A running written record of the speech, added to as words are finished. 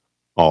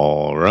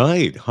All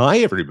right. Hi,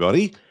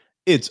 everybody.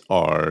 It's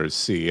our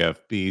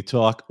CFB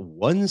Talk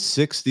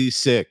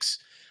 166.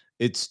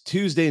 It's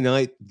Tuesday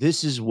night.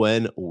 This is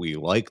when we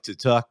like to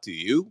talk to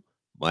you.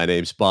 My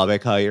name's Bob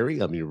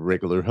Ekayeri. I'm your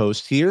regular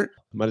host here.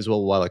 Might as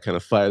well, while I kind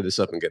of fire this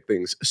up and get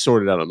things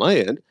sorted out on my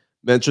end,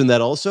 mention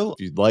that also,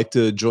 if you'd like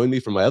to join me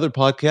for my other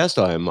podcast,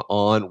 I'm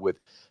on with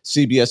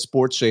CBS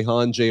Sports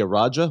Shehan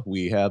Jayaraja.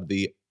 We have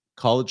the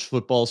College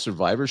Football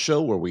Survivor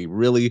Show where we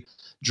really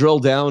drill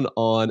down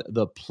on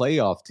the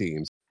playoff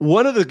teams.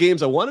 One of the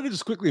games I wanted to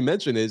just quickly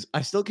mention is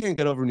I still can't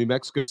get over New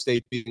Mexico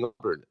State beating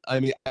Auburn. I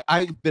mean,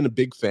 I've been a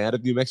big fan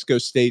of New Mexico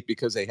State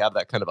because they have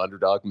that kind of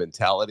underdog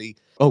mentality.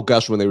 Oh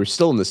gosh, when they were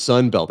still in the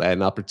Sun Belt, I had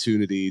an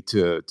opportunity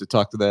to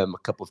talk to them a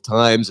couple of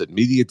times at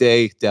Media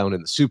Day down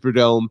in the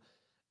Superdome.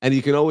 And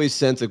you can always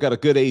sense they've got a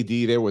good AD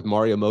there with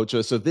Mario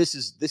Mocha. So this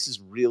is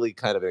really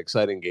kind of an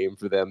exciting game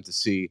for them to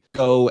see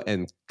go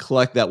and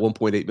collect that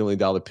 $1.8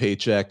 million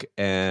paycheck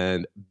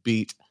and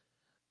beat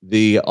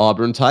the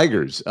Auburn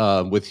Tigers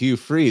with Hugh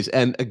Freeze.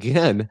 And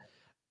again,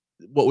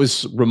 what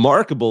was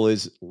remarkable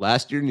is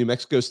last year New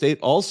Mexico State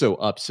also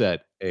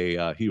upset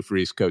a Hugh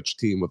Freeze coach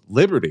team with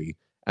Liberty,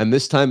 and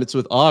this time it's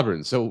with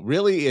Auburn. So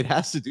really, it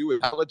has to do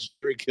with how much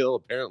Jerry Kill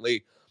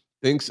apparently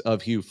thinks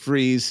of Hugh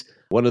Freeze.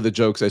 One of the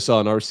jokes I saw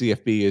on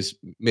RCFB is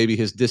maybe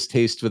his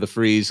distaste for the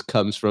Freeze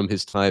comes from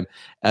his time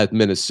at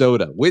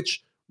Minnesota,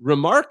 which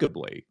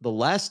remarkably, the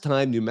last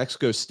time New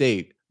Mexico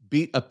State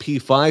beat a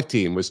P5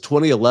 team was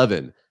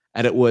 2011,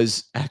 and it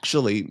was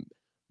actually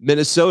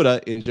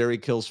Minnesota in Jerry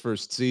Kill's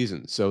first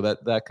season. So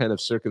that kind of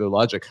circular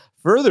logic.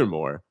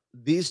 Furthermore,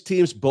 these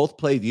teams both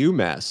played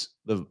UMass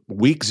the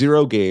week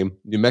 0 game.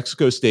 New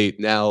Mexico State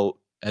now,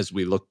 as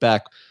we look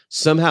back,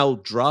 somehow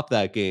dropped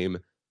that game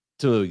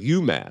to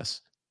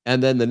UMass.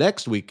 And then the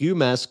next week,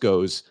 UMass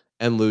goes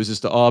and loses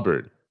to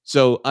Auburn.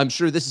 So I'm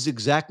sure this is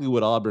exactly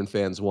what Auburn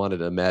fans wanted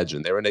to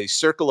imagine. They're in a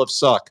circle of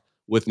suck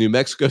with New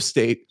Mexico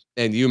State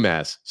and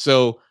UMass.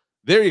 So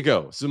there you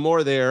go. Some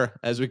more there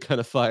as we kind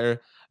of fire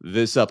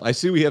this up. I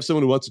see we have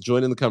someone who wants to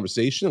join in the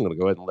conversation. I'm going to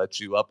go ahead and let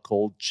you up,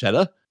 Cold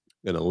Cheddar. I'm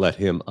going to let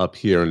him up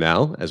here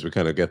now as we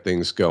kind of get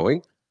things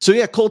going. So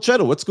yeah, Cold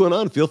Cheddar, what's going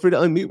on? Feel free to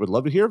unmute. Would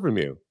love to hear from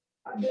you.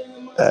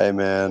 Hey,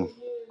 man.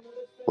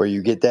 Where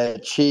you get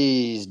that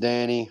cheese,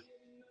 Danny?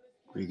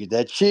 Where you get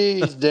that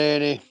cheese,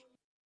 Danny?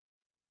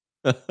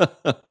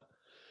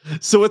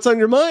 So what's on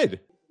your mind?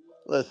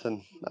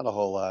 Listen, not a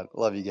whole lot.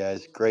 Love you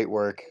guys. Great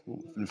work.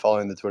 Been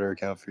following the Twitter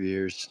account for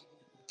years.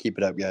 Keep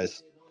it up,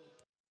 guys.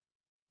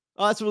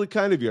 Oh, that's really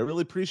kind of you. I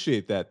really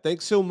appreciate that.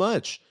 Thanks so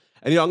much.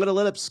 And I'm going to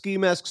let up Ski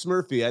Mask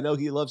Smurfy. I know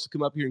he loves to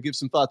come up here and give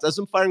some thoughts as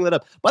I'm firing that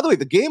up. By the way,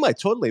 the game I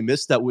totally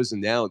missed that was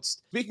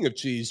announced. Speaking of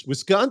cheese,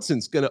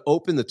 Wisconsin's going to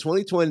open the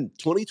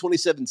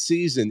 2027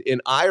 season in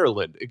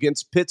Ireland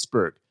against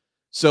Pittsburgh.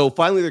 So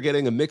finally, they're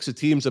getting a mix of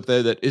teams up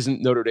there that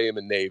isn't Notre Dame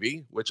and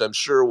Navy, which I'm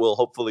sure will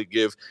hopefully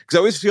give, because I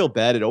always feel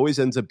bad. It always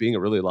ends up being a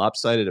really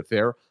lopsided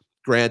affair.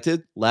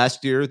 Granted,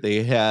 last year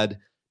they had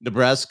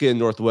Nebraska and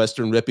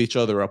Northwestern rip each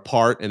other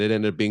apart, and it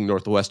ended up being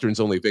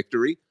Northwestern's only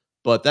victory.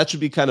 But that should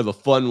be kind of a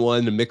fun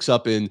one to mix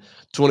up in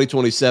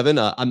 2027.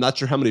 I'm not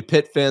sure how many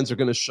Pitt fans are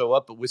going to show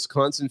up, but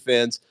Wisconsin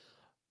fans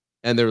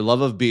and their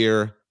love of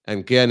beer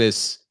and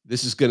Guinness,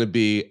 this is going to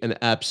be an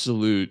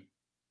absolute,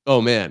 oh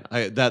man,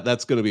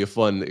 that's going to be a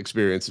fun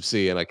experience to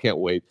see, and I can't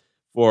wait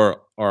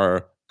for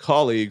our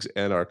colleagues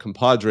and our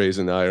compadres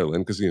in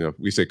Ireland, because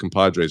we say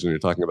compadres when you're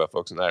talking about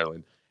folks in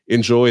Ireland.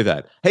 Enjoy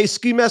that. Hey,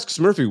 Ski Mask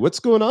Smurfy, what's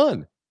going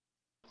on?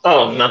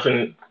 Oh,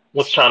 nothing.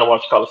 Was trying to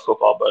watch college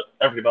football, but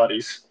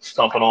everybody's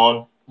stomping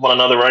on one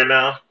another right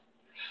now.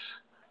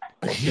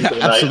 Yeah,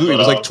 absolutely. It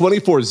was like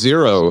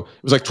 24-0. It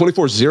was like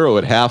 24-0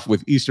 at half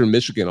with Eastern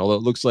Michigan, although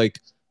it looks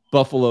like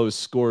Buffalo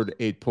scored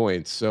 8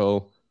 points.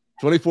 So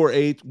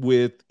 24-8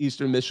 with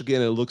Eastern Michigan,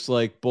 and it looks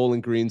like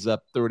Bowling Green's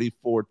up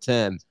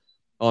 34-10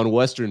 on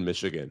Western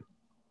Michigan.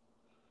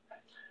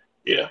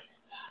 Yeah.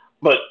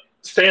 But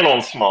staying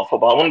on small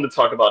football, I wanted to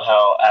talk about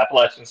how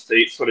Appalachian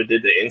State sort of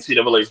did the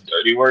NCAA's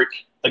dirty work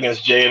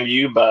against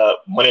JMU by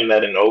winning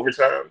that in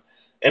overtime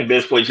and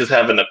basically just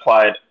having to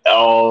quiet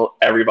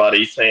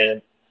everybody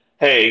saying,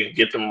 hey,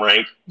 get them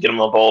ranked, get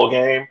them a bowl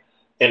game.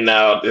 And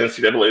now the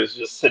NCAA is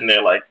just sitting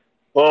there like,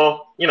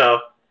 well,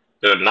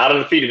 they're not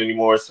undefeated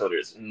anymore, so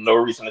there's no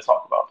reason to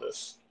talk about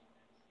this.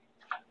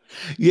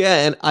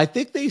 Yeah, and I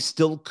think they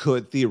still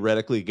could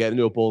theoretically get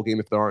into a bowl game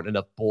if there aren't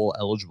enough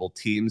bowl-eligible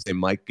teams. They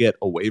might get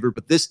a waiver,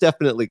 but this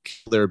definitely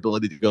killed their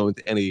ability to go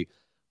into any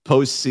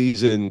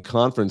postseason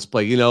conference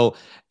play.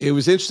 It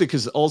was interesting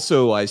because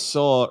also I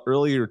saw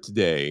earlier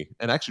today,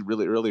 and actually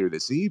really earlier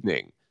this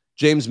evening,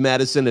 James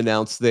Madison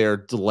announced they're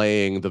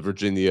delaying the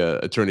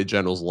Virginia Attorney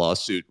General's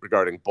lawsuit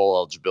regarding bowl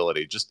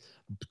eligibility, just,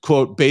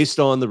 quote,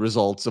 based on the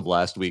results of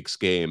last week's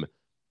game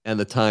and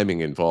the timing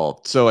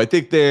involved. So I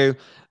think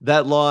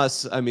that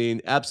loss,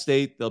 App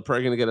State, they're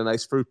probably going to get a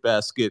nice fruit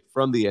basket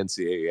from the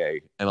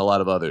NCAA and a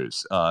lot of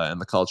others and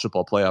the College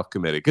Football Playoff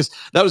Committee. Because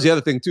that was the other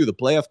thing, too. The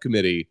Playoff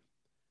Committee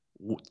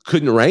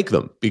couldn't rank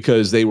them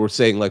because they were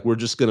saying, like, we're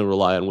just going to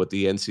rely on what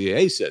the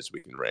NCAA says we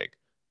can rank.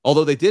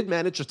 Although they did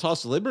manage to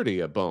toss Liberty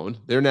a bone.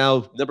 They're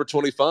now number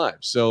 25.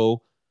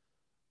 So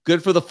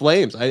good for the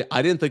Flames.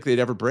 I didn't think they'd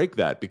ever break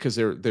that because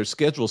their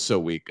schedule's so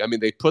weak. I mean,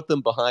 they put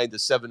them behind the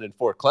 7-4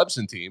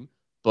 Clemson team,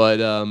 but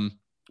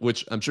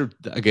which I'm sure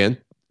again,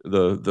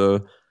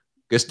 the I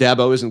guess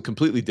Dabo isn't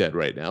completely dead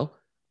right now.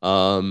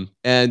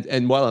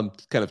 And while I'm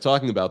kind of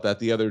talking about that,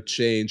 the other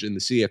change in the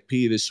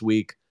CFP this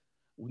week,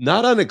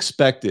 not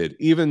unexpected,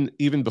 even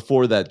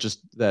before that,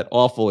 just that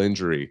awful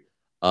injury.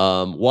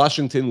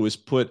 Washington was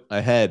put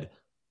ahead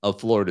of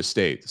Florida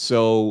State.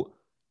 So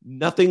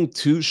nothing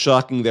too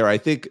shocking there. I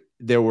think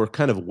they were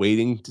kind of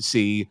waiting to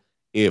see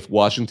if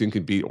Washington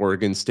could beat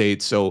Oregon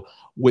State. So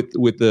with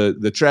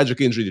the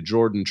tragic injury to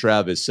Jordan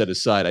Travis set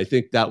aside, I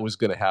think that was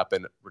going to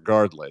happen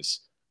regardless.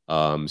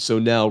 So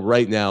now,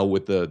 right now,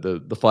 with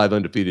the 5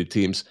 undefeated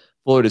teams,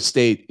 Florida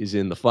State is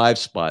in the 5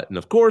 spot, and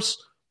of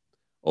course,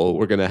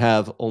 we're going to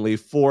have only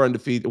 4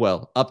 undefeated,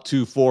 well, up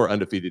to 4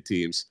 undefeated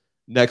teams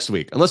next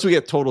week, unless we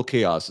get total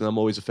chaos, and I'm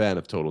always a fan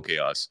of total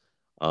chaos.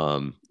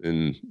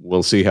 And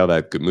we'll see how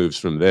that moves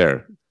from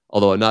there.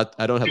 Although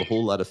I don't have a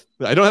whole lot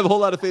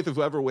of faith if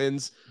whoever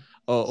wins,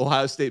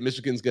 Ohio State,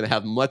 Michigan's going to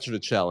have much of a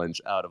challenge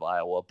out of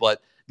Iowa.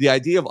 But the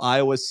idea of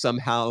Iowa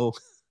somehow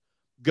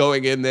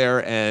going in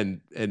there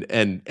and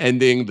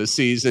ending the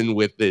season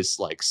with this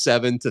like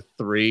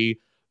 7-3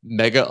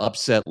 mega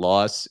upset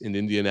loss in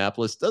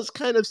Indianapolis does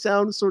kind of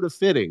sound sort of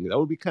fitting. That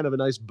would be kind of a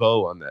nice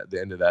bow on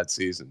the end of that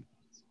season.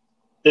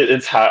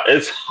 It's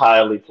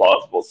highly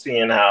plausible,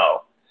 seeing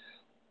how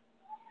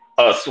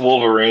us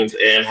Wolverines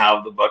and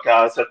how the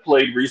Buckeyes have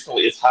played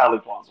recently. It's highly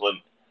plausible.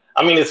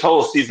 I mean, this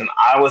whole season,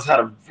 Iowa's had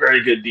a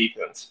very good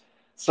defense.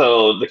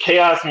 So the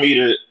chaos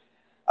meter,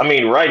 I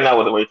mean, right now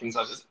with the way things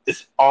are,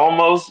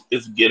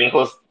 it's getting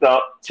close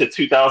to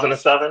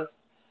 2007,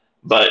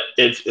 but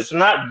it's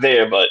not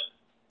there. But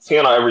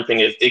seeing how everything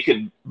is, it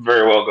could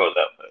very well go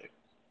that way.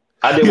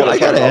 I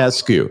got to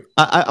ask you.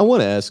 I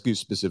want to ask you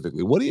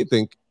specifically. What do you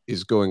think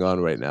is going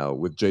on right now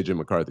with JJ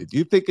McCarthy? Do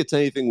you think it's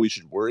anything we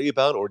should worry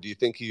about, or do you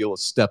think he'll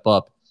step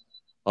up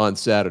on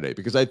Saturday?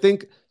 Because I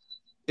think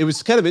it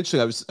was kind of interesting.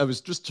 I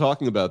was just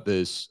talking about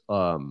this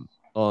on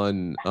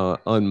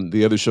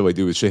the other show I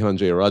do with Shehan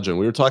Jayarajan.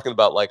 We were talking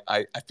about like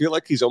I feel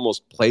like he's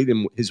almost played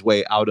his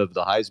way out of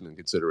the Heisman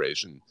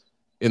consideration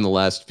in the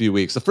last few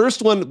weeks. The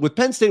first one with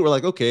Penn State, we're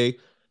like, okay,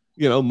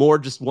 Moore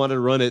just wanted to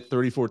run it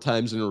 34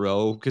 times in a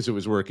row because it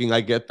was working.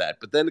 I get that.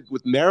 But then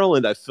with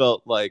Maryland, I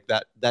felt like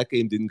that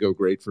game didn't go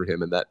great for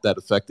him, and that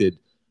affected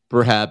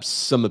perhaps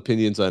some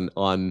opinions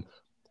on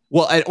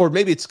or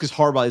maybe it's because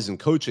Harbaugh isn't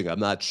coaching. I'm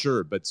not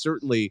sure, but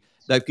certainly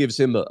that gives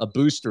him a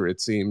booster,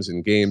 it seems,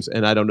 in games.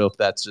 And I don't know if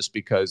that's just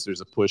because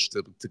there's a push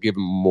to give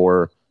him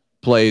more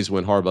plays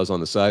when Harbaugh's on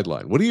the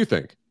sideline. What do you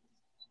think?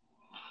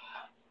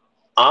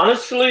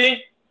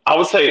 Honestly, I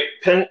would say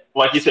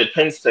like you said,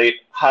 Penn State,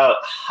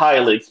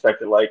 highly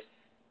expected. Like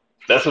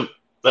that's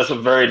a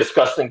very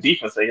disgusting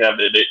defense they have.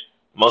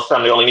 Most of the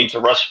time they only need to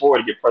rush forward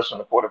to get pressure on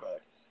the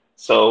quarterback.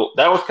 So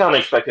that was kind of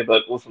expected.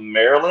 But with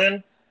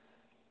Maryland,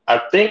 I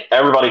think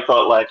everybody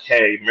thought like,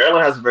 hey,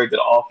 Maryland has a very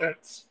good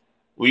offense.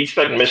 We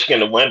expect Michigan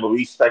to win, but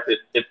we expected,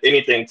 if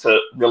anything, to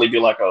really be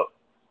like a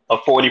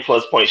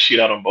 40-plus point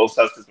shootout on both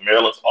sides because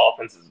Maryland's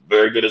offense is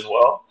very good as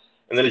well.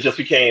 And then it just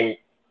became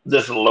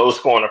this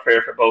low-scoring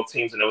affair for both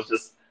teams, and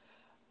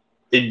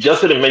it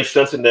just didn't make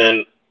sense. And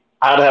then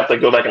I'd have to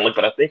go back and look,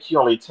 but I think he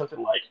only attempted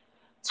like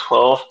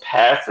 12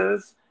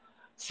 passes.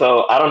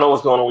 So I don't know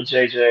what's going on with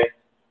JJ.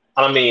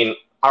 I mean,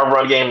 our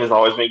run game has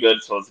always been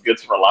good, so it's good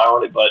to rely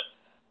on it, but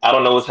I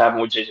don't know what's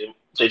happened with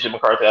JJ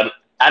McCarthy.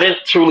 I didn't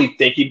truly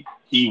think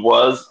he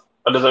was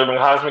a deserving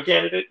Heisman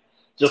candidate,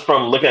 just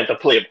from looking at the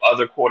play of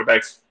other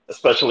quarterbacks,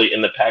 especially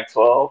in the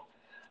Pac-12.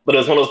 But it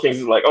was one of those things.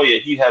 It's like, oh yeah,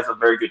 he has a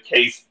very good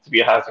case to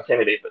be a Heisman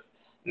candidate. But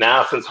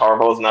now, since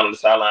Harbaugh is not on the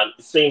sideline,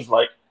 it seems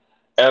like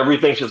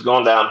everything's just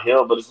going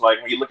downhill. But it's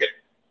like when you look at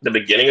the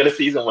beginning of the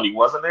season when he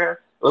wasn't there,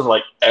 it was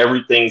like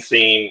everything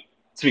seemed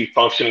to be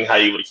functioning how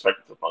you would expect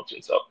it to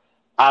function. So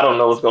I don't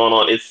know what's going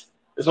on. It's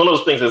one of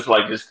those things that's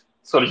like just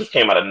sort of just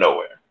came out of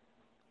nowhere.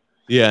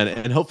 Yeah,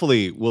 and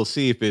hopefully we'll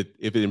see if it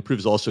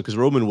improves also, because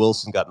Roman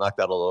Wilson got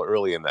knocked out a little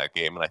early in that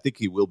game, and I think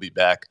he will be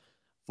back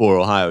for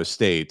Ohio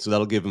State, so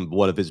that'll give him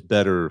one of his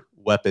better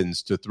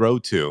weapons to throw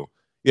to.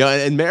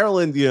 And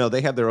Maryland,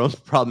 they have their own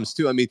problems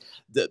too. I mean,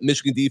 the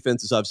Michigan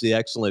defense is obviously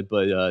excellent,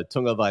 but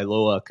Tunga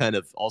Vailoa kind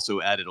of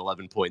also added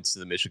 11 points to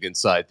the Michigan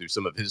side through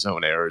some of his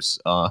own errors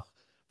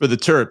for the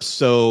Terps.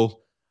 So,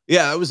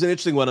 yeah, it was an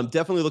interesting one. I'm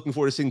definitely looking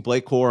forward to seeing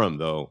Blake Corum,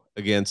 though,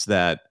 against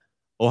that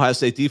Ohio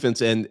State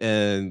defense and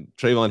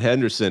Trayvon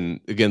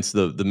Henderson against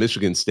the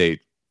Michigan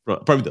State,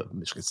 probably the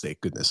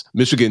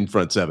Michigan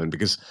front seven,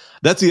 because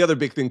that's the other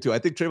big thing too. I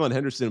think Trayvon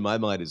Henderson, in my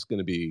mind, is going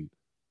to be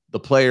the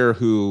player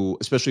who,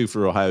 especially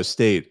for Ohio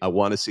State, I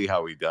want to see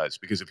how he does,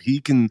 because if he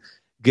can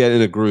get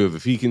in a groove,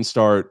 if he can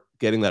start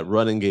getting that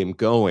running game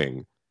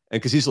going, and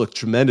because he's looked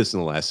tremendous in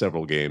the last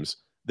several games,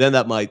 then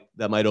that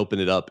might open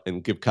it up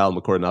and give Kyle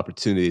McCord an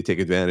opportunity to take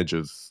advantage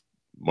of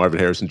Marvin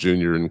Harrison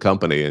Jr. and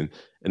company and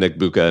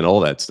Egbuka and all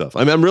that stuff. I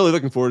mean, I'm really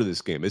looking forward to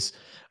this game.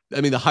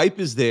 I mean, the hype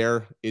is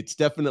there. It's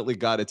definitely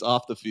got its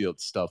off the field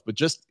stuff, but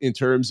just in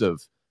terms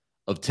of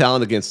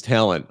talent against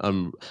talent,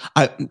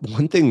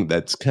 one thing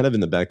that's kind of in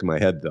the back of my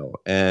head though,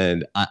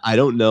 and I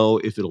don't know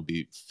if it'll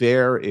be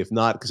fair, if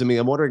not, because I mean,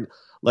 I'm wondering,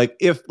 like,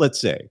 if let's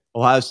say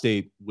Ohio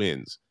State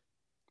wins,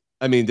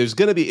 I mean, it's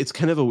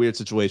kind of a weird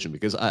situation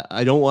because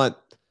I don't want.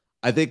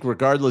 I think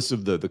regardless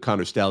of the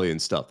Connor Stallion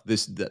stuff,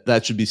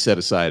 that should be set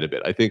aside a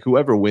bit. I think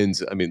whoever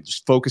wins, I mean,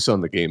 just focus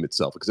on the game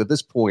itself because at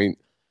this point,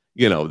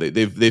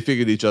 they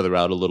figured each other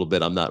out a little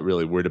bit. I'm not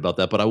really worried about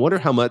that, but I wonder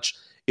how much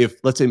if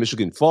let's say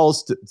Michigan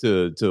falls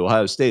to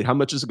Ohio State, how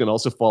much is it going to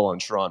also fall on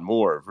Sherrone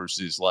Moore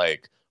versus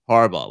like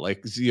Harbaugh?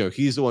 Like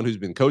he's the one who's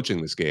been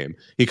coaching this game.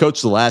 He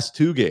coached the last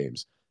 2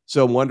 games,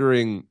 so I'm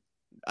wondering.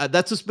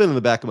 That's just been in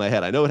the back of my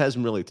head. I know it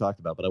hasn't really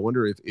talked about, but I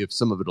wonder if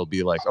some of it'll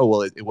be like, oh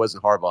well, it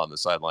wasn't Harbaugh on the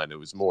sideline; it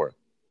was Moore.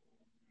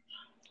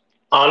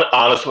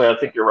 Honestly, I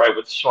think you're right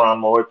with the Sherrone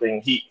Moore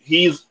thing.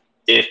 He's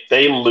if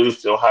they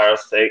lose to Ohio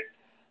State,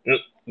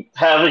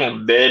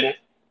 having been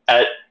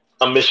at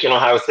a Michigan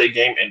Ohio State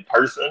game in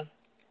person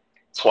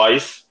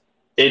twice,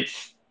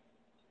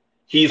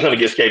 he's going to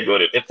get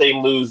scapegoated. If they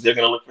lose, they're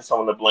going to look for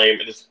someone to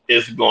blame, and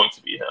it's going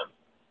to be him.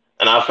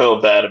 And I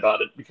feel bad about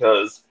it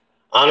because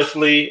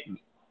honestly,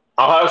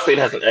 Ohio State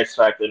has an X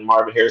factor in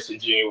Marvin Harrison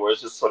Jr. where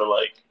it's just sort of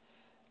like,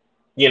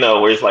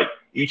 where it's like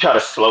you try to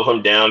slow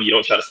him down, you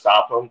don't try to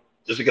stop him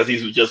just because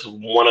he's just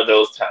one of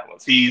those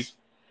talents. He's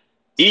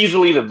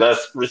easily the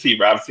best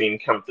receiver I've seen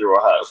come through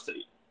Ohio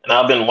State. And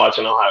I've been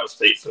watching Ohio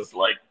State since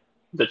like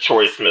the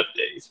Troy Smith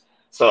days.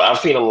 So I've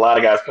seen a lot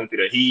of guys come through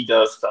there. He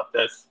does stuff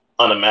that's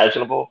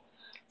unimaginable.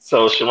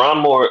 So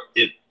Sherrone Moore,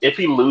 if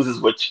he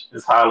loses, which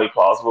is highly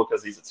plausible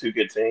because these are 2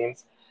 good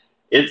teams,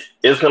 it's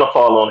going to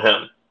fall on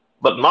him.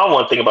 But my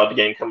one thing about the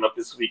game coming up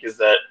this week is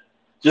that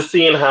just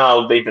seeing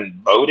how they've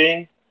been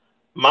voting,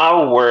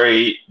 my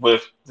worry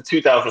with the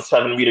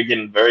 2007 meter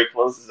getting very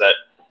close is that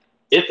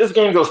if this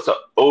game goes to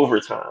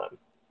overtime,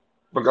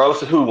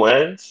 regardless of who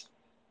wins,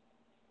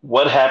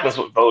 what happens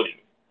with voting?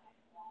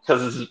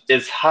 Because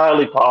it's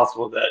highly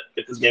possible that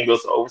if this game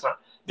goes to overtime,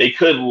 they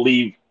could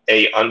leave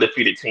a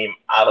undefeated team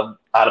out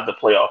of the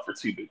playoff for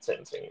 2 Big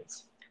Ten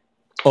teams.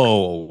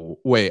 Oh,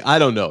 wait, I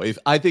don't know.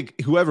 I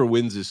think whoever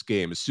wins this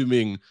game,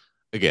 assuming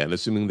they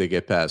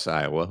get past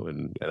Iowa,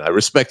 and I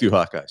respect you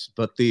Hawkeyes,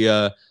 but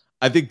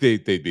I think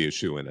they'd be a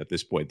shoo-in at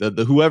this point.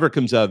 The whoever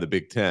comes out of the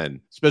Big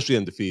Ten, especially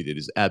undefeated,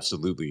 is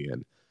absolutely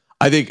in.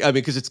 I mean,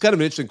 because it's kind of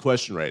an interesting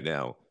question right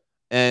now,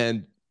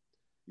 and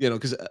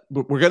because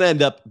we're going to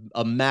end up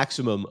a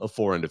maximum of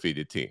 4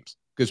 undefeated teams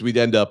because we'd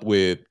end up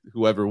with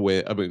whoever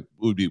win. I mean,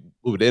 it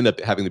would end up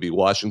having to be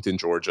Washington,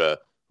 Georgia,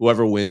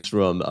 whoever wins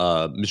from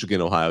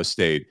Michigan, Ohio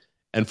State,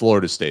 and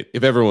Florida State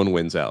if everyone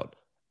wins out.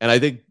 And I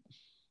think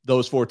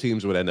those 4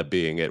 teams would end up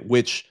being it.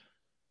 Which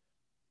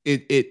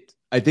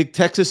I think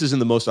Texas is in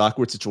the most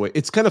awkward situation.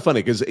 It's kind of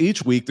funny because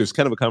each week there's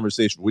kind of a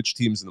conversation which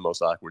team's in the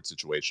most awkward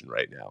situation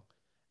right now.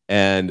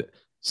 And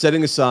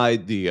setting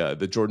aside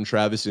the Jordan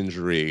Travis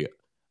injury,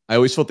 I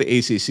always felt the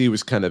ACC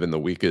was kind of in the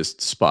weakest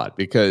spot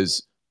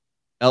because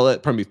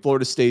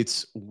Florida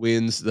State's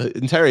wins, the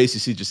entire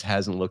ACC just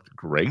hasn't looked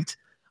great.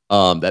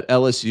 That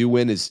LSU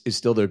win is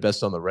still their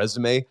best on the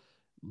resume.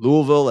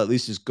 Louisville at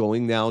least is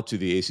going now to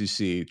the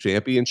ACC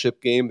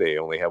championship game. They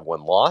only have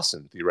 1 loss,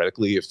 and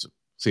theoretically,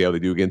 see how they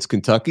do against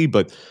Kentucky,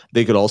 but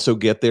they could also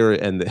get there.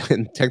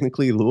 And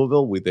technically,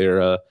 Louisville with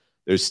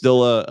there's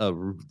still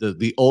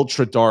the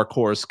ultra dark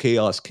horse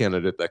chaos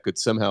candidate that could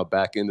somehow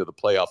back into the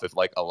playoff if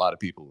like a lot of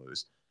people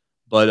lose.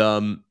 But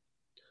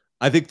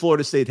I think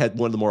Florida State had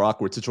one of the more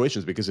awkward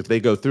situations because if they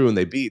go through and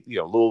they beat,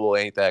 Louisville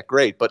ain't that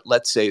great. But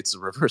let's say it's the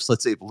reverse.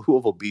 Let's say if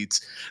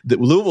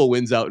Louisville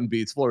wins out and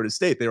beats Florida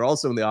State, they're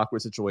also in the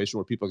awkward situation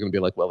where people are going to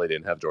be like, well, they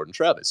didn't have Jordan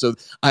Travis. So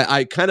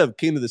I kind of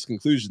came to this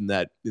conclusion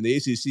that in the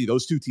ACC,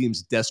 those 2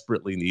 teams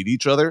desperately need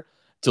each other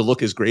to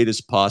look as great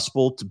as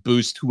possible to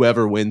boost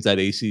whoever wins that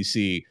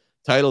ACC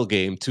title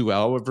game to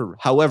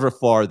however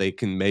far they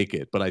can make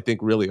it. But I think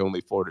really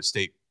only Florida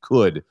State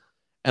could.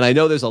 And I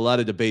know there's a lot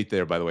of debate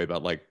there, by the way,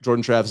 about like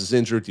Jordan Travis is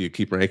injured. Do you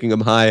keep ranking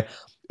him high?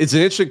 It's an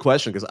interesting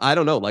question because I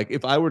don't know. Like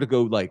if I were to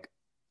go like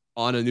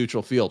on a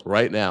neutral field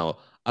right now,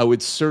 I would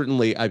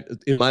certainly,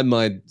 in my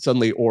mind,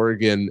 suddenly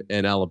Oregon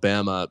and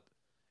Alabama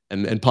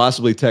and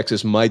possibly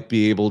Texas might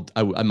be able.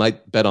 I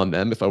might bet on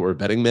them if I were a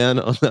betting man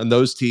on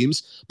those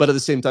teams. But at the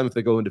same time, if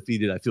they go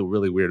undefeated, I feel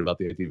really weird about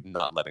the idea of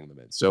not letting them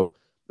in. So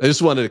I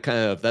just wanted to kind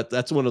of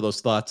that's one of those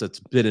thoughts that's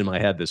been in my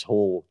head this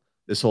whole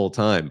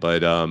time.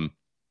 But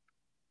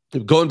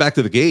going back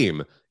to the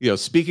game,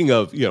 speaking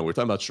of, we're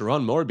talking about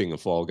Sherrone Moore being a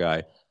fall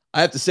guy.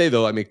 I have to say,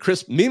 though, I mean,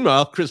 Chris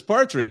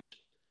Partridge,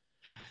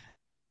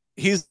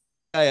 he's the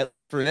guy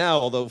for now,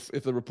 although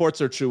if the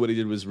reports are true, what he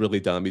did was really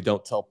dumb.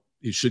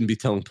 You shouldn't be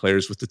telling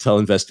players what to tell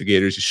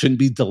investigators. You shouldn't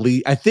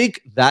be I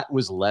think that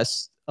was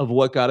less of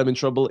what got him in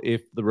trouble.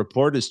 If the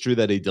report is true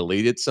that he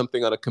deleted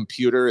something on a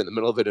computer in the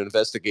middle of an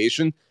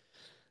investigation,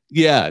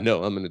 yeah,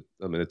 no, I'm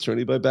an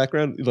attorney by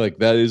background. Like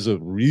that is a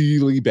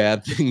really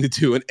bad thing to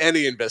do in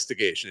any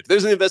investigation. If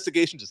there's an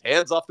investigation, just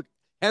hands off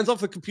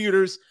the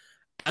computers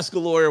ask a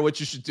lawyer what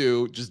you should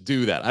do. Just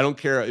do that. I don't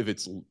care if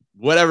it's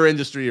whatever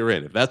industry you're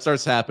in. If that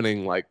starts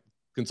happening, like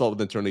consult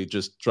with an attorney.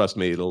 Just trust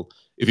me.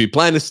 If you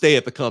plan to stay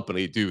at the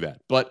company, do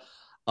that. But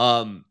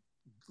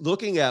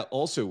looking at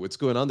also what's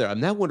going on there, I'm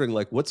now wondering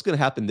like what's going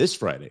to happen this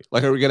Friday.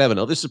 Like, are we going to have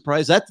another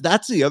surprise?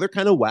 That's the other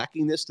kind of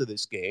wackiness to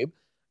this game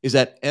is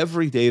that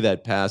every day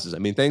that passes. I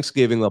mean,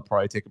 Thanksgiving they'll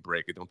probably take a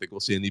break. I don't think we'll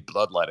see any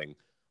bloodletting.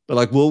 But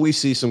like, will we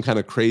see some kind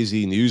of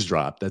crazy news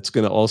drop that's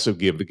going to also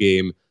give the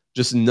game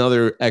just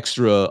another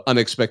extra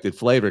unexpected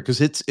flavor? Because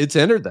it's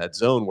entered that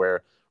zone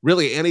where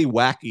really any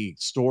wacky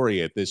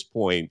story at this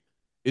point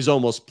is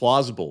almost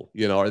plausible.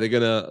 Are they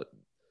going to?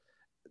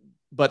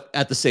 But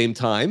at the same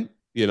time,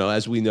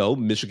 as we know,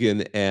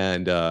 Michigan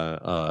and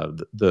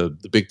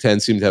the Big Ten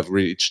seem to have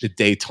reached a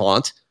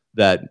détente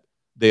that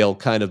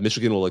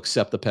Michigan will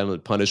accept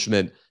the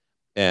punishment,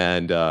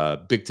 and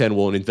Big Ten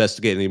won't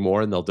investigate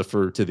anymore, and they'll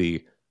defer to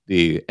the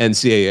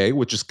NCAA,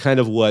 which is kind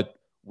of what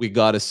we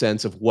got a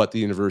sense of what the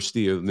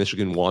University of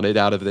Michigan wanted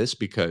out of this,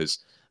 because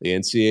the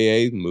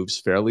NCAA moves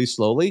fairly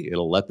slowly.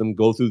 It'll let them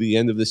go through the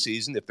end of the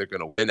season. If they're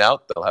going to win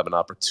out, they'll have an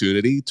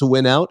opportunity to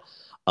win out.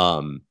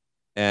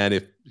 And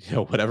if,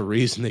 whatever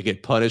reason they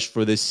get punished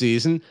for this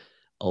season,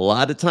 a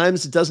lot of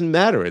times it doesn't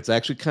matter. It's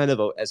actually kind of,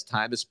 as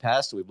time has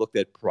passed, we've looked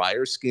at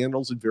prior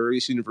scandals at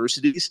various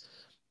universities.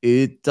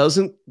 It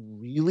doesn't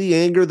really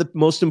anger the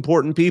most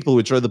important people,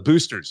 which are the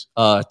boosters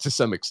to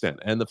some extent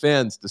and the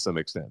fans to some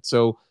extent.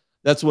 So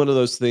that's one of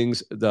those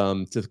things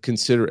to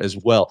consider as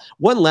well.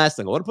 One last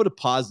thing, I want to put a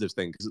positive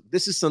thing, because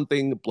this is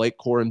something Blake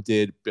Corum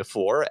did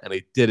before, and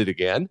he did it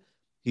again.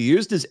 He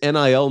used his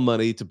NIL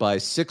money to buy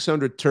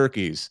 600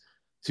 turkeys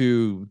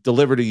to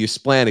deliver to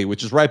Ypsilanti,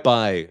 which is right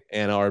by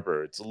Ann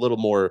Arbor. It's a little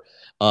more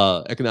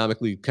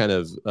economically kind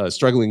of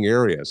struggling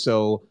area.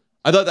 So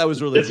I thought that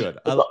was really good.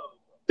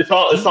 It's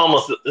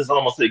almost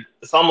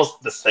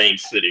the same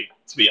city,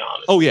 to be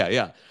honest. Oh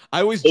yeah.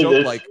 I always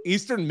joke like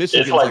Eastern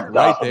Michigan's like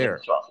right there.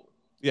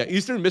 Yeah,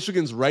 Eastern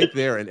Michigan's right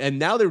there, and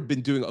now they've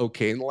been doing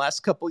okay in the last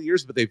couple of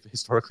years, but they've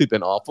historically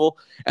been awful.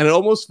 And it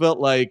almost felt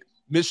like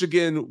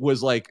Michigan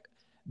was like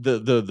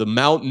the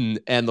mountain,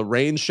 and the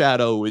rain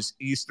shadow was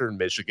Eastern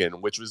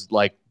Michigan, which was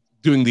like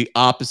doing the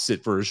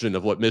opposite version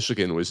of what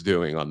Michigan was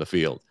doing on the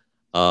field.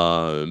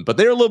 But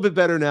they're a little bit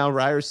better now.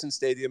 Ryerson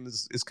Stadium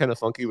is kind of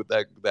funky with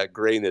that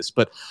grayness.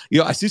 But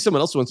I see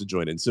someone else wants to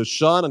join in. So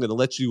Sean, I'm going to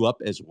let you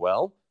up as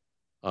well.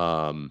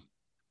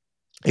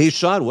 Hey,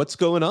 Sean, what's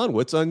going on?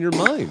 What's on your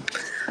mind?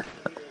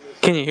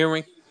 Can you hear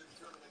me?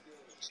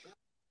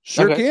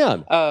 Sure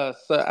can.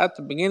 So at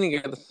the beginning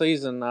of the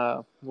season,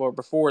 or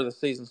before the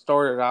season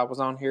started, I was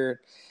on here,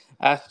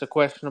 asked a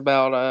question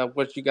about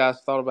what you guys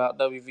thought about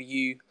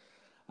WVU,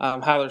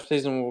 how their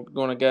season was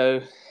going to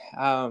go.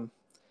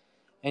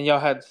 And y'all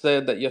had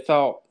said that you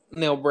thought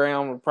Neal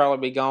Brown would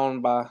probably be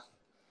gone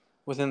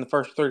within the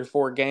first 3 to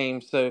 4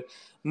 games. So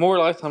more or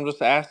less, I'm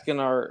just asking,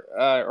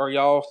 are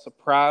y'all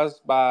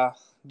surprised by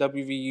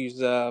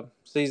WVU's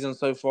season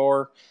so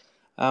far?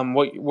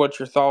 What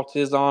your thoughts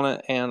is on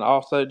it, and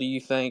also, do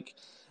you think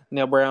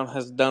Neal Brown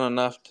has done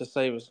enough to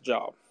save his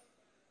job?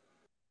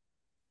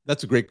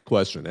 That's a great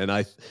question,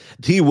 and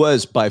he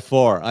was by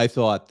far, I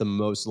thought, the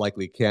most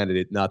likely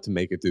candidate not to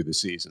make it through the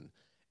season.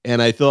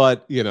 And I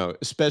thought,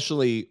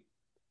 especially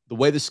the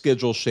way the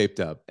schedule shaped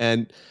up,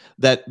 and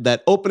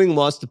that opening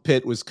loss to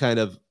Pitt was kind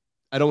of,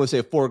 I don't want to say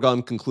a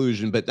foregone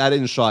conclusion, but that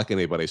didn't shock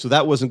anybody. So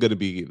that wasn't going to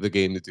be the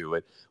game to do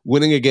it.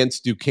 Winning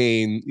against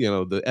Duquesne,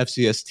 the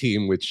FCS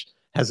team, which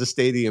has a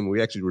stadium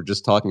we actually were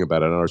just talking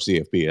about on our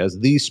CFB, as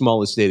the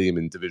smallest stadium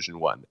in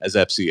Division I, as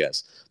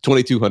FCS,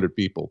 2,200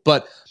 people.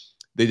 But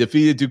they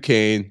defeated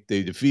Duquesne.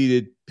 They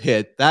defeated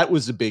Pitt. That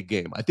was a big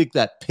game. I think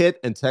that Pitt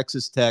and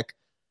Texas Tech,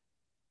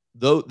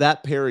 though,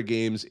 that pair of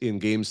games in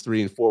games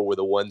 3 and 4 were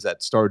the ones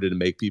that started to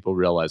make people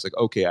realize, like,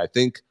 okay, I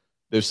think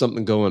there's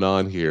something going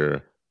on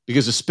here.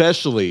 Because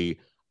especially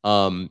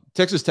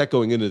Texas Tech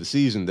going into the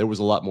season, there was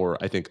a lot more,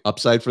 I think,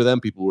 upside for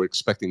them. People were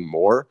expecting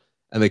more,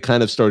 and they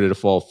kind of started to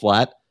fall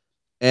flat.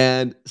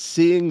 And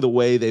seeing the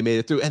way they made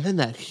it through, and then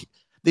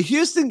the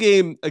Houston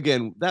game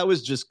again, that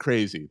was just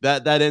crazy.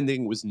 That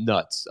ending was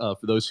nuts.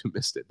 For those who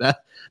missed it,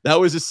 that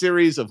was a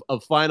series of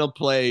final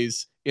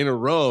plays in a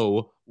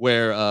row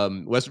where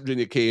West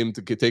Virginia came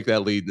to take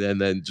that lead,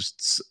 and then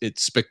just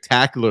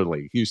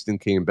spectacularly Houston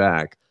came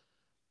back.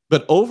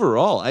 But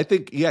overall, I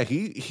think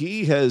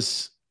he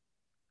has.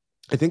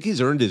 I think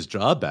he's earned his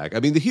job back.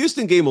 I mean, the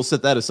Houston game, will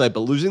set that aside,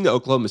 but losing to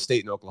Oklahoma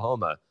State and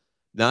Oklahoma,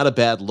 not a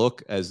bad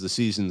look as the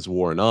season's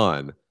worn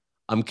on.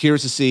 I'm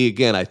curious to see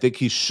again. I think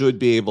he should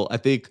be able. I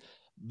think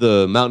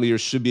the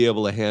Mountaineers should be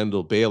able to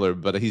handle Baylor,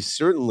 but he's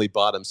certainly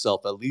bought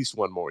himself at least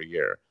one more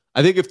year.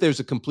 I think if there's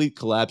a complete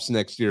collapse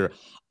next year,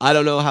 I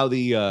don't know how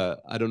the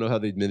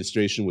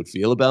administration would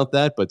feel about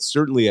that, but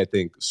certainly I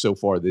think so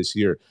far this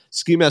year.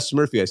 Ski Master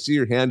Murphy, I see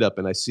your hand up,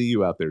 and I see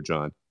you out there,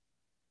 John.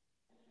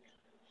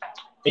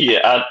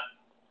 Yeah,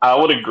 I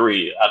would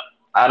agree.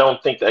 I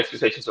don't think the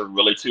expectations are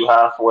really too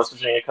high for West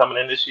Virginia coming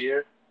in this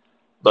year.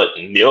 But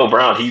Neal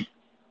Brown,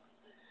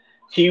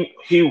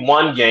 he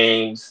won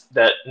games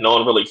that no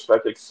one really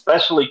expected,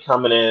 especially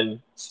coming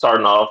in,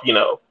 starting off,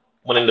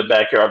 winning the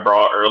backyard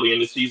brawl early in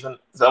the season.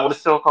 Is that what it's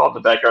still called? The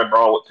backyard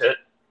brawl with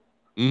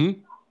Pitt?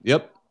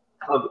 Yep.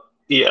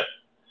 Yeah.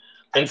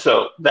 And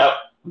so that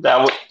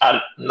was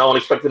no one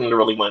expected him to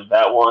really win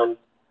that one.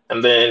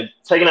 And then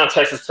taking out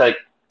Texas Tech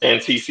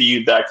and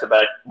TCU back to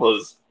back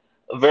was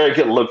a very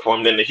good look for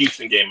him. Then the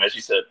Houston game, as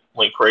you said,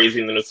 went crazy.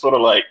 And then it's sort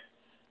of like,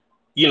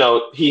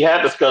 he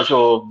had the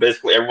schedule.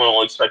 Basically,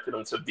 everyone expected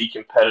him to be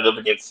competitive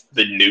against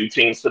the new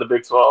teams to the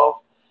Big 12,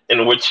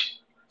 in which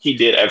he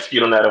did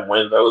execute on that and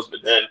win those. But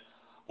then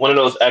one of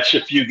those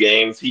extra few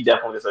games, he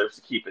definitely deserves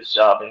to keep his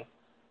job and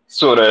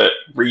sort of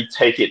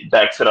retake it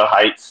back to the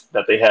heights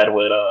that they had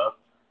with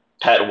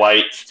Pat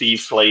White, Steve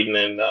Slaton,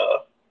 and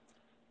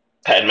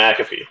Pat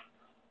McAfee.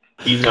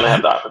 He's going to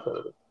have the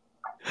opportunity.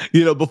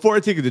 Before I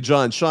take it to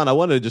John, Sean, I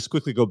want to just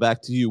quickly go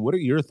back to you. What are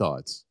your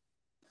thoughts?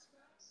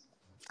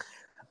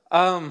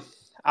 I'm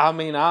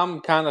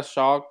kind of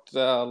shocked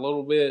a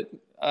little bit,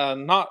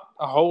 not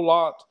a whole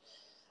lot.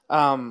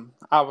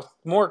 I was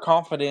more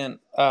confident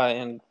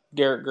in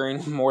Garrett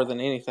Green more than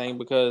anything,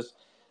 because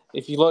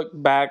if you look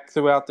back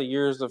throughout the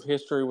years of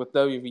history with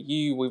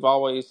WVU, we've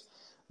always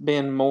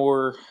been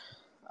more,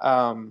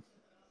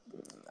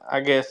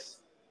 I guess,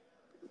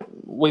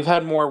 we've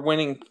had more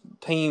winning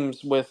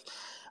teams with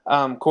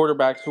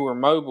quarterbacks who are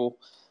mobile.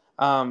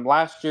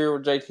 Last year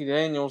with JT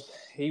Daniels,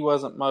 he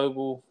wasn't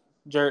mobile.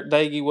 Jarrett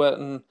Doege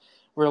wasn't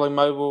really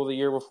mobile the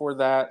year before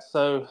that.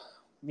 So,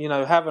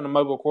 having a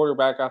mobile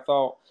quarterback, I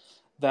thought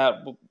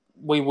that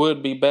we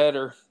would be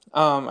better.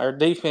 Our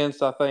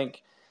defense, I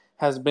think,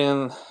 has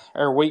been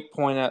our weak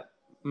point at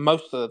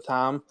most of the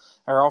time.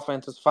 Our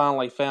offense has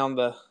finally found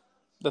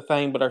the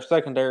thing, but our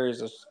secondary is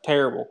just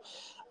terrible.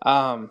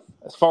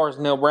 As far as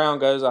Neal Brown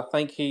goes, I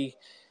think he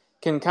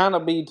can kind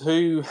of be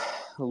too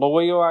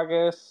loyal, I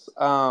guess,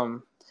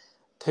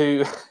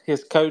 to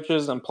his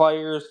coaches and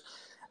players.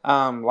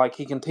 Like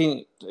he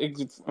continued.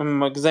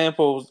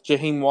 Example,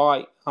 Jaheim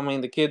White.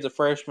 The kid's a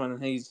freshman,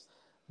 and he's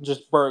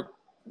just broke,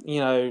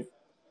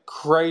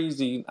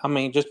 crazy.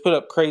 Just put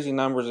up crazy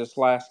numbers this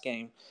last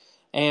game,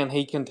 and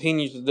he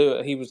continues to do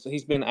it.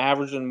 He's been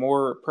averaging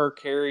more per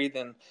carry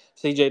than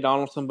C.J.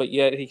 Donaldson, but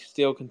yet he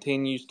still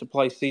continues to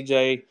play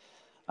C.J.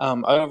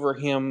 Over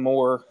him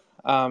more.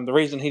 The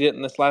reason he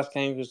didn't this last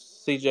game was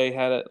C.J.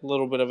 had a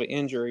little bit of an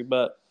injury,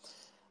 but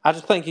I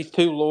just think he's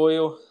too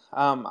loyal.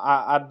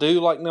 I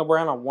do like Neal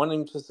Brown. I want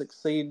him to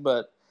succeed,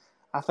 but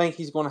I think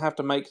he's going to have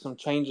to make some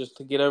changes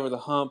to get over the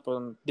hump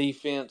on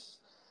defense.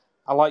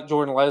 I like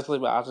Jordan Leslie,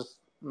 but I'm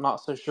not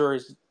so sure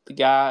he's the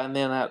guy. And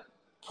then at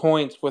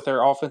points with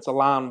our offensive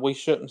line, we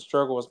shouldn't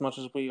struggle as much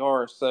as we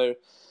are. So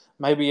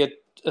maybe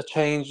a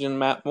change in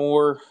Matt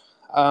Moore.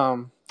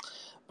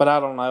 But I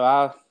don't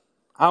know.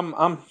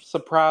 I'm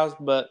surprised,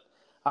 but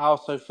I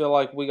also feel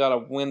like we got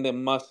to win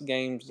them must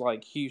games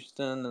like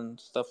Houston and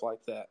stuff like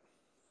that.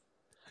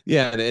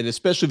 Yeah, and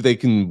especially if they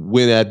can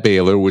win at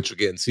Baylor, which,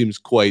 again, seems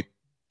quite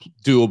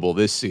doable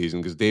this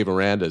season, because Dave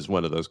Aranda is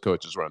one of those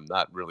coaches where I'm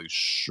not really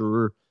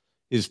sure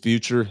his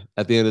future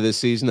at the end of this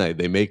season.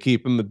 They may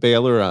keep him at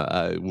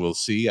Baylor. We'll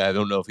see. I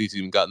don't know if he's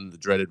even gotten the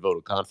dreaded vote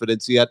of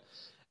confidence yet.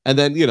 And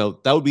then,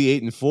 that would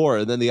be 8-4,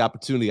 and then the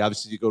opportunity,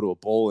 obviously, to go to a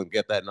bowl and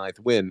get that 9th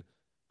win.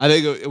 I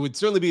think it would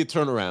certainly be a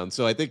turnaround.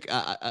 So I think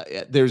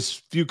there's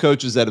few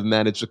coaches that have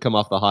managed to come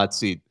off the hot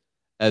seat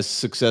as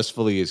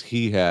successfully as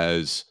he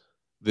has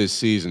this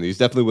season. He's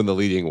definitely one of the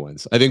leading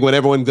ones. I think when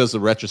everyone does the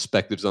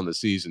retrospectives on the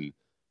season,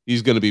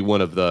 he's going to be one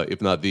of the, if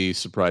not the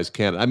surprise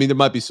candidate. There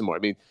might be some more.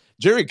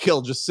 Jerry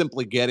Kill just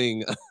simply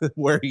getting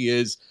where he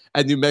is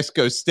at New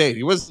Mexico State.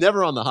 He was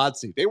never on the hot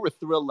seat. They were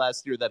thrilled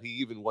last year that he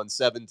even won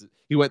 7.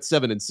 He went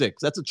 7-6.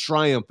 That's a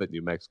triumph at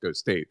New Mexico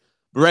State.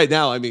 But right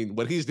now,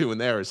 what he's doing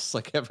there is just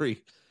like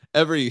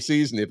every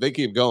season, if they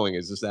keep going,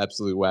 is just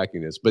absolute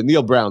wackiness. But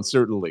Neal Brown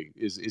certainly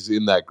is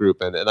in that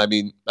group. And I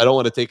don't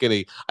want to take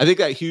any. I think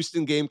that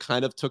Houston game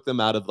kind of took them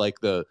out of like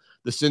the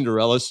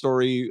Cinderella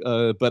story.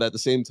 But at the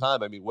same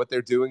time, what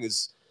they're doing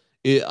is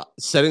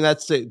setting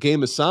that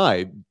game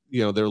aside.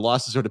 Their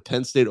losses are to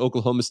Penn State,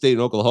 Oklahoma State,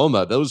 and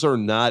Oklahoma. Those are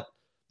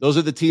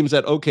the teams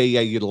that, okay,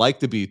 yeah, you'd like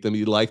to beat them.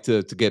 You'd like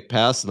to get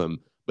past them.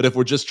 But if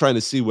we're just trying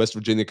to see West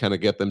Virginia kind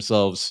of get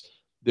themselves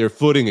their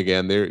footing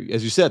again, they're,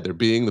 as you said, they're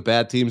being the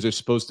bad teams they're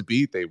supposed to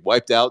beat. They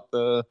wiped out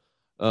the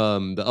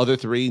other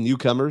 3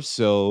 newcomers.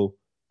 So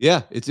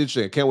yeah, it's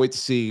interesting. I can't wait to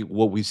see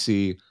what we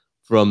see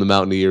from the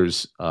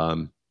Mountaineers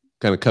kind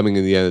of coming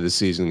in the end of the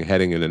season,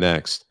 heading into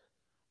next.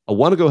 I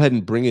want to go ahead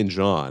and bring in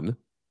John,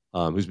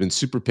 who's been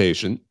super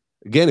patient.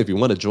 Again, if you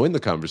want to join the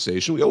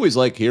conversation, we always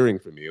like hearing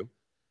from you.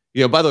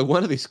 By the way,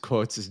 one of these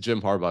quotes is Jim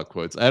Harbaugh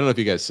quotes. I don't know if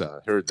you guys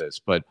heard this,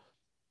 but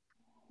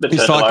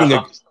he's talking.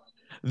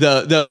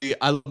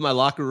 I love my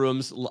locker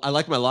rooms. I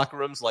like my locker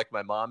rooms like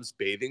my mom's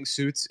bathing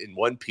suits in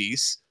one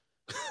piece.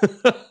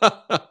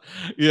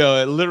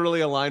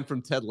 Literally a line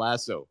from Ted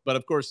Lasso. But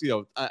of course,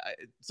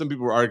 some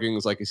people were arguing,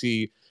 was like,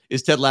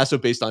 is Ted Lasso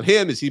based on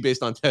him? Is he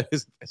based on Ted?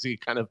 Has he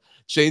kind of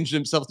changed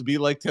himself to be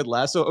like Ted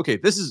Lasso? Okay,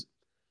 this is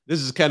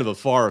kind of a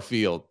far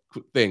afield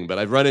thing, but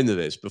I've run into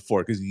this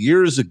before because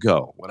years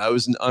ago when I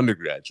was an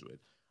undergraduate,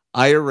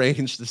 I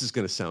arranged. This is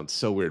going to sound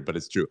so weird, but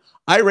it's true.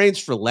 I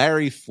arranged for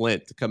Larry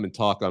Flint to come and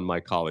talk on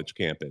my college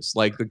campus,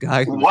 like the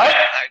guy who. What?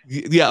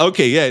 Yeah.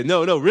 Okay. Yeah.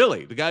 No. No.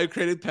 Really, the guy who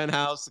created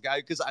Penthouse, the guy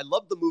because I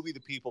love the movie The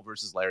People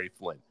versus Larry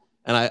Flint,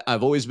 and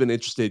I've always been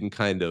interested in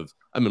kind of.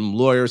 I'm a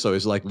lawyer, so I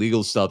always like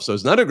legal stuff. So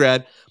as an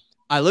undergrad,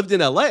 I lived in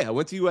LA. I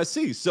went to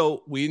USC.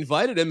 So we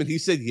invited him and he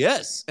said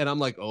yes. And I'm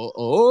like,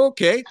 oh,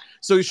 okay.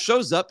 So he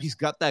shows up. He's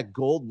got that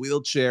gold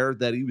wheelchair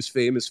that he was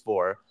famous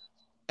for.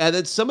 And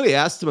then somebody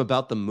asked him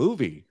about the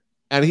movie.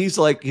 And he's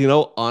like,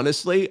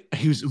 honestly,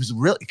 it was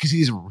really because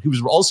he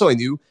was also, I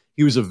knew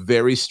he was a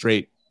very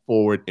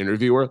straightforward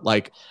interviewer,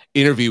 like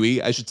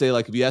interviewee, I should say.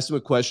 Like if you asked him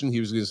a question, he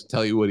was going to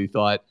tell you what he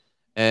thought.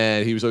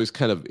 And he was always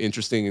kind of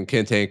interesting and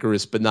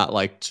cantankerous, but not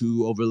like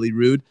too overly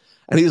rude.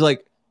 And he's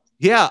like,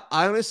 yeah,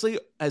 honestly,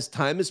 as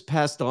time has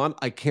passed on,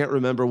 I can't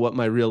remember what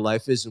my real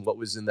life is and what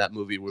was in that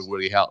movie with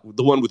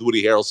the one with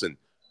Woody Harrelson,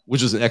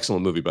 which is an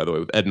excellent movie, by the way,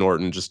 with Ed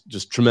Norton,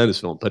 just tremendous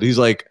film. But he's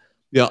like,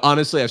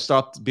 honestly, I've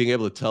stopped being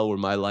able to tell where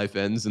my life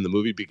ends and the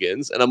movie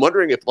begins. And I'm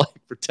wondering if, like,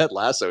 for Ted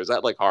Lasso, is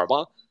that like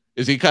Harbaugh?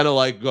 Is he kind of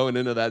like going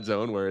into that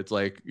zone where it's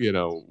like,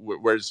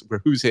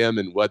 who's him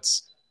and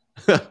what's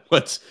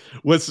what's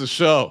the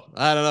show?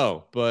 I don't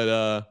know,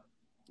 but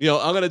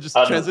I'm gonna just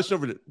transition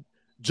over to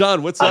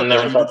John. What's up? I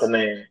never thought the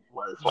name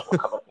was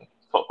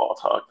football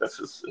talk. That's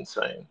just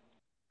insane.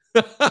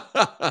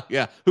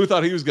 Yeah, who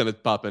thought he was gonna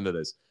pop into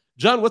this?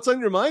 John, what's on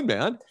your mind,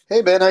 man?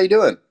 Hey, man, how you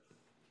doing?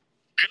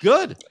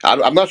 Good.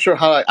 I'm not sure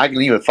how I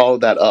can even follow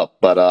that up,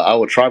 but I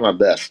will try my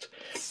best.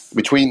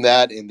 Between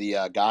that and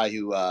the guy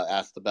who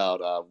asked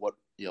about what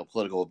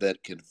political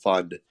event can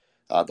fund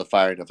the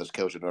firing of his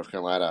coach in North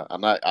Carolina,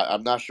 I'm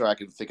not sure I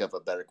can think of a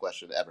better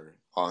question ever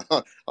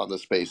on the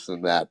space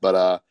than that.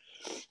 But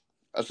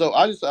so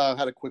I just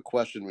had a quick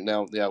question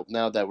now.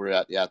 Now that we're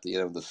at the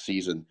end of the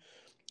season,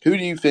 who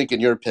do you think, in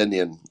your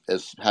opinion,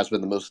 has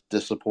been the most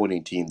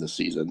disappointing team this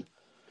season?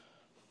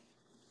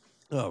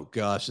 Oh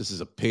gosh, this is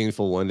a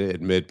painful one to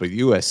admit, but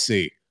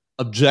USC.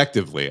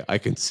 Objectively, I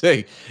can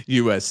say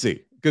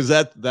USC because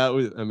that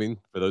was. I mean,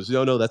 for those who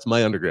don't know, that's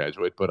my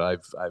undergraduate, but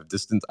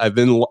I've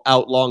been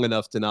out long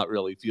enough to not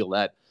really feel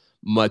that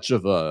much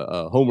of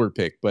a homer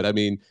pick. But I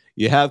mean,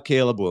 you have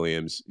Caleb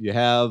Williams, you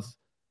have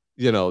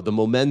the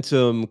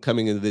momentum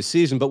coming into this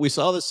season, but we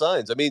saw the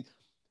signs. I mean,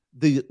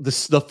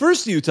 the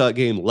first Utah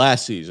game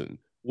last season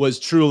was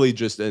truly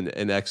just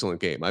an excellent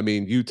game. I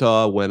mean,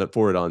 Utah went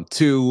for it on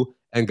 2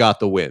 and got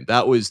the win.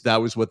 That was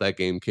what that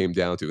game came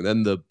down to. And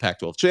then the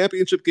Pac-12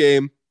 championship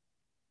game,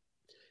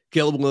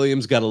 Caleb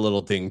Williams got a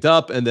little dinged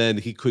up, and then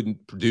he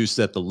couldn't produce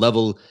at the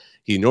level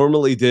he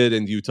normally did,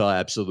 and Utah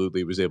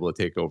absolutely was able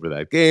to take over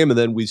that game. And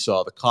then we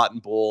saw the Cotton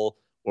Bowl,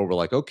 where we're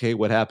like, okay,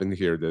 what happened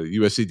here? The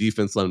USC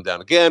defense let them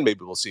down again. Maybe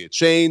we'll see a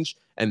change.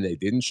 And they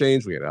didn't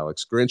change. We had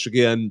Alex Grinch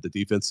again. The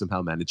defense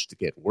somehow managed to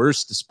get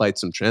worse despite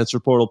some transfer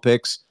portal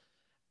picks.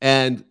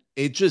 And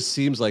it just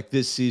seems like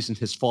this season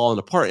has fallen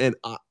apart. And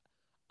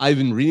I've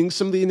been reading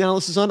some of the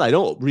analysis on it. I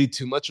don't read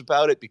too much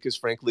about it because,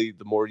 frankly,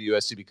 the more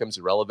USC becomes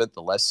irrelevant,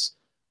 the less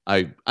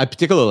I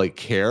particularly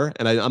care.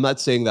 And I'm not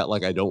saying that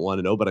like I don't want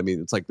to know, but I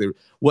mean, it's like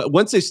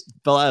once they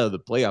fell out of the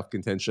playoff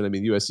contention, I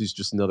mean, USC is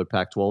just another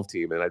Pac-12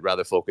 team, and I'd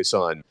rather focus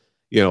on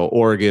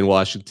Oregon,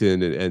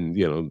 Washington,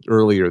 and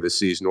earlier this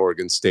season,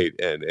 Oregon State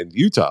and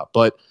Utah.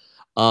 But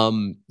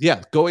going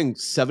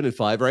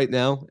 7-5 right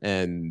now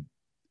and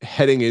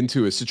heading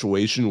into a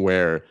situation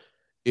where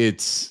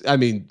it's, I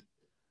mean,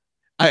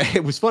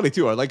 it was funny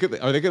too. Are they going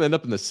to end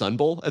up in the Sun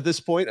Bowl at this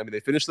point? I mean, they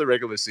finished the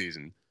regular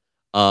season.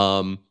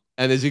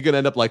 And is he going to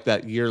end up like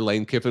that year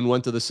Lane Kiffin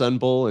went to the Sun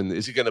Bowl? And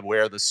is he going to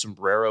wear the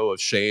sombrero of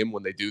shame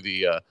when they do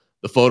the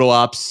photo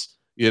ops,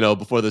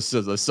 before the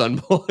Sun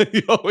Bowl?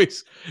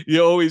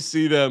 you always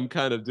see them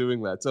kind of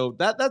doing that. So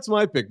that's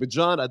my pick. But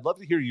John, I'd love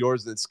to hear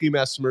yours. And Ski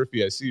Master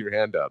Murphy, I see your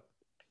hand up.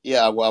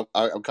 Yeah, well,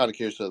 I'm kind of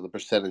curious of the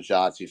percentage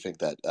odds you think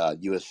that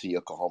USC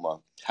Oklahoma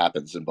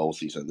happens in bowl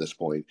season at this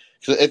point.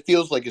 So it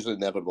feels like it's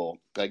inevitable.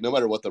 Like no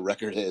matter what the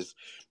record is,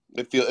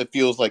 it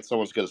feels like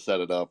someone's going to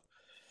set it up.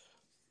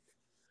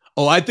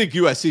 Oh, I think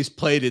USC's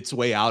played its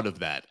way out of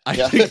that. I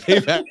think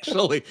they've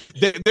actually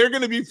they're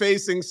going to be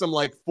facing some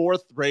like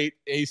 4th-rate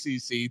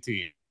ACC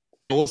team.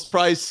 We'll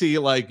probably see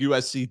like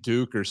USC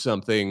Duke or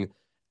something,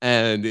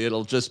 and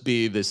it'll just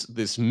be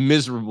this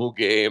miserable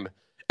game.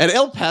 And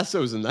El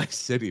Paso is a nice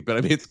city, but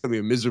I mean, it's going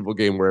to be a miserable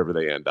game wherever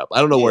they end up. I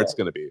don't know where it's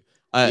going to be.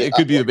 It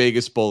could be the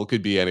Vegas Bowl. It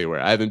could be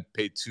anywhere. I haven't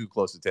paid too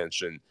close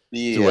attention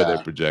to where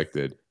they're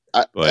projected.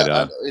 I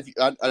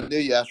knew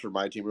you asked for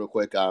my team real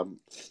quick.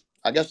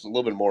 I guess a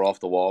little bit more off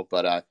the wall,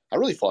 but I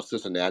really thought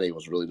Cincinnati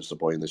was really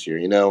disappointing this year.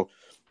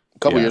 A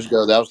couple years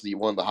ago, that was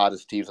one of the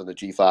hottest teams on the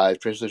G5,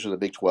 transitioned to the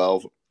Big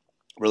 12,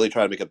 really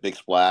trying to make a big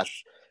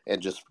splash,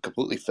 and just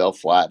completely fell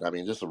flat. I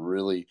mean, just a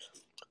really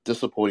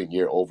disappointing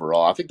year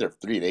overall. I think they're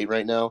 3-8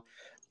 right now,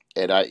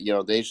 and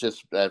they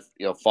just have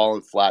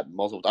fallen flat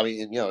multiple. I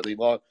mean, they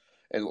lost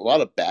and a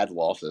lot of bad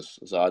losses.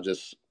 So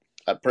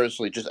I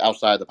personally just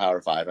outside the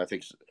Power 5. I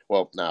think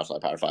not outside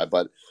the Power 5,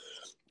 but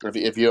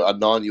If you're a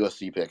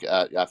non-USC pick,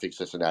 I think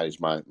Cincinnati's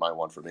my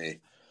one for me.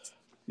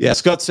 Yeah,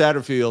 Scott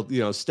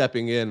Satterfield,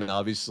 stepping in,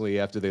 obviously,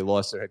 after they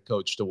lost their head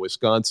coach to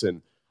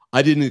Wisconsin.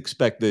 I didn't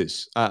expect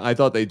this. I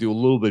thought they'd do a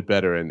little bit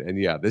better. And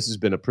yeah, this has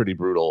been a pretty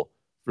brutal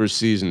first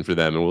season for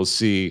them. And we'll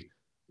see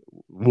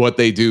what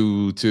they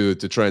do to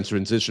try and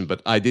transition.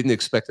 But I didn't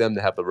expect them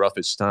to have the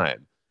roughest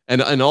time.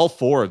 And all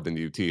four of the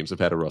new teams have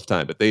had a rough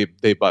time. But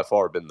they've by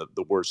far been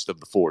the worst of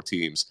the four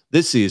teams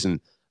this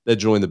season that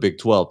joined the Big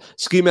 12.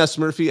 Ski Mask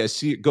Murphy, I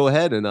see. Go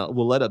ahead, and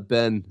we'll let up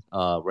Ben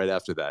right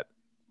after that.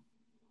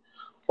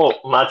 Well,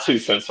 my 2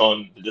 cents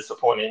on the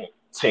disappointing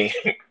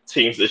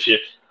teams this year.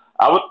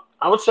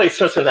 I would say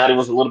Cincinnati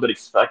was a little bit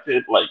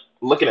expected. Like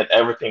looking at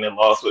everything they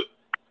lost with,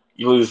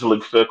 you lose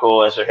Luke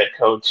Fickell as your head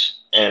coach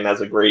and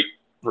as a great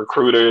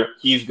recruiter.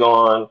 He's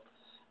gone.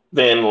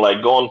 Then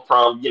like going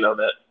from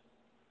that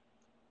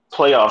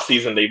playoff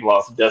season, they've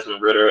lost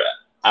Desmond Ritter,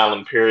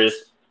 Alan Pierce,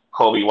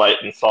 Kobe White,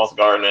 and Sauce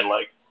Gardner. And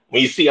like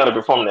when you see how they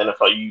perform in the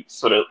NFL, you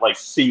sort of like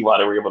see why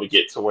they were able to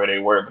get to where they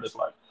were. But it's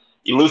like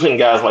you're losing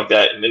guys like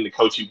that, and then the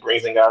coach who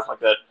brings in guys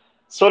like that,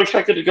 sort of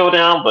expected to go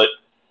down, but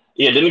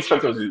yeah, didn't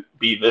expect them to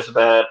be this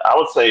bad. I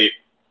would say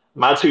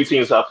my two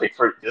teams I picked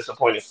for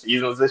disappointing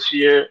seasons this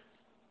year.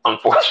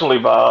 Unfortunately,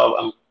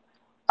 Bob,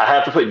 I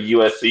have to put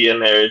USC in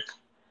there.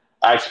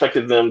 I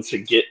expected them to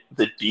get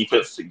the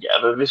defense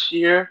together this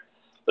year,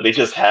 but they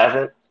just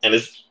haven't. And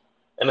it's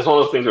one of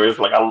those things where it's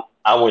like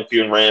I went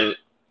through and ran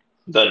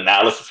the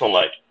analysis on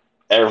like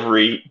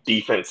every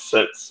defense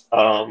since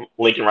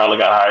Lincoln Riley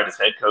got hired as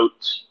head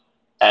coach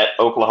at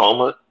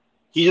Oklahoma.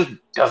 He just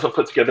doesn't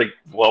put together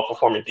well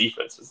performing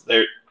defenses.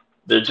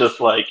 They're just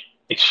like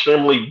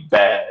extremely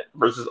bad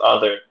versus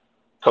other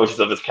coaches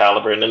of his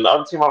caliber. And then the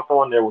other team I'm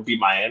throwing there would be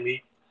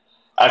Miami.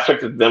 I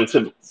expected them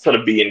to sort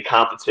of be in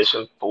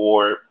competition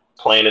for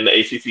playing in the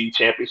ACC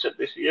championship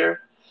this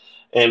year.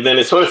 And then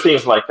it sort of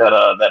seems like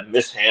that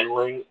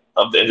mishandling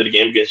of the end of the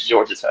game against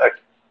Georgia Tech.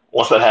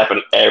 Once that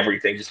happened,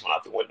 everything just went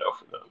out the window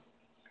for them.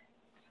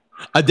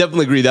 I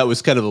definitely agree that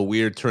was kind of a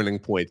weird turning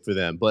point for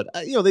them, but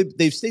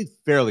they've stayed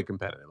fairly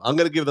competitive. I'm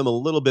going to give them a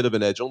little bit of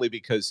an edge only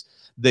because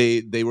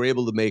they were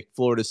able to make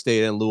Florida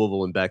State and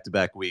Louisville in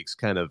back-to-back weeks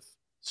kind of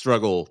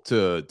struggle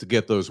to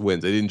get those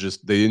wins. They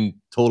didn't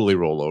totally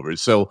roll over.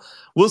 So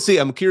we'll see.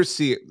 I'm curious to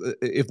see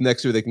if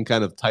next year they can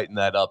kind of tighten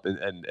that up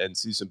and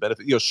see some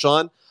benefit.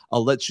 Sean,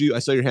 I'll let you. I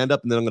saw your hand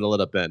up, and then I'm going to let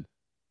up Ben.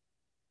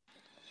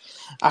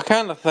 I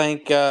kind of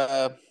think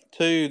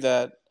too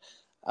that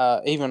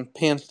even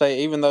Penn State,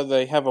 even though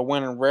they have a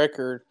winning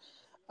record,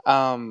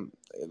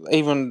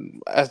 even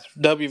as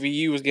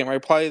WVU was getting ready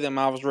to play them,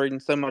 I was reading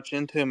so much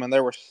into them, and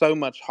there was so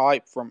much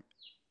hype from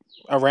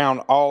around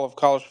all of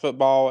college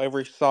football,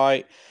 every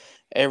site,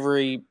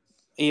 every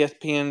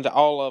ESPN, to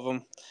all of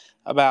them,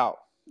 about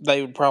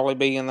they would probably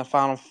be in the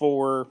Final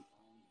Four,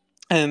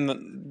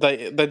 and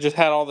they just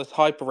had all this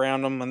hype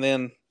around them, and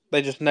then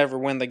they just never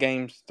win the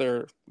games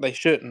they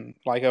shouldn't,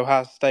 like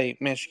Ohio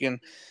State, Michigan,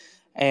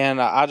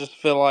 and I just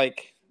feel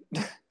like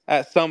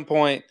at some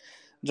point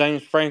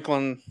James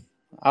Franklin,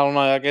 I don't know,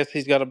 I guess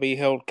he's got to be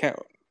held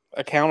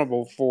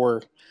accountable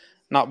for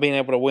not being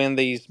able to win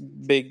these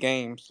big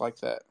games like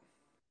that.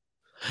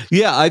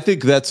 Yeah, I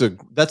think that's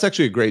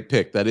actually a great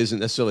pick. That isn't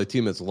necessarily a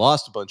team that's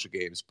lost a bunch of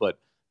games, but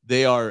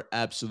they are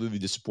absolutely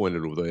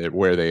disappointed with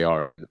where they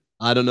are.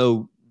 I don't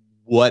know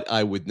what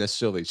I would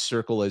necessarily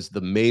circle as the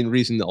main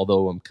reason,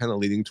 although I'm kind of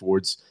leaning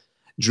towards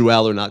Drew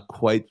Aller not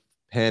quite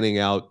panning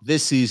out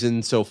this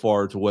season so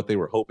far to what they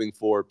were hoping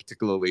for,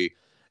 particularly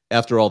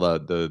after all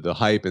the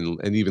hype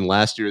and even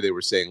last year they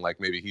were saying like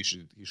maybe he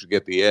should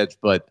get the edge,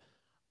 but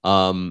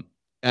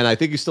and I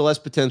think he still has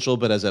potential,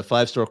 but as a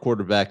 5-star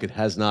quarterback, it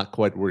has not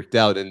quite worked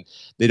out, and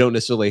they don't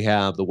necessarily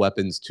have the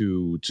weapons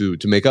to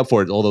make up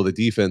for it. Although the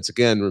defense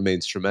again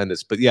remains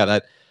tremendous, but yeah,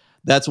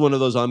 that's one of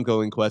those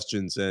ongoing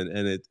questions.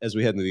 And as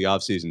we head into the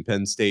offseason,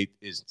 Penn State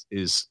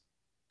is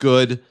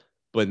good,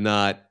 but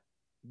not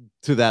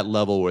to that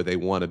level where they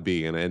want to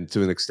be, and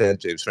to an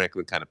extent, James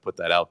Franklin kind of put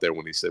that out there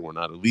when he said we're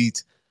not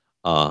elite.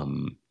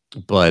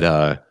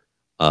 But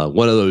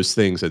one of those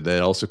things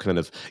that also kind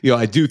of,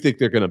 I do think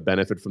they're going to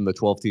benefit from the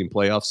 12-team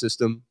playoff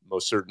system,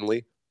 most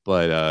certainly.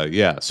 But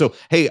yeah, so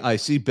hey, I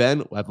see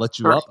Ben. I've let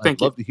you up. I'd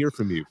love to hear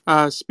from you.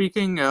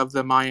 Speaking of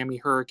the Miami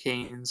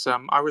Hurricanes,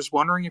 I was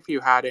wondering if you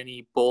had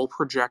any bowl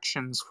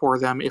projections for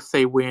them if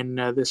they win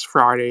this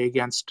Friday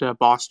against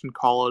Boston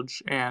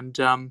College, and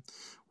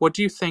what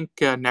do you think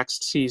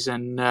next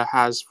season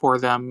has for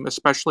them,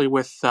 especially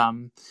with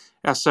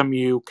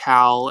SMU,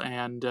 Cal,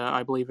 and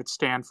I believe it's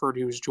Stanford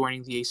who's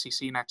joining the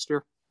ACC next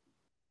year?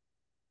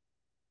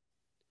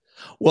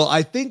 Well,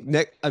 I think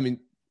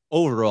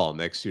overall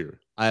next year,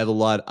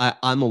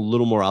 I'm a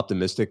little more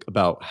optimistic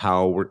about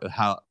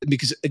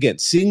because again,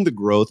 seeing the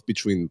growth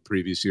between the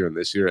previous year and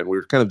this year, and we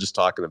were kind of just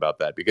talking about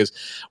that because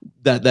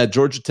that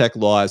Georgia Tech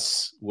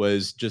loss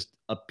was just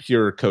a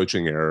pure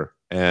coaching error,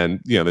 and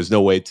there's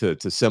no way to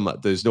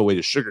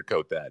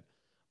sugarcoat that.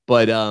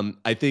 But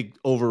I think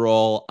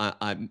overall,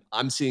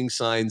 I'm seeing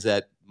signs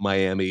that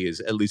Miami is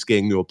at least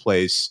getting to a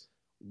place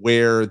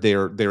where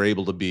they're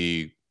able to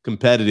be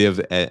competitive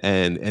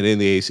and in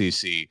the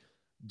ACC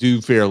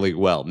do fairly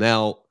well.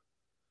 Now,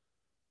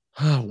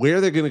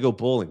 where they're going to go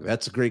bowling?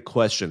 That's a great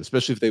question,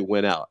 especially if they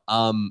win out.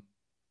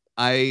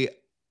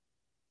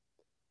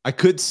 I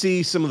could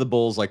see some of the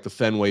bowls like the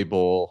Fenway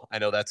Bowl. I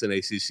know that's an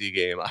ACC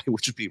game,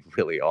 which would be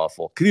really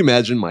awful. Can you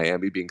imagine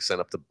Miami being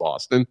sent up to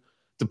Boston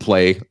to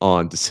play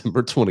on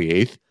December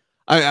 28th?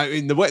 I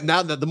mean,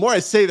 the more I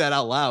say that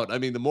out loud, I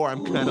mean, the more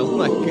I'm kind of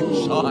like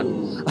in shock.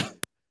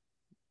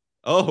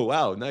 Oh,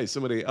 wow. Nice.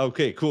 Somebody.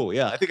 Okay, cool.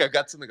 Yeah. I think I've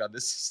got something on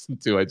this system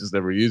too. I just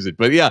never use it.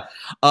 But yeah,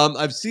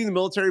 I've seen the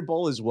Military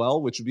Bowl as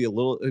well, which would be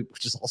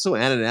which is also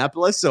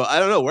Annapolis. So I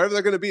don't know. Wherever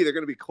they're going to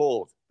be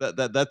cold.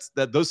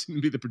 Those seem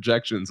to be the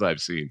projections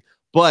I've seen.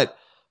 But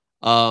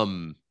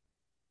you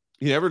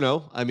never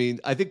know. I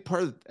mean, I think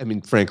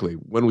frankly,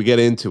 when we get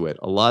into it,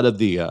 a lot of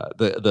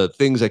the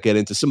things that get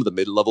into some of the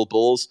mid-level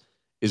bowls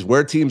is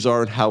where teams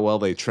are and how well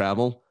they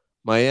travel.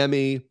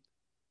 Miami,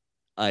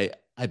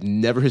 I've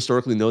never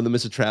historically known them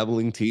as a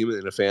traveling team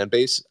and a fan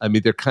base. I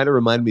mean, they're kind of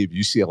remind me of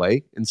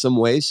UCLA in some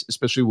ways,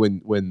 especially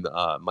when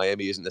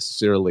Miami isn't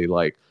necessarily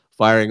like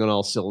firing on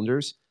all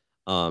cylinders.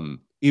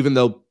 Even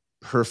though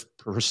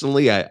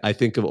personally, I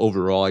think of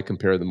overall, I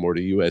compare them more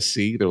to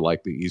USC. They're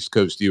like the East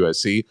Coast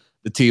USC,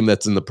 the team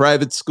that's in the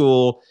private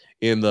school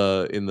in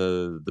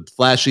the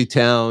flashy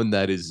town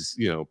that is,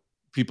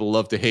 people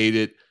love to hate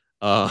it.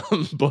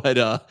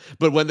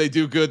 But when they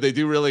do good, they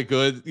do really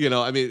good.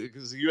 I mean,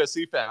 because a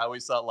USC fan, I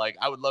always thought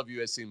I would love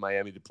USC and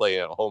Miami to play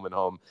at home and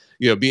home,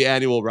 be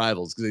annual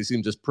rivals because they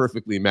seem just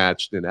perfectly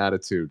matched in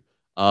attitude.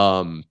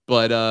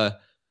 But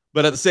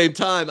at the same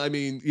time, I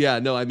mean,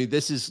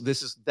 this is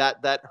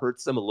that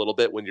hurts them a little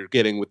bit when you're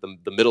getting with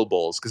the middle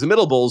bowls, because the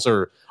middle bowls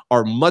are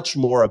much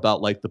more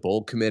about like the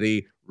bowl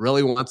committee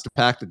really wants to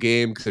pack the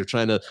game because they're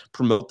trying to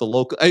promote the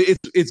local.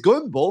 It's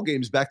going bowl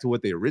games back to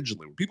what they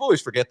originally were. People always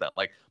forget that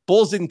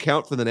bowls didn't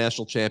count for the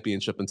national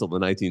championship until the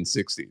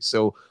 1960s.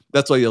 So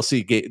that's why you'll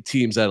see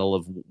teams that'll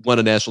have won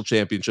a national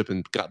championship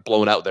and got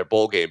blown out in their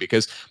bowl game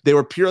because they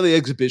were purely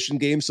exhibition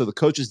games. So the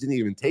coaches didn't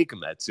even take them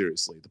that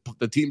seriously.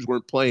 The teams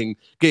weren't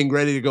getting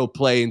ready to go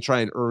play and try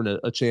and earn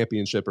a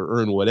championship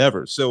or earn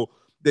whatever. So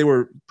they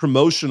were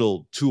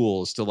promotional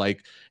tools to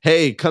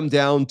hey, come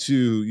down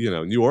to,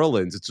 New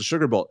Orleans. It's a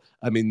Sugar Bowl.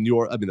 I mean,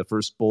 the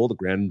first bowl, the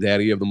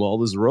granddaddy of them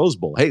all is the Rose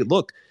Bowl. Hey,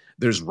 look,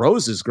 there's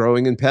roses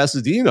growing in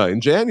Pasadena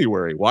in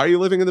January. Why are you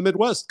living in the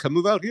Midwest? Come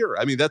move out here.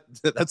 I mean,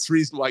 that's the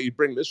reason why you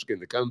bring Michigan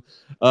to come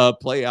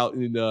play out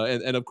in,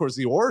 and of course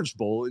the Orange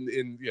Bowl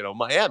in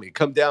Miami.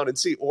 Come down and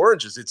see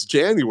oranges. It's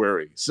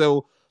January.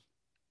 So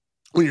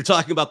when you're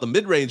talking about the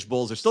mid-range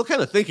bowls, they're still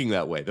kind of thinking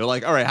that way. They're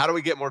like, all right, how do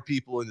we get more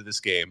people into this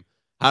game?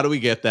 How do we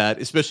get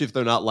that? Especially if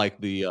they're not like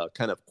the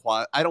kind of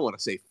I don't want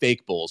to say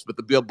fake bowls, but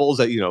the bowls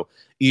that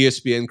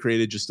ESPN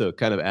created just to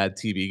kind of add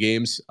TV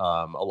games.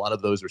 A lot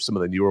of those are some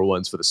of the newer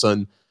ones for the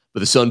Sun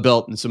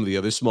Belt and some of the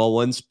other small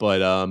ones.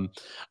 But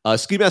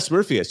Ski Mask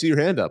Murphy, I see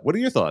your hand up. What are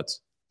your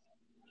thoughts?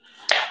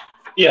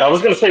 Yeah, I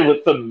was going to say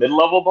with the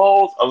mid-level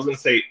bowls, I was going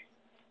to say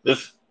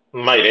this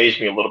might age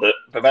me a little bit,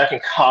 but back in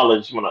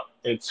college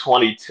in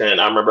 2010,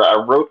 I remember I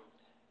wrote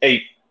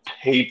a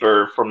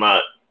paper for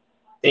my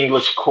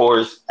English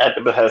course at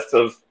the behest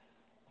of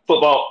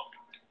football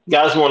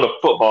guys who were on the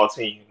football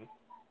team.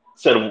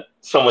 Said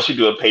someone should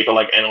do a paper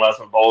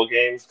analyzing bowl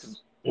games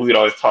because we would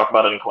always talk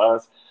about it in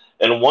class.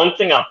 And one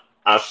thing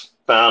I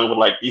found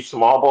with these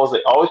small bowls,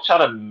 they always try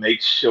to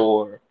make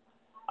sure,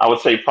 I would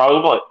say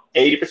probably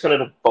 80% of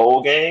the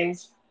bowl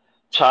games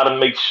try to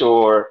make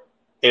sure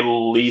at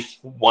least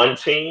one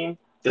team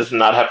does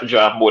not have to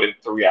drive more than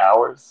 3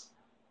 hours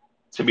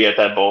to be at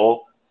that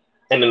bowl.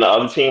 And then the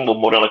other team will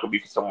more than likely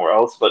be somewhere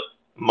else. But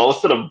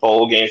most of the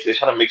bowl games, they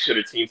try to make sure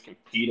the teams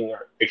competing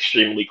are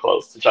extremely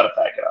close to try to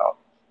pack it out.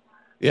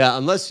 Yeah,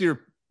 unless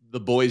you're the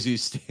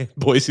Boise's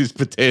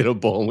Potato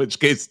Bowl, in which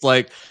case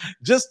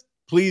just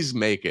please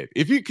make it.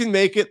 If you can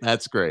make it,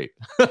 that's great.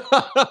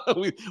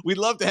 We'd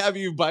love to have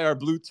you by our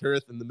blue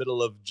turf in the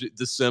middle of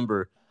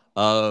December.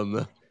 Hey,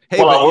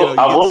 well,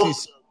 I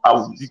was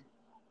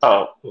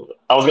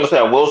going to say,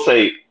 I will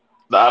say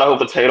the Idaho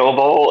Potato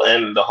Bowl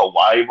and the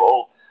Hawaii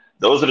Bowl,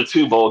 those are the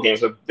two bowl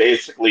games that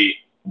basically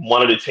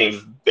one of the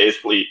teams,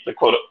 basically the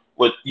quote,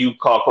 what you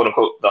call quote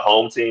unquote the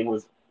home team,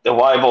 was the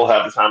Hawaii Bowl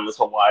half the time was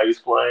Hawaii's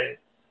playing.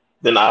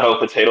 Then the Idaho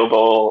Potato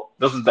Bowl,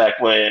 this is back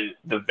when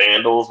the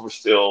Vandals were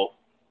still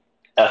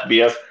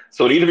FBS.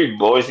 So it'd either be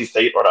Boise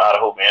State or the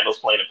Idaho Vandals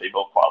playing if they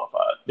both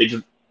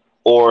qualified.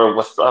 Or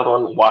what's the other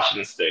one?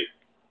 Washington State.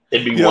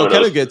 It'd be one of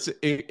those.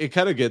 It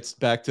kind of gets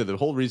back to the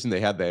whole reason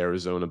they had the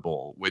Arizona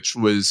Bowl, which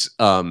was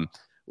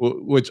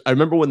which I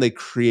remember when they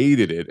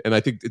created it, and I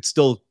think it's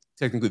still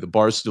technically the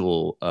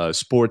Barstool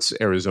Sports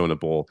Arizona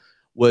Bowl.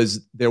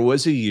 There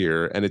was a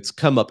year, and it's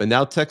come up, and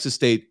now Texas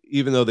State,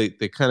 even though they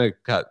kind of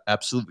got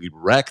absolutely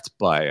wrecked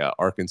by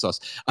Arkansas.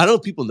 I don't know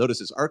if people notice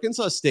this.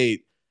 Arkansas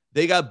State,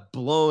 they got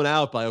blown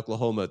out by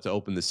Oklahoma to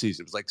open the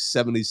season. It was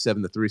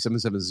 77-3,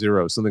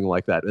 77-0, something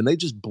like that, and they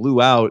just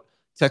blew out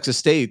Texas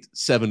State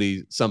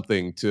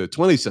 70-something to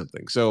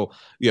 20-something. So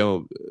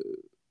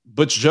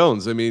Butch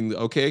Jones. I mean,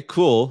 okay,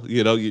 cool.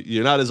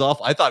 You're not as off.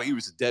 I thought he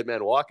was a dead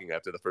man walking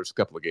after the first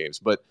couple of games,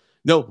 but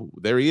no,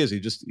 there he is. He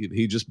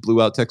just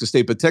blew out Texas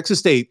State. But Texas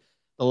State,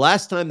 the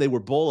last time they were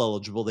bowl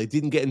eligible, they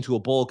didn't get into a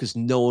bowl because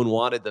no one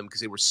wanted them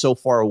because they were so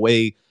far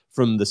away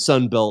from the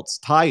Sun Belt's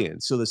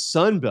tie-in. So the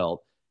Sun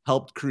Belt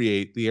helped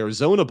create the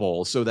Arizona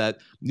Bowl so that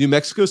New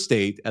Mexico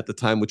State at the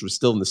time, which was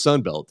still in the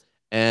Sun Belt,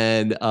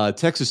 and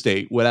Texas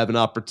State would have an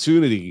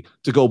opportunity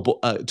to go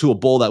to a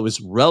bowl that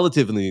was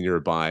relatively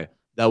nearby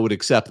that would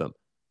accept them.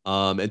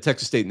 And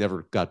Texas State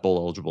never got bowl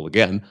eligible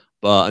again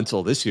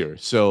until this year.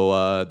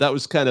 So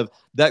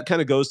that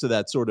kind of goes to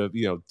that sort of,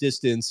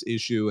 distance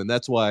issue. And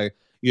that's why,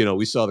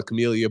 we saw the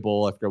Camellia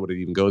Bowl. I forget what it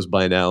even goes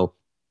by now.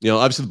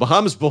 Obviously the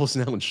Bahamas Bowl is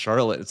now in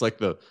Charlotte. It's like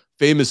the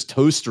famous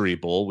Toastery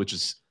Bowl, which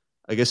is,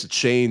 I guess, a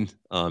chain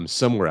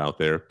somewhere out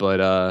there.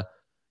 But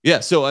yeah,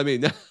 so I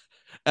mean,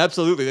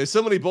 absolutely. There's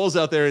so many bowls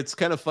out there. It's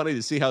kind of funny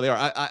to see how they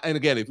are. And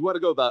again, if you want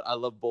to go about, I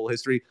love bowl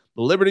history.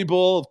 The Liberty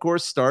Bowl, of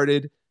course,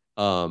 started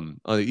on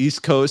the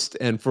East Coast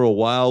and for a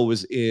while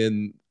was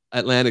in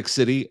Atlantic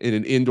City in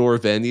an indoor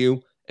venue.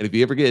 And if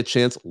you ever get a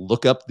chance,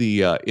 look up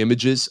the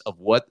images of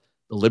what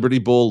the Liberty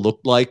Bowl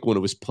looked like when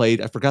it was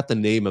played. I forgot the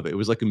name of it. It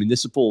was like a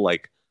municipal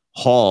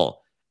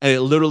hall. And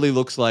it literally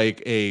looks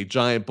like a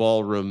giant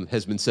ballroom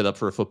has been set up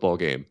for a football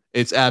game.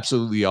 It's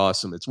absolutely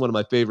awesome. It's one of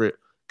my favorite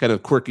kind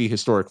of quirky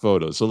historic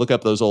photos. So look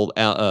up those old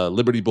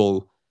Liberty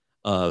Bowl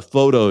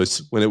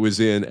photos when it was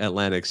in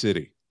Atlantic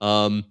City.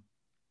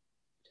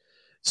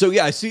 So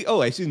yeah, I see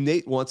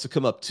Nate wants to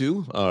come up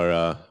too.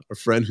 Our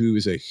friend who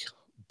is a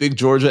big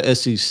Georgia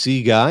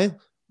SEC guy.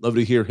 Love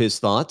to hear his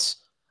thoughts.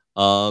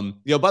 By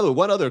the way,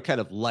 one other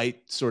kind of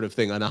light sort of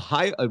thing on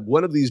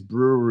one of these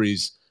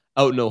breweries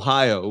out in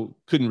Ohio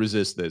couldn't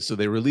resist this. So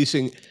they're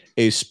releasing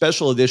a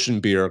special edition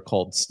beer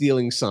called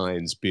Stealing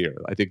Signs beer.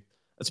 I think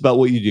that's about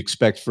what you'd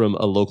expect from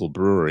a local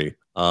brewery.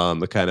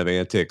 The kind of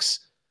antics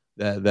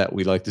that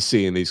we like to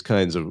see in these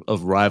kinds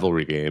of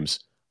rivalry games.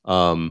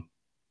 And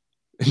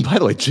by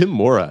the way, Jim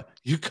Mora,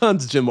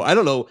 UConn's Jim Mora. I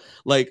don't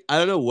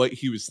know what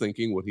he was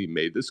thinking when he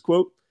made this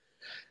quote.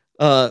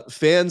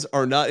 Fans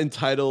are not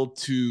entitled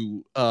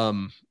to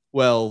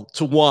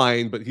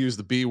whine, but here's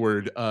the B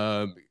word,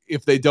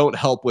 if they don't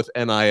help with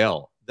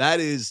NIL. That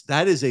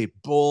is a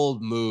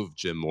bold move,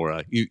 Jim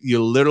Mora.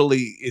 You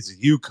literally, it's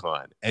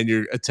UConn, and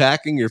you're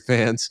attacking your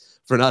fans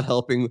for not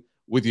helping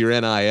with your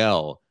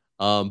NIL.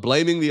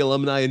 Blaming the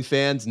alumni and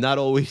fans, not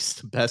always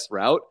the best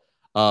route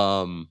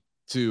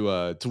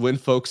to win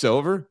folks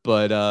over,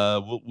 but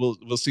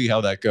we'll see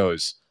how that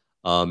goes.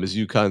 As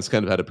UConn's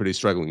kind of had a pretty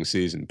struggling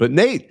season. But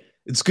Nate,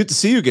 it's good to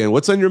see you again.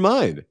 What's on your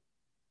mind?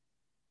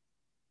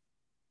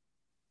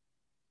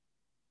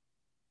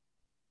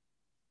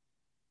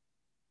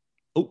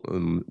 Oh,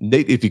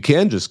 Nate, if you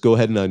can, just go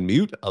ahead and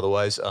unmute.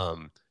 Otherwise,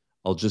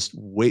 I'll just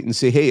wait and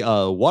say, hey,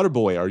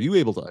 Waterboy, are you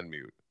able to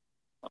unmute?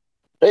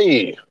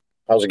 Hey,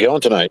 how's it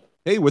going tonight?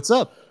 Hey, what's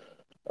up?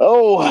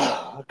 Oh,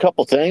 a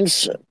couple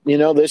things.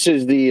 This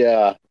is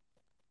the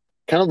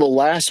kind of the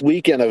last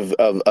weekend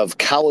of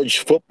college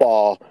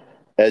football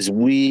as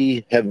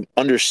we have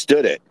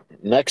understood it.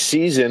 Next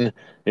season,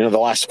 the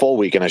last full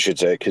weekend, I should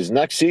say, because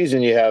next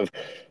season you have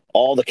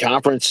all the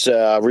conference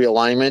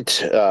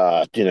realignment.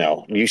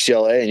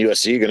 UCLA and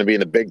USC are going to be in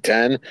the Big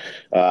Ten,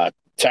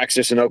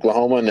 Texas and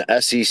Oklahoma in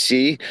the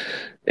SEC,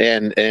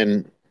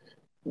 and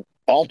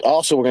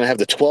also we're going to have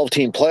the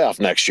 12-team playoff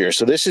next year.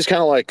 So this is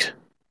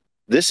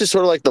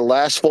sort of like the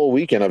last full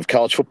weekend of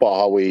college football,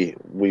 how we've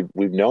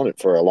known it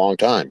for a long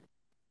time.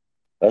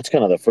 That's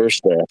kind of the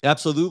first.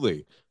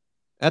 Absolutely.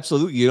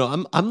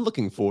 I'm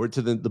looking forward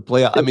to the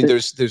playoff. I mean,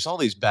 there's all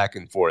these back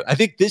and forth. I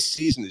think this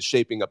season is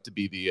shaping up to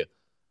be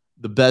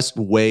the best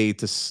way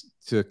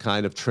to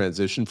kind of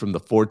transition from the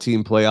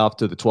 4-team playoff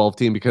to the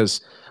 12-team,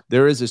 because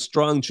there is a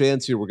strong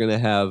chance here we're going to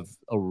have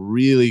a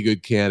really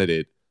good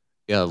candidate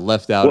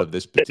left out of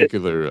this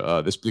particular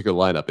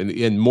lineup,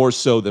 and more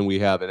so than we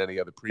have in any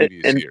other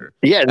previous year.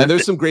 Yeah, and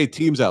there's some great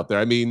teams out there.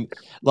 I mean,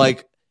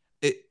 I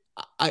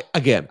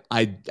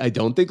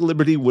don't think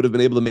Liberty would have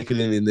been able to make it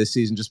in this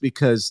season just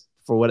because,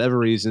 for whatever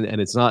reason, and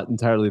it's not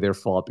entirely their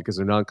fault because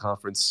their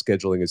non-conference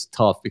scheduling is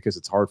tough because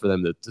it's hard for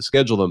them to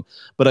schedule them.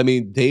 But I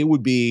mean, they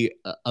would be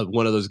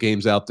one of those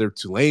games out there.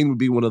 Tulane would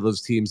be one of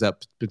those teams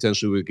that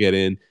potentially would get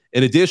in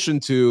addition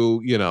to,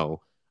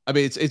 I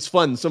mean, it's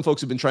fun. Some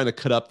folks have been trying to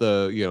cut up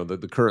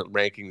the current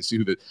rankings.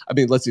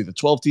 Let's see, the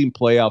 12-team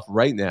playoff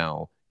right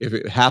now, if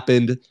it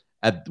happened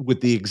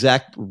with the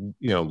exact,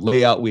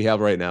 layout we have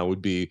right now,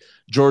 would be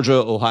Georgia,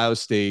 Ohio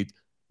State,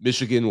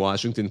 Michigan,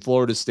 Washington,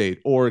 Florida State,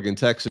 Oregon,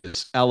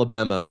 Texas,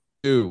 Alabama,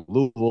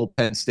 Louisville,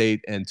 Penn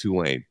State, and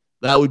Tulane.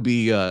 That would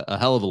be a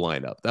hell of a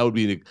lineup.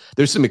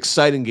 There's some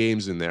exciting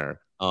games in there,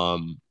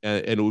 and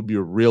it would be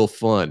real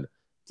fun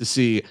to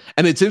see.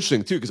 And it's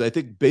interesting too, because I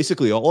think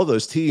basically all of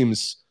those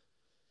teams,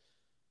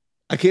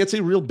 I can't say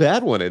a real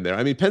bad one in there.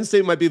 I mean, Penn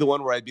State might be the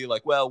one where I'd be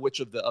like, well, which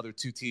of the other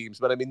two teams?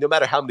 But I mean, no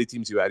matter how many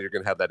teams you add, you're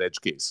going to have that edge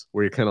case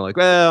where you're kind of like,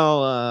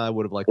 well, I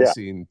would have liked to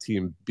see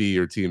Team B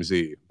or Team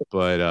Z.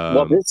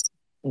 But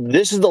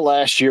this is the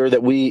last year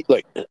that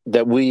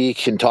we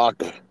can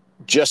talk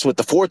just with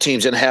the 4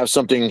 teams and have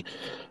something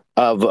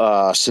of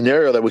a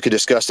scenario that we could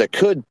discuss that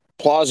could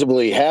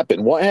plausibly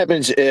happen. What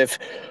happens if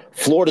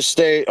Florida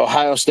State,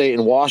 Ohio State,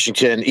 and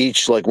Washington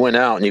each win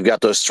out, and you've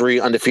got those 3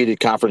 undefeated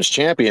conference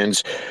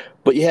champions,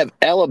 but you have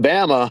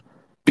Alabama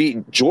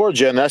beat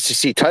Georgia in the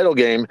SEC title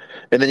game,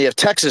 and then you have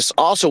Texas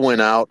also win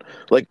out?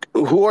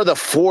 Who are the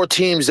 4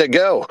 teams that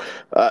go?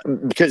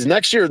 Because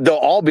next year they'll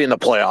all be in the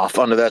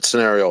playoff under that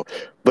scenario,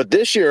 but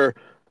this year,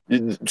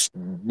 2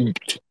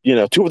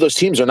 of those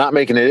teams are not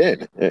making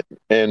it in.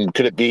 And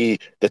could it be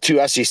the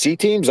 2 SEC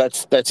teams?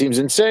 That seems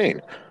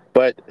insane,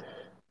 but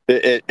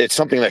it's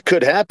something that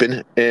could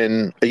happen.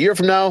 And a year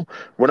from now,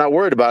 we're not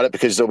worried about it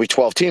because there'll be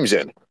 12 teams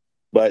in.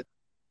 But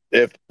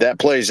if that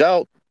plays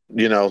out,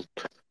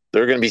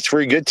 there are going to be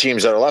 3 good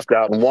teams that are left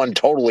out and 1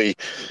 totally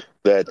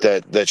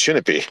that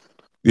shouldn't be.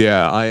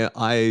 Yeah,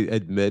 I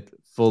admit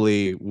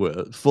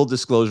full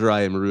disclosure,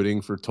 I am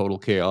rooting for total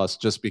chaos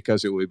just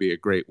because it would be a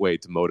great way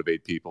to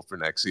motivate people for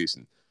next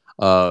season,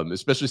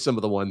 especially some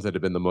of the ones that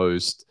have been the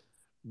most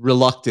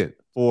reluctant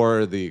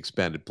for the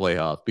expanded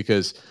playoff.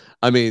 Because,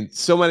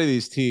 so many of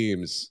these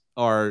teams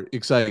are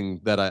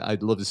exciting that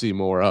I'd love to see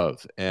more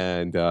of.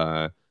 And,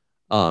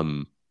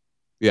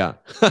 yeah.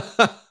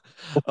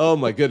 Oh,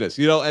 my goodness.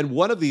 And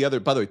one of the other,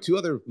 by the way, 2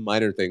 other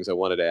minor things I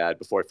wanted to add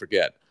before I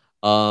forget,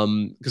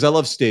 because I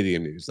love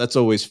stadium news. That's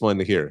always fun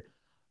to hear.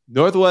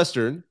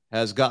 Northwestern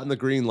has gotten the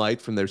green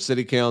light from their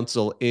city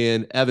council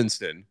in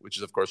Evanston, which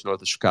is, of course,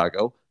 north of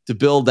Chicago, to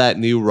build that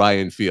new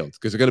Ryan Field,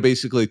 because they're going to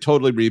basically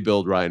totally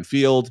rebuild Ryan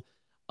Field.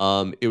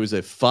 It was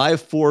a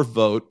 5-4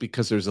 vote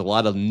because there's a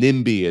lot of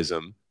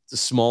NIMBYism. It's a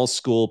small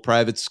school,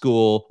 private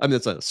school.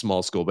 It's not a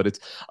small school, but it's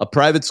a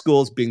private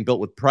school. It's being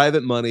built with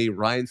private money.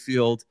 Ryan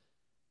Field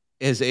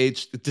has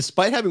aged,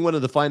 despite having one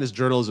of the finest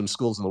journalism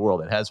schools in the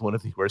world. It has one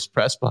of the worst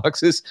press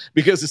boxes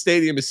because the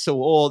stadium is so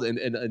old and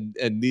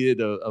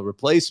needed a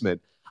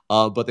replacement.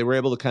 But they were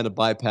able to kind of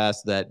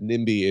bypass that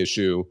NIMBY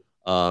issue,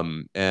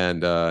 and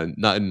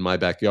not in my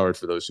backyard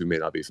for those who may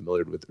not be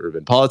familiar with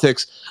urban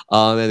politics.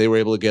 And they were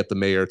able to get the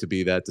mayor to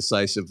be that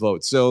decisive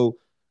vote. So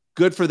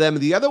good for them.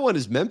 And the other one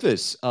is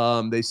Memphis.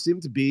 They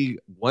seem to be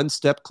one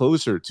step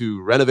closer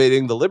to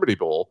renovating the Liberty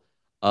Bowl.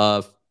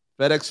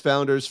 FedEx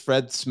founders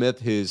Fred Smith,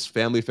 his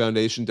family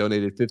foundation,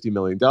 donated $50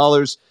 million,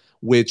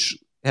 which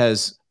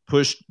has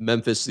pushed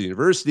Memphis the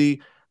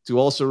University to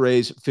also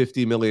raise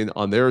 $50 million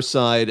on their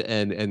side,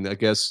 and I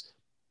guess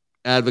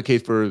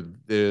advocate for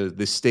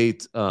the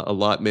state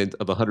allotment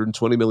of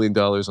 $120 million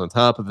on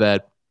top of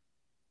that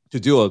to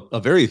do a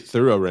very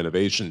thorough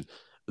renovation,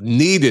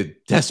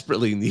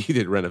 desperately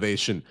needed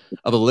renovation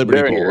of a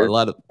Liberty Bowl. Needed. A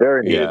lot of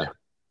very needed.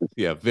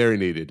 Yeah, very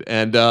needed.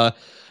 And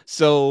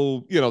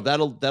so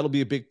that'll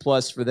be a big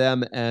plus for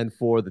them, and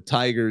for the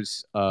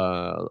Tigers,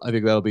 I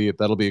think that'll be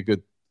a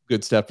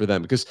good step for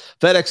them, because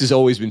FedEx has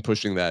always been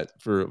pushing that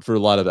for a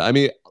lot of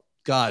that.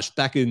 Gosh,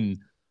 back in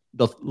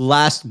the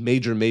last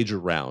major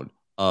round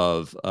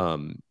of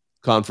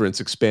conference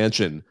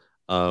expansion,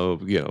 a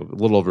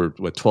little over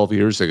 12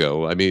 years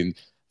ago.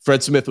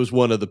 Fred Smith was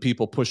one of the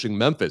people pushing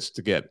Memphis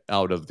to get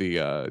out of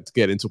to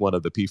get into one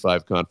of the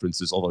P5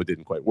 conferences, although it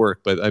didn't quite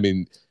work. But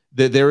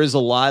there is a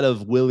lot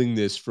of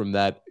willingness from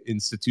that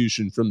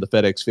institution, from the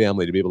FedEx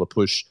family, to be able to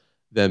push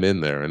them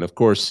in there. And of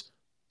course,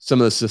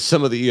 some of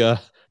the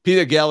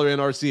peanut gallery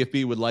and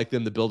RCFB would like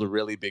them to build a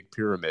really big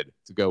pyramid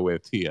to go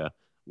with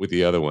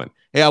the other one.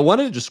 Hey, I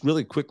wanted to just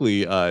really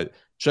quickly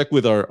check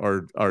with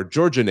our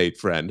Georgia Nate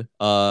friend,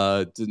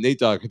 Nate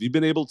Dogg. Have you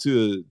been able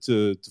to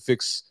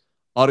fix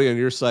audio on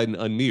your side and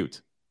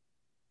unmute?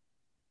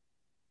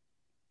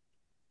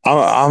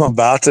 I'm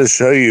about to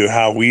show you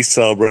how we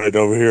celebrate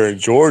over here in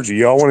Georgia.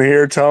 Y'all want to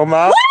hear it, Tom?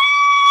 Go,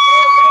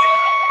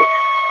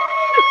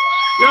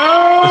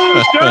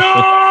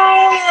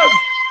 Dogs!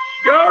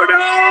 Go,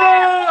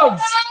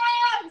 Dogs!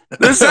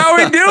 This is how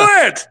we do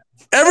it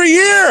every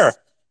year.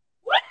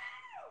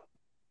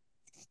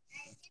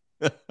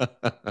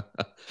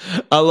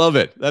 I love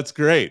it. That's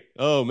great.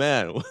 Oh,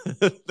 man.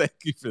 Thank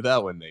you for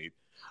that one, Nate.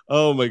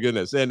 Oh, my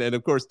goodness. And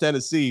of course,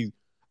 Tennessee.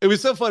 It was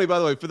so funny, by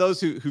the way, for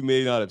those who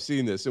may not have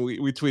seen this, and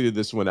we tweeted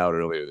this one out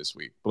earlier this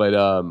week, but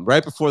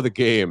right before the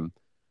game,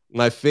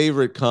 my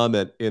favorite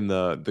comment in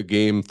the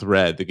game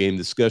thread, the game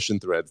discussion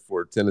thread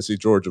for Tennessee,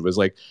 Georgia, was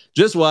like,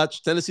 just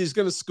watch, Tennessee's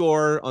going to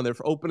score on their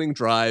opening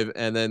drive,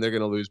 and then they're going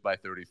to lose by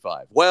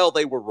 35. Well,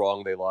 they were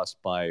wrong. They lost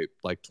by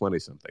like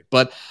 20-something.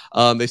 But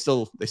they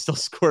still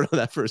scored on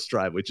that first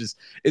drive,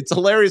 it's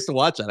hilarious to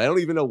watch that. I don't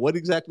even know what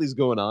exactly is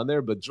going on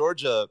there, but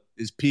Georgia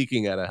is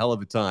peaking at a hell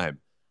of a time.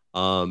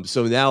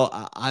 So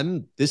now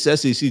this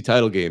SEC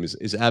title game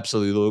is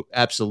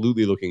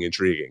absolutely looking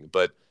intriguing.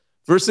 But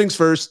first things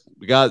first,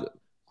 we got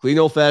clean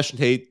old-fashioned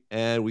hate,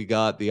 and we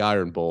got the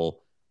Iron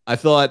Bowl. I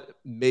thought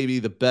maybe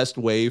the best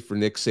way for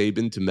Nick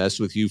Saban to mess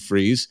with Hugh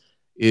Freeze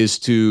is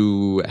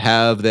to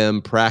have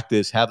them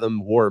practice, have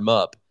them warm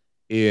up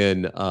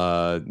in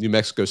New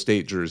Mexico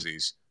State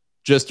jerseys,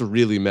 just to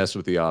really mess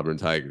with the Auburn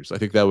Tigers. I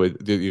think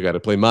you got to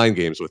play mind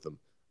games with them.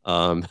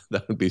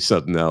 That would be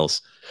something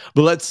else.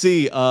 But let's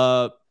see.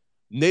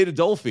 Nate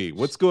Adolfi,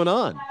 what's going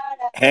on?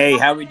 Hey,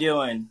 how we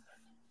doing?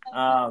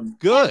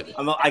 Good.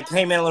 I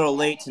came in a little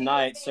late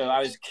tonight, so I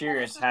was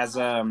curious.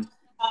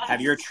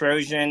 Have your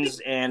Trojans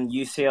and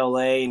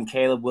UCLA and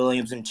Caleb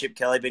Williams and Chip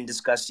Kelly been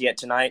discussed yet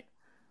tonight?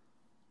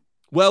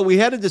 Well, we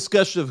had a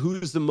discussion of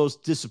who's the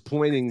most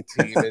disappointing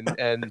team,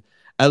 and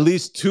at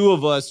least two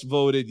of us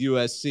voted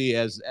USC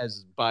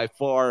as by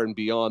far and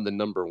beyond the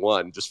number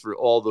one, just for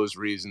all those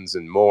reasons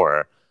and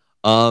more.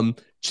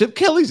 Chip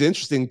Kelly's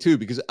interesting too,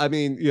 because I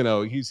mean,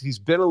 he's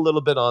been a little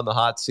bit on the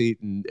hot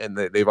seat, and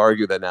they've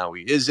argued that now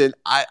he isn't.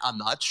 I'm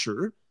not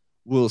sure.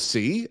 We'll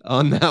see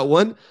on that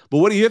one. But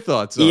what are your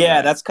thoughts on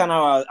that? That's kind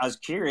of I was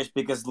curious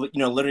because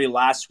literally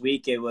last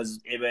week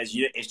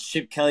it's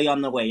Chip Kelly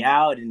on the way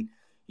out, and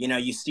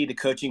you see the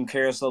coaching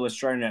carousel was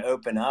starting to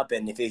open up,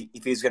 and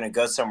if he's going to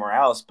go somewhere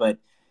else, but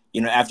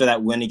after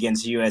that win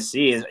against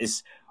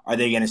USC, are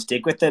they going to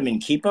stick with him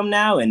and keep him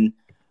now? And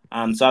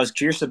so I was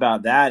curious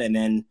about that, and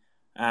then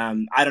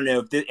I don't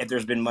know if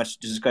there's been much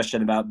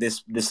discussion about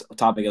this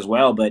topic as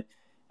well, but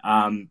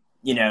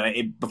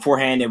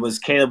beforehand it was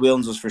Caleb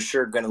Williams was for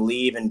sure going to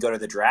leave and go to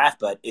the draft,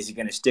 but is he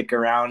going to stick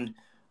around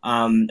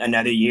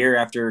another year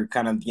after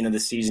kind of the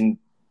season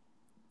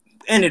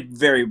ended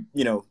very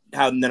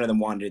how none of them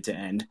wanted it to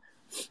end?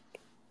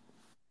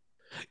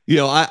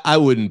 I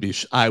wouldn't be.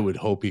 I would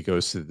hope he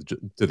goes to the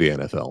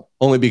NFL,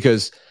 only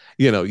because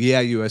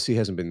USC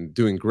hasn't been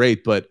doing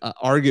great, but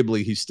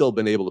arguably he's still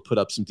been able to put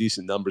up some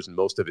decent numbers in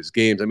most of his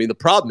games. I mean, the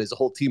problem is the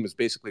whole team is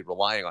basically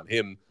relying on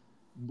him,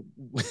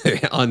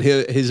 on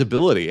his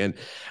ability, and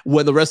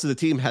when the rest of the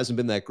team hasn't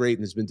been that great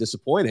and has been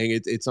disappointing,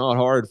 it's not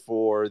hard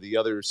for the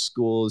other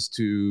schools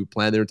to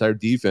plan their entire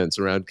defense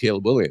around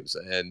Caleb Williams,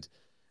 and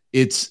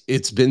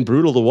it's been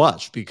brutal to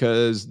watch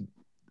because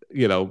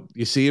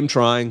you see him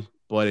trying,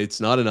 but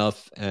it's not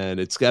enough, and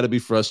it's got to be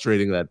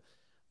frustrating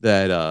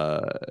that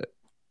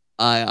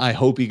I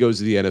hope he goes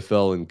to the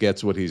NFL and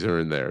gets what he's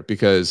earned there,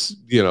 because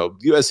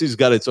USC's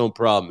got its own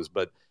problems,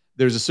 but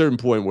there's a certain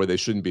point where they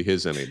shouldn't be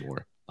his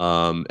anymore.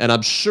 And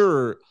I'm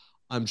sure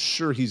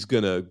he's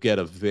gonna get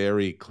a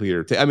very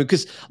clear.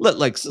 Because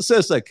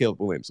says like Caleb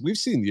Williams, we've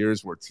seen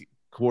years where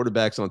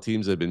quarterbacks on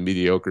teams that have been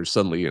mediocre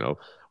suddenly,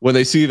 when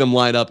they see them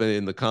line up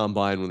in the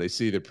combine, when they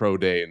see the pro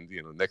day, and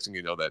next thing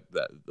you know that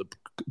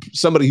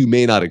somebody who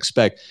may not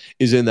expect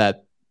is in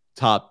that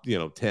top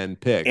 10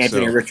 pick.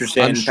 Anthony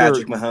Richardson,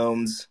 Patrick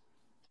Mahomes.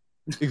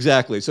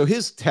 Exactly. So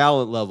his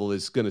talent level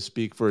is going to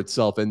speak for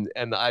itself, and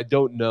I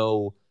don't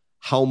know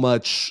how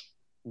much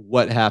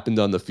what happened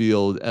on the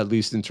field, at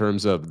least in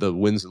terms of the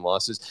wins and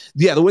losses.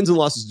 Yeah, the wins and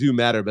losses do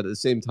matter, but at the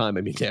same time,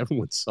 I mean,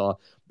 everyone saw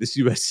this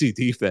USC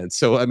defense.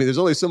 So, I mean, there's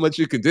only so much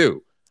you can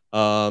do.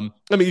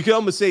 You can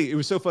almost say, it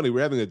was so funny.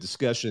 We're having a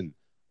discussion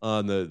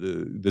on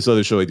this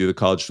other show I do, the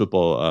college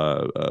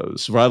football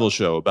survival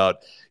show, about,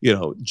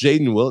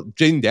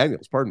 Jaden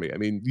Daniels, pardon me. I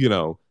mean,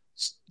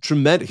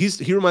 tremendous.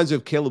 He reminds me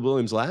of Caleb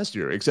Williams last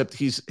year, except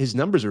his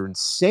numbers are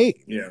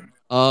insane. Yeah.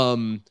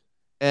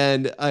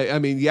 And I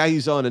mean,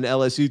 he's on an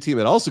LSU team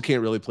that also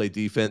can't really play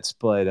defense,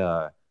 but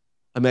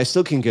I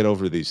still can't get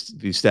over these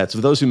stats.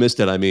 For those who missed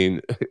it, I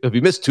mean, if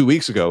you missed 2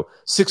 weeks ago,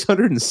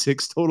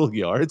 606 total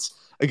yards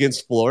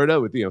against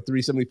Florida with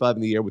 375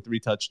 in the air with 3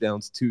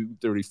 touchdowns,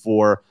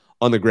 234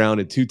 on the ground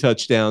and 2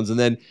 touchdowns. And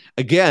then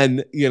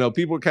again,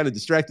 people were kind of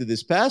distracted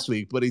this past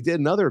week, but he did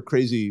another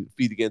crazy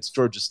feat against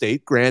Georgia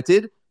State.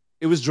 Granted,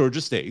 it was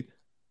Georgia State,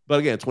 but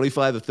again,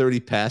 25 of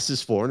 30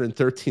 passes,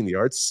 413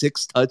 yards,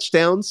 6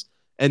 touchdowns.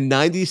 And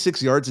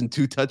 96 yards and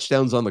 2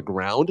 touchdowns on the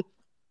ground.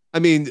 I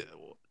mean,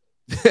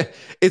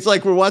 it's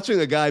like we're watching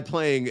a guy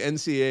playing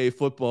NCAA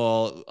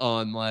football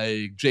on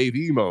like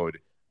JV mode.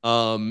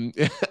 And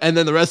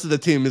then the rest of the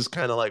team is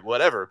kind of like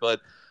whatever. But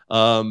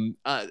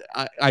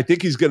I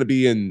think he's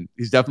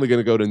definitely going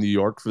to go to New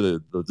York for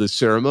the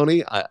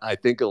ceremony. I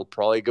think he'll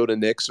probably go to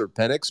Knicks or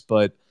Penix.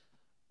 But,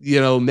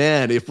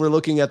 man, if we're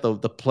looking at the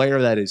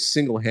player that is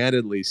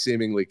single-handedly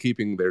seemingly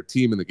keeping their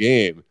team in the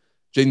game,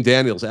 Jaden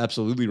Daniels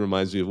absolutely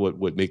reminds me of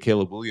what made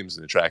Caleb Williams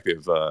an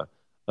attractive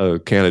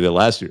candidate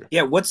last year.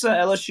 Yeah, what's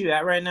LSU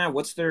at right now?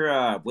 What's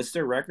their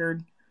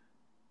record?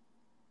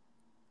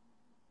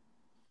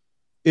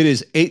 It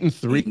is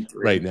 8-3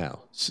 right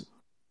now.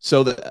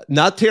 So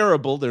not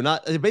terrible.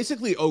 They're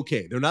basically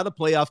okay. They're not a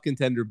playoff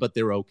contender, but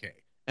they're okay.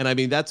 And I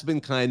mean, that's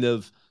been kind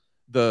of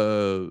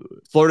the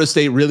Florida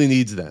State really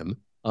needs them.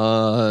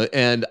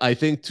 And I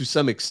think to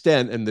some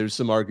extent, and there's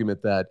some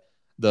argument that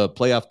the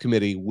playoff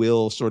committee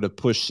will sort of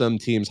push some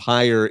teams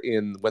higher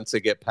in once they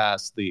get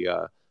past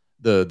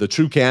the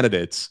true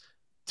candidates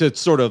to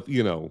sort of,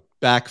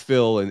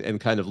 backfill and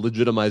kind of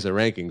legitimize their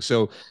ranking.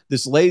 So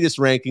this latest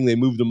ranking, they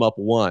moved them up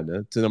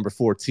 1 to number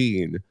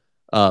 14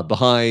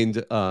 behind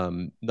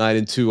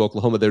 9-2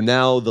 Oklahoma. They're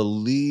now the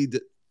lead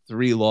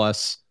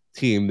 3-loss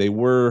team. They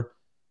were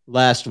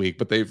last week,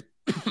 but they've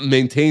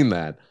maintained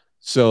that.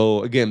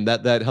 So again,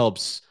 that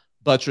helps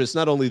buttress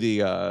not only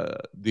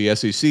the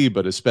SEC,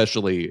 but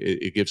especially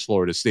it gives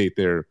Florida State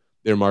their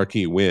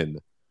marquee win.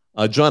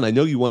 John, I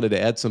know you wanted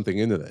to add something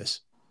into this.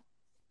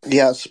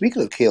 Yeah,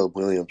 speaking of Caleb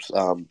Williams,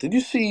 did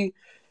you see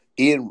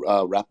Ian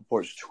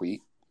Rappaport's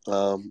tweet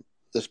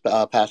this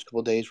past couple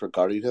of days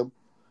regarding him?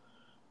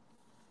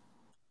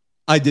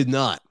 I did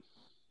not.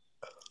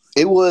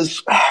 It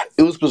was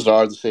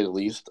bizarre to say the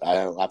least.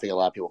 I think a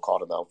lot of people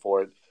called him out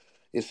for it.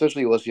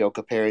 Especially was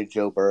comparing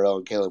Joe Burrow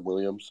and Caleb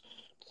Williams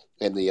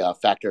and the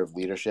factor of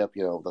leadership.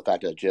 The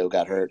fact that Joe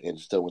got hurt and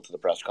still went to the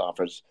press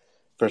conference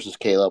versus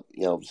Caleb.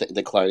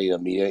 Declining a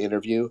media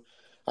interview.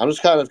 I'm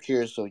just kind of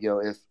curious. So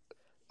if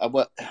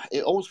what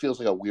it almost feels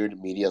like a weird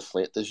media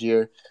slant this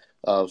year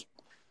of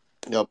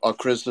a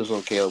criticism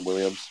of Caleb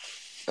Williams.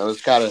 I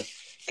was kind of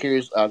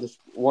curious. I just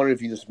wondering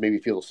if you just maybe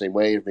feel the same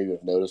way, or maybe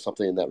have noticed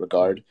something in that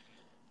regard.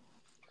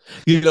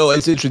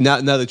 It's interesting now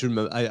that you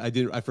remember.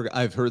 I forgot.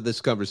 I've heard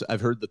this conversation. I've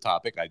heard the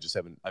topic. I just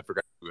haven't. I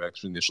forgot who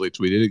actually initially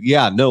tweeted it.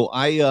 Yeah, no,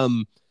 I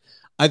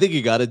think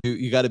you got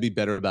to be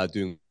better about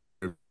doing,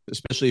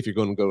 especially if you're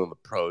going to go to the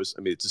pros.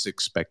 I mean, it's just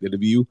expected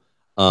of you.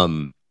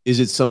 Is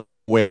it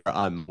somewhere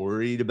I'm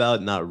worried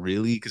about? Not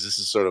really, because this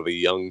is sort of a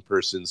young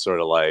person, sort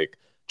of like.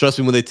 Trust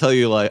me when they tell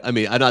you, like, I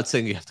mean, I'm not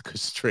saying you have to go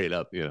straight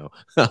up,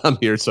 I'm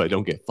here so I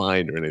don't get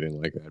fined or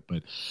anything like that.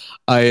 But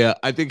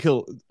I think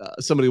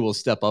somebody will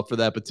step up for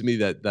that. But to me,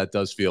 that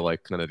does feel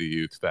like kind of the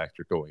youth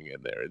factor going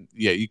in there. And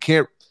yeah, you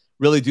can't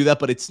really do that,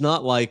 but it's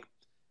not like,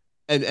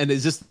 and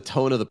is this the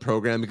tone of the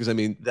program? Because I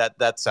mean,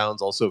 that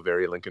sounds also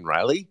very Lincoln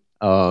Riley.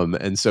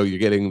 And so you're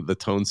getting the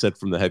tone set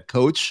from the head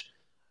coach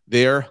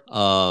there.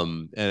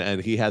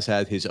 And he has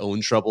had his own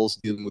troubles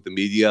dealing with the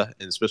media,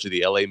 and especially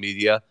the LA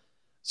media.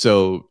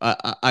 So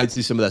I'd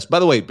see some of that. By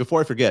the way,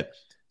 before I forget,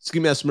 Ski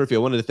Master Murphy, I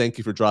wanted to thank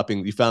you for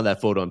dropping. You found that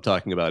photo I'm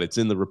talking about. It's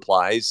in the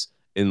replies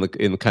in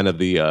kind of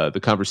the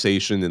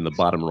conversation in the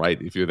bottom right.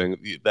 If you think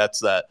that's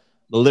the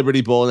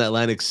Liberty Bowl in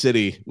Atlantic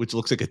City, which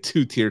looks like a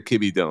 2-tier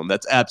Kibbe Dome.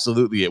 That's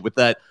absolutely it, with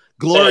that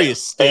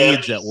glorious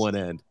stage at one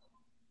end.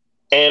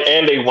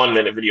 And a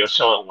 1-minute video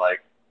showing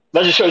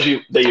that just shows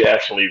you that you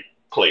actually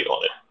played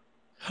on it.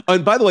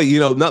 And by the way,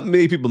 not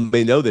many people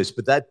may know this,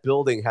 but that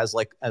building has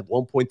at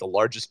one point the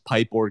largest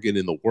pipe organ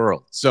in the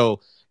world.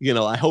 So,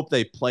 I hope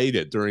they played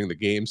it during the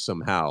game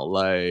somehow.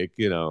 I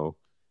don't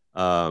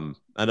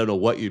know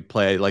what you'd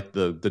play, like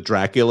the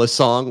Dracula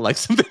song, like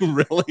something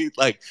really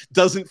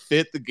doesn't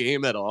fit the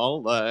game at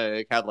all.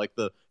 Have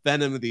the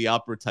Phantom of the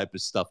Opera type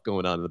of stuff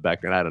going on in the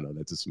background. I don't know.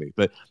 That's just me.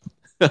 But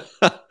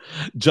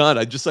John,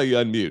 I just saw you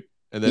unmute.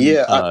 And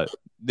then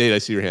Nate, I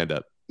see your hand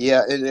up.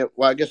 Yeah, and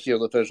I guess the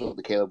official with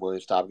the Caleb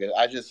Williams topic.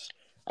 I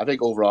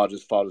think overall, I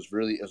just thought it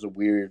was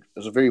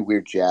a very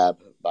weird jab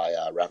by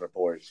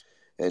Rappaport,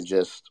 and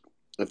just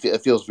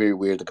it feels very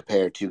weird to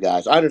compare two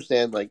guys. I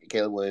understand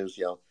Caleb Williams,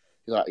 he's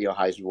not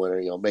Heisman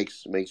winner,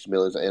 makes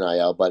millions of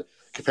NIL, but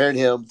comparing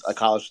him, a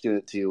college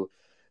student, to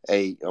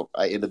a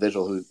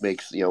individual who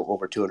makes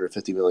over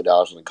 $250 million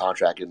in a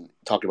contract, and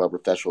talking about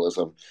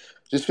professionalism,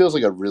 just feels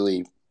like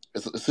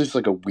it's just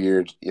like a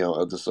weird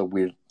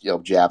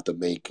jab to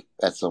make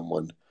at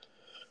someone.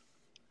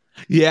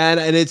 Yeah,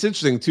 and it's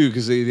interesting too,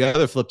 because the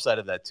other flip side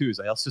of that too is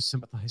I also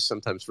sympathize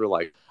sometimes for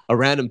a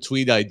random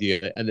tweet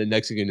idea, and the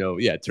next thing you know,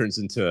 it turns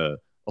into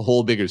a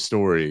whole bigger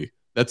story.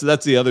 That's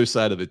the other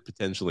side of it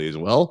potentially as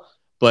well.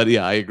 But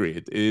yeah, I agree.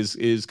 It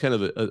is kind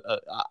of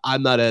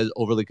I'm not as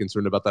overly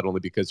concerned about that,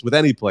 only because with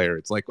any player,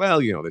 it's like, well,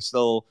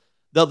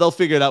 they'll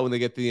figure it out when they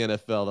get to the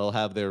NFL. They'll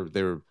have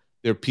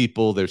their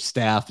people, their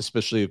staff,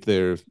 especially if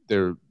they're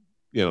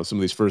some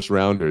of these first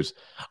rounders.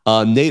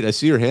 Nate, I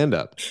see your hand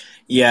up.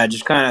 Yeah,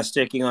 just kind of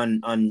sticking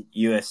on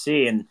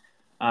USC,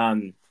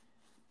 and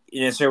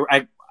so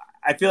I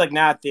feel like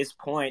now at this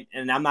point,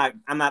 and I'm not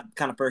the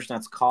kind of person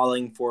that's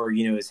calling for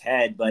his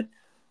head, but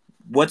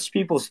what's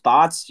people's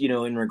thoughts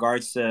in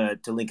regards to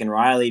Lincoln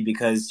Riley,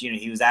 because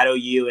he was at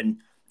OU, and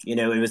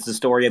it was the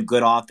story of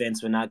good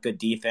offense but not good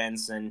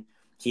defense, and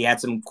he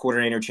had some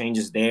coordinator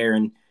changes there,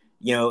 and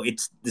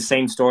it's the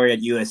same story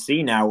at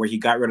USC now, where he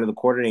got rid of the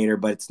coordinator,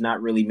 but it's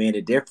not really made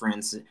a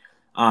difference.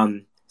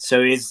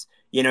 So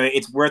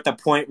we're at the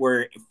point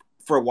where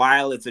for a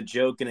while it's a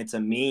joke and it's a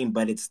meme,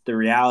 but it's the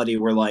reality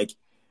where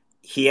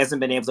he hasn't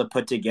been able to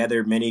put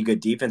together many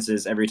good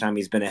defenses every time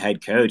he's been a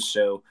head coach.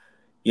 So,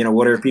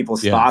 what are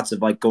people's thoughts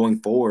of going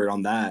forward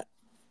on that?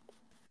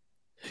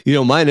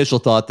 My initial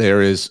thought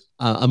there is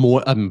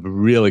I'm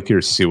really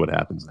curious to see what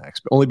happens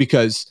next, only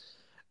because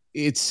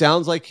it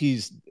sounds like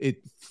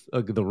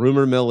the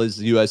rumor mill is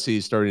USC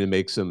is starting to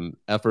make some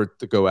effort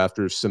to go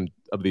after some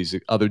of these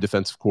other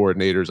defensive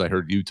coordinators. I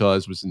heard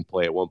Utah's was in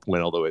play at one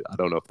point, although I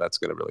don't know if that's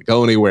going to really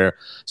go anywhere.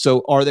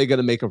 So are they going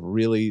to make a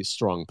really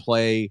strong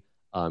play?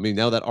 I mean,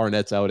 now that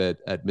Arnett's out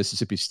at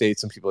Mississippi State,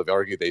 some people have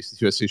argued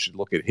USC should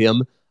look at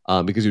him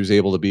because he was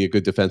able to be a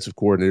good defensive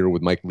coordinator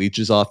with Mike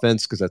Leach's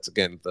offense, because that's,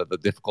 again, the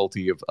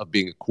difficulty of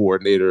being a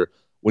coordinator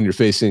when you're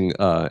facing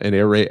an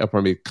air raid,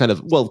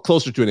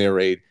 closer to an air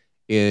raid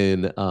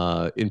in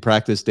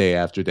practice day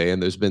after day.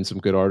 And there's been some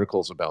good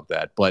articles about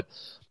that. But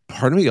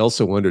part of me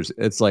also wonders,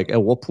 it's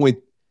at what point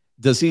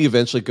does he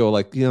eventually go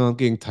I'm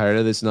getting tired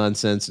of this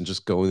nonsense and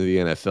just go into the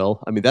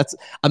NFL? I mean,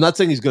 I'm not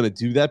saying he's going to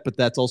do that, but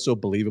that's also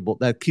believable.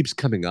 That keeps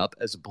coming up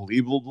as a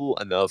believable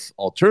enough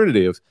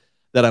alternative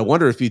that I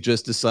wonder if he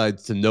just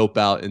decides to nope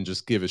out and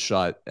just give a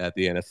shot at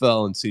the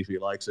NFL and see if he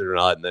likes it or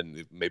not, and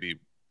then maybe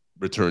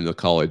return to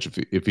college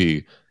if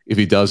he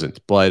doesn't.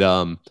 But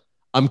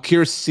I'm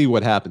curious to see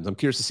what happens. I'm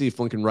curious to see if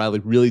Lincoln Riley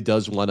really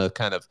does want to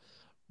kind of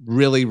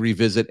really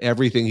revisit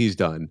everything he's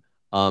done.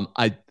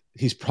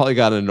 He's probably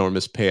got an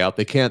enormous payout.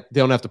 They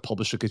don't have to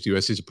publish it because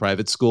USC is a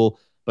private school,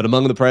 but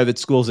among the private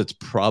schools, it's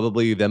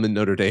probably them and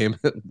Notre Dame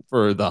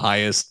for the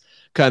highest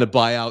kind of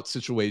buyout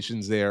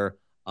situations there.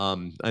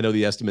 I know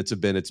the estimates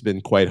it's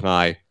been quite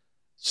high.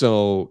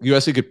 So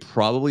USC could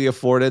probably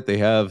afford it. They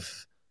have,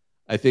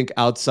 I think,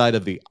 outside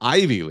of the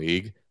Ivy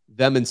League,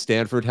 them and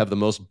Stanford have the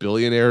most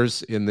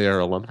billionaires in their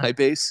alumni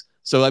base.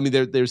 So, I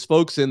mean, there's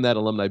folks in that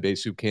alumni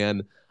base who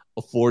can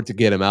afford to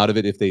get him out of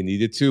it if they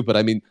needed to. But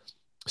I mean,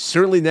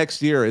 certainly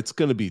next year, it's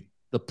going to be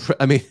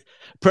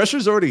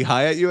pressure's already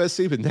high at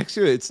USC, but next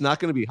year it's not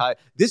going to be high.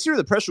 This year,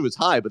 the pressure was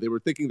high, but they were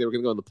thinking they were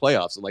going to go in the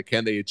playoffs and like,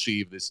 can they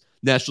achieve this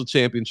national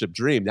championship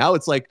dream? Now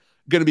it's like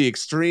going to be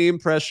extreme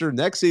pressure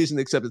next season,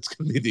 except it's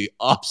going to be the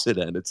opposite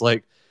end. It's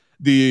like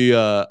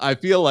I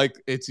feel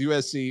like it's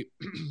USC,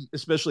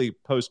 especially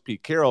post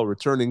Pete Carroll,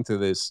 returning to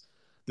this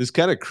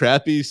kind of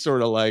crappy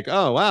sort of like,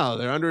 oh, wow,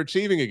 they're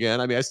underachieving again.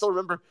 I mean, I still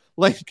remember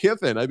Lane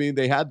Kiffin. I mean,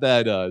 they had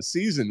that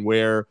season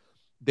where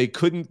they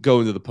couldn't go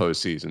into the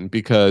postseason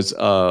because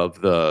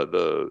of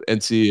the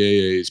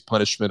NCAA's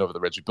punishment over the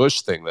Reggie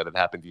Bush thing that had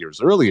happened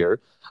years earlier.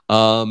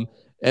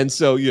 And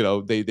so,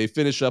 they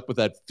finish up with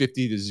that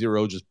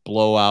 50-0 just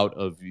blowout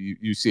of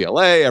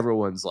UCLA.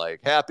 Everyone's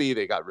like happy.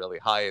 They got really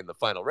high in the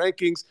final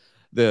rankings.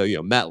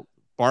 Matt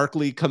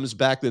Barkley comes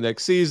back the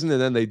next season, and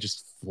then they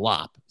just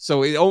flop.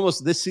 So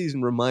this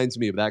season reminds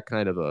me of that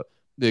kind of the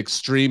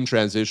extreme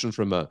transition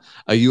from a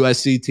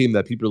USC team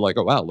that people are like,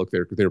 oh wow, look,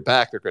 they're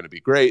back, they're going to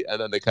be great,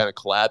 and then they kind of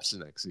collapse the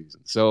next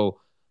season. So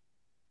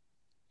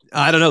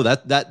I don't know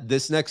that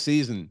this next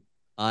season,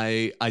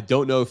 I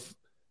don't know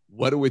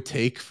what it would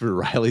take for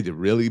Riley to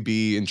really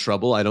be in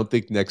trouble. I don't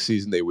think next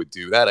season they would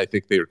do that. I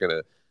think they were going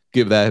to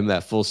give him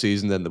that full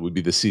season, then that would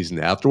be the season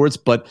afterwards.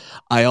 But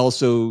I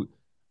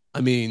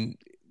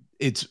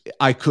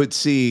could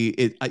see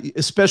it,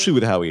 especially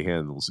with how he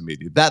handles the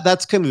media.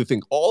 That's kind of the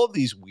thing. All of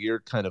these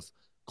weird kind of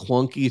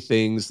clunky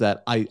things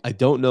that I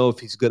don't know if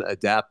he's going to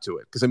adapt to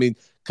it. Because, I mean,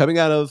 coming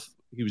out of,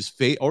 he was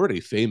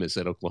already famous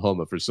at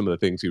Oklahoma for some of the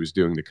things he was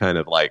doing to kind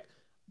of like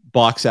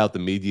box out the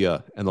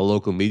media and the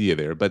local media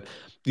there. But,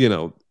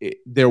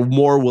 they're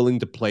more willing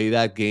to play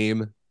that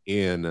game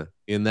in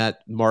that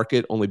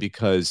market only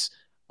because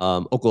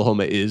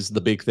Oklahoma is the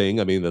big thing.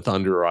 I mean, the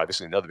Thunder are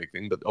obviously another big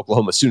thing, but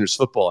Oklahoma Sooners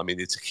football, I mean,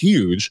 it's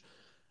huge.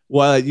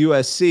 While at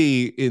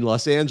USC in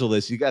Los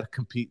Angeles, you got to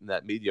compete in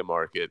that media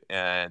market,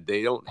 and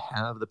they don't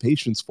have the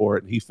patience for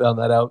it. And he found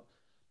that out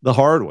the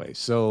hard way.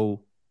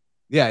 So,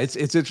 yeah, it's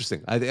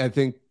interesting. I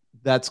think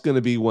that's going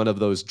to be one of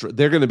those.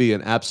 They're going to be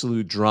an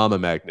absolute drama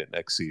magnet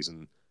next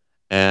season,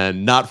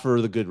 and not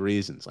for the good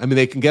reasons. I mean,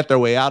 they can get their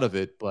way out of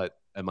it, but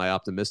am I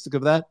optimistic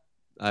of that?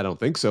 I don't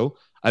think so.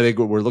 I think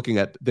what we're looking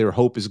at, their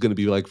hope is going to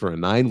be like for a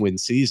 9-win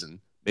season,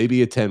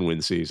 maybe a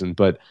 10-win season,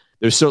 but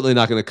they're certainly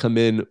not going to come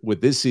in with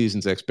this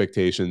season's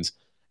expectations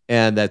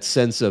and that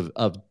sense of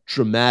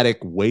dramatic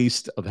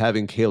waste of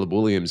having Caleb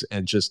Williams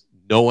and just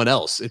no one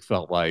else, it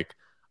felt like,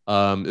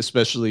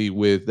 especially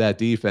with that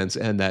defense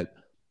and that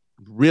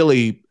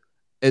really,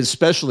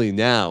 especially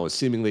now, a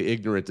seemingly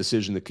ignorant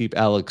decision to keep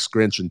Alex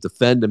Grinch and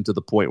defend him to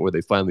the point where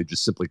they finally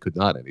just simply could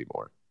not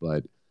anymore.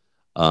 But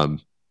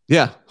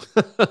yeah.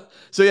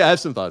 So yeah, I have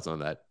some thoughts on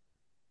that.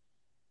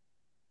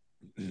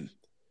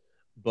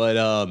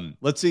 But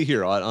let's see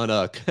here on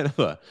a kind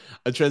of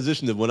a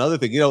transition to one other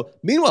thing.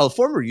 Meanwhile,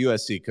 former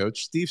USC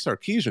coach Steve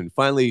Sarkisian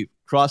finally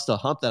crossed a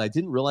hump that I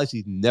didn't realize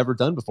he'd never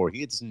done before. He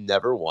had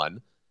never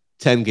won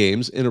 10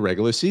 games in a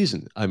regular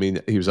season. I mean,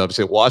 he was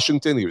obviously at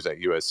Washington. He was at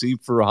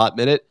USC for a hot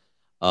minute.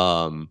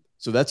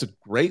 So that's a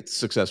great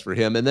success for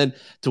him. And then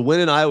to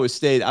win in Iowa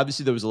State,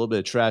 obviously there was a little bit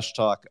of trash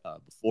talk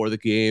before the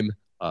game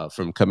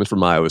coming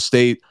from Iowa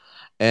State.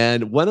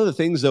 And one of the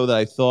things, though, that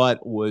I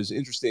thought was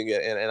interesting,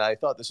 and I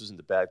thought this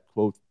wasn't a bad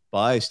quote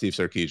by Steve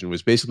Sarkisian,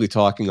 was basically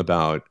talking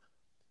about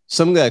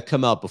something that had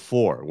come out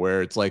before,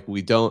 where it's like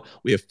we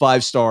have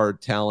 5-star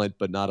talent,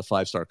 but not a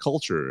 5-star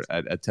culture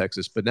at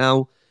Texas. But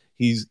now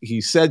he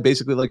said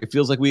basically like it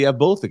feels like we have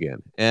both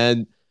again.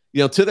 And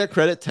to their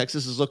credit,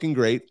 Texas is looking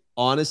great.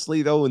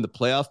 Honestly, though, in the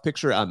playoff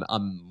picture,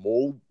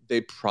 they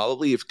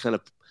probably have kind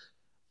of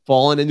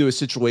fallen into a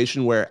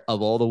situation where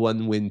of all the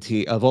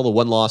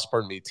one-loss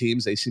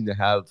teams, they seem to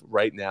have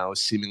right now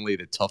seemingly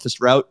the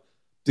toughest route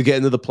to get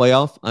into the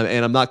playoff.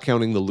 And I'm not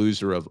counting the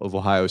loser of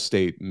Ohio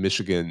State,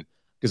 Michigan,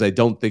 because I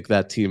don't think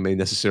that team may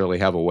necessarily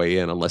have a way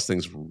in unless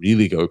things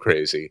really go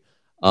crazy.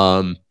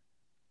 And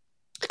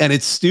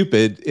it's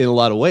stupid in a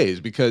lot of ways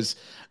because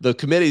the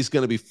committee is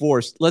going to be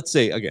forced. Let's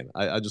say, again,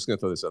 I'm just going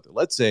to throw this out there.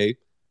 Let's say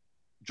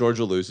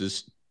Georgia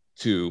loses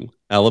to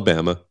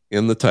Alabama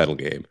in the title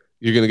game.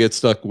 You're going to get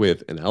stuck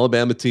with an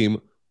Alabama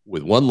team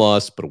with one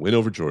loss, but a win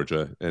over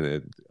Georgia. And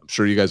I'm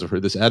sure you guys have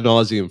heard this ad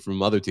nauseum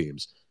from other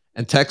teams.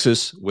 And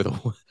Texas with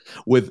a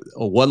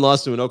one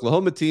loss to an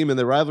Oklahoma team in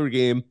the rivalry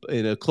game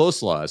in a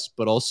close loss,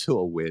 but also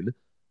a win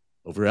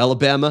over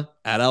Alabama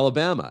at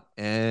Alabama.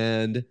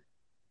 And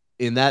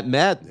in that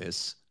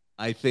madness,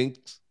 I think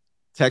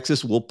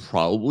Texas will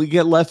probably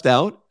get left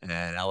out, and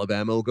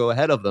Alabama will go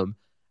ahead of them.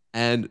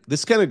 And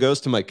this kind of goes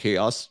to my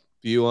chaos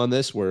view on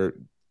this, where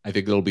I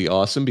think it'll be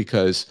awesome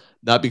because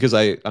not because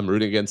I'm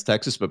rooting against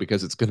Texas, but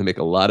because it's going to make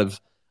a lot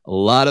of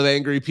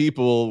angry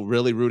people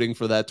really rooting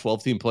for that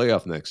 12-team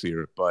playoff next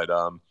year. But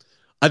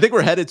I think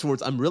we're headed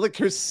towards. I'm really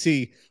curious to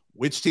see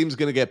which team's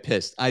going to get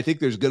pissed. I think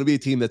there's going to be a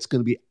team that's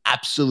going to be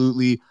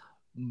absolutely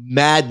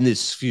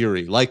madness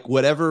fury, like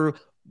whatever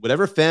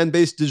fan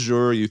base du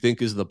jour you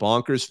think is the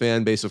bonkers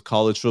fan base of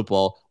college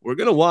football. We're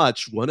going to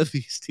watch one of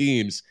these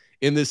teams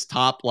in this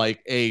top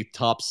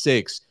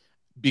 6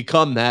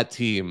 become that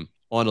team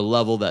on a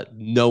level that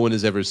no one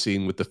has ever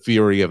seen, with the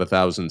fury of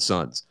 1,000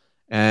 suns.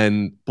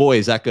 And boy,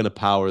 is that going to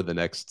power the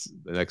next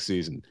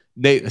season.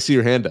 Nate, I see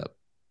your hand up.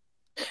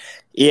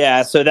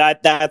 Yeah, so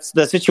that's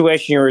the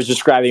situation you were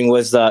describing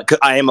was I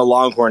am a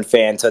Longhorn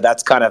fan, so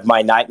that's kind of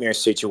my nightmare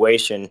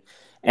situation.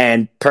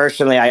 And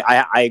personally,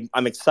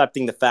 I'm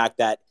accepting the fact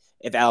that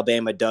if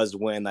Alabama does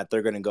win, that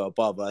they're going to go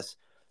above us.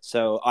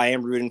 So I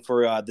am rooting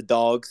for the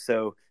Dogs.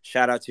 So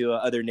shout out to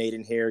other Nate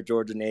in here,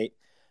 Georgia Nate.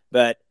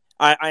 But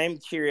I am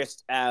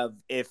curious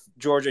if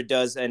Georgia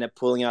does end up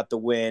pulling out the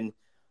win.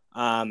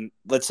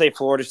 Let's say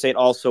Florida State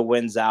also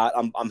wins out.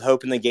 I'm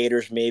hoping the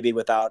Gators, maybe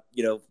without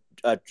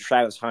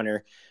Travis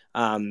Hunter,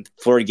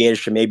 Florida Gators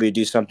should maybe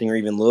do something, or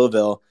even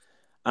Louisville.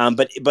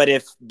 But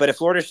if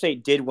Florida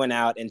State did win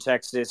out and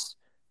Texas,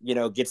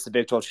 gets the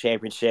Big 12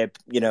 championship,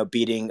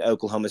 beating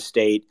Oklahoma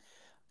State,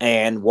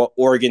 and what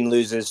Oregon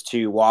loses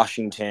to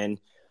Washington,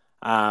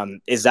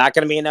 is that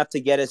going to be enough to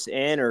get us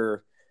in,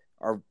 or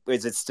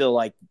is it still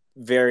like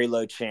very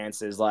low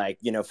chances? Like,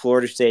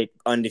 Florida State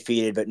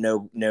undefeated, but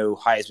no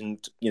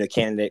Heisman,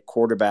 candidate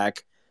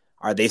quarterback.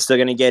 Are they still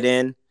going to get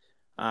in?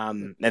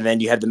 And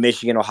then you have the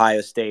Michigan, Ohio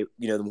State,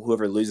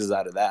 whoever loses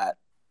out of that.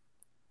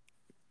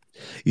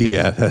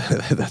 Yeah,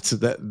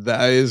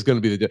 that is going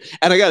to be the deal.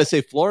 And I got to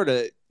say,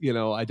 Florida,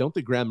 I don't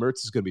think Graham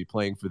Mertz is going to be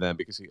playing for them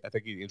because I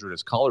think he injured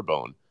his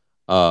collarbone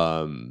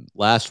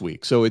last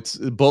week. So it's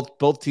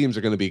both teams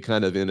are going to be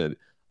kind of in an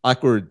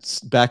awkward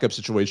backup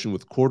situation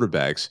with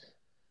quarterbacks.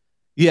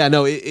 Yeah,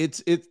 no,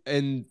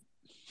 that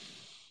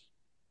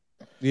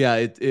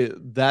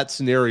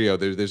scenario.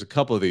 There's a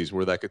couple of these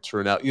where that could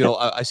turn out.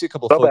 I see a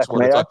couple of folks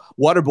want to talk.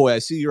 Waterboy, I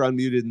see you're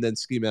unmuted, and then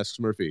Ski Masks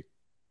Murphy.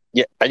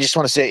 Yeah, I just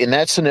want to say, in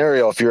that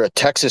scenario, if you're a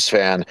Texas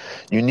fan,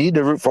 you need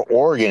to root for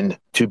Oregon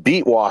to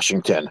beat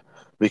Washington,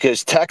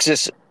 because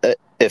Texas,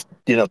 if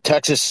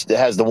Texas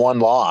has the one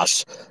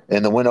loss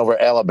and the win over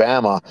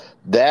Alabama,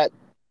 that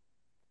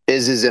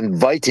is as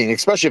inviting,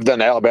 especially if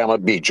then Alabama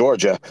beat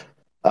Georgia,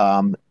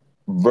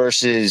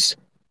 versus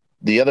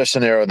the other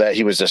scenario that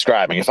he was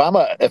describing. If I'm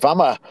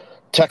a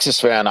Texas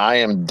fan, I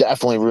am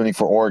definitely rooting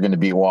for Oregon to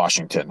beat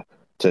Washington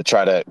to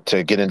try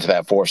to get into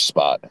that 4th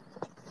spot.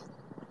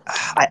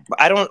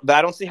 I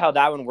don't see how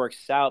that one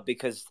works out,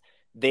 because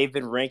they've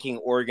been ranking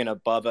Oregon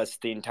above us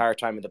the entire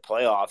time of the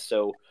playoffs.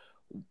 So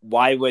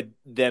why would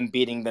them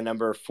beating the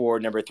number 4,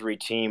 number 3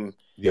 team?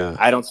 Yeah,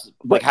 I don't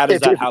like. How does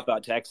that help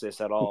out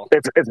Texas at all?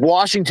 If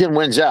Washington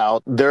wins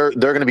out, they're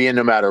going to be in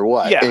no matter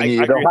what. Yeah, and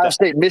the Ohio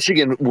State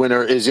Michigan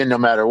winner is in no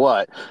matter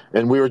what.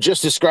 And we were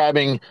just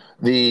describing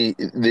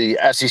the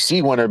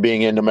SEC winner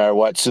being in no matter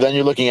what. So then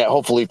you're looking at,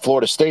 hopefully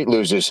Florida State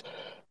loses.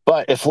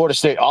 But if Florida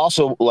State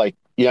also,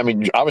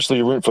 obviously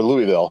you're rooting for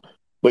Louisville,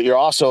 but you're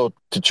also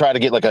to try to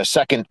get like a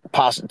second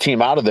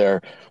team out of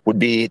there would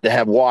be to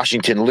have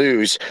Washington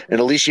lose. And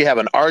at least you have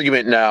an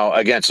argument now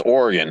against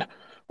Oregon,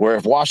 where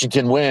if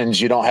Washington wins,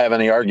 you don't have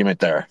any argument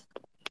there.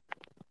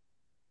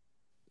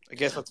 I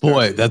guess that's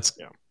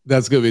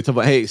that's going to be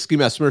tough. Hey, Ski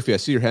Mask Murphy, I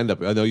see your hand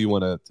up. I know you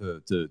want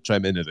to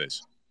chime into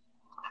this.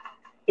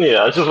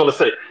 Yeah, I just want to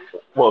say,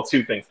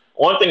 two things.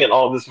 One thing in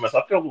all of this mess,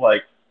 I feel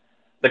like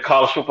the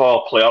college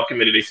football playoff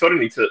committee, they sort of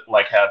need to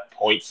have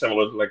points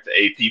similar to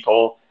the AP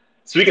poll,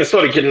 so we can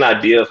sort of get an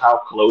idea of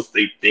how close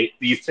they think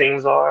these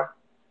teams are,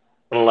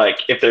 and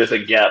if there's a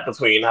gap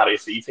between how they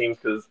see teams.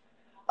 Because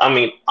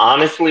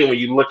honestly, when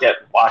you look at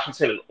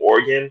Washington and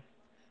Oregon,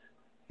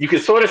 you can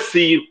sort of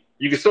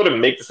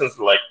make the sense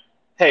of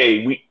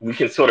hey, we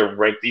can sort of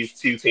rank these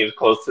two teams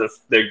close,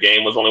 since their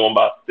game was only won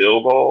by a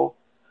field goal.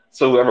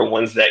 So whoever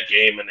wins that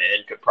game in the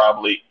end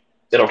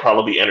it'll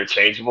probably be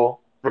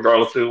interchangeable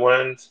regardless of who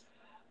wins.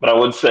 But I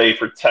would say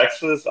for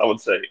Texas,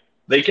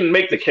 they can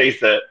make the case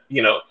that,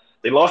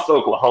 they lost to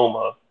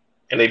Oklahoma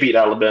and they beat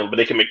Alabama, but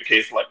they can make the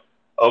case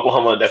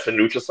Oklahoma, that's a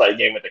neutral site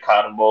game at the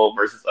Cotton Bowl,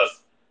 versus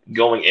us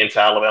going into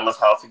Alabama's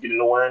house and getting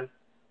the win.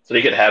 So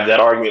they could have that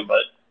argument.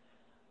 But,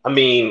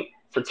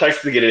 for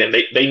Texas to get it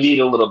in, they need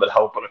a little bit of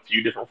help on a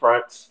few different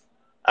fronts.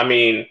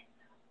 Nate,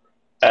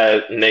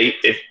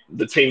 if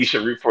the team you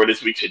should root for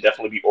this week should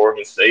definitely be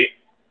Oregon State.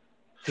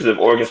 Because if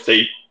Oregon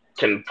State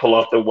can pull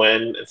off the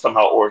win and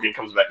somehow Oregon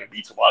comes back and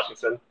beats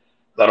Washington,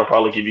 that'll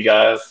probably give you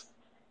guys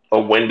a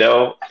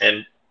window.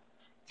 And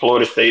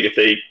Florida State, if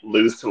they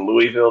lose to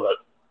Louisville,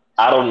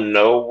 I don't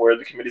know where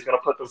the committee's going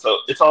to put them. So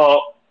it's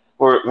all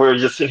we're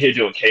just sitting here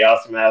doing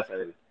chaos math,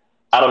 and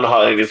I don't know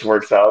how any of this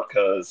works out,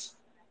 because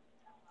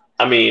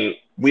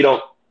we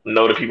don't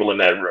know the people in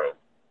that room.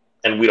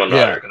 and we don't know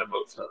how they're going to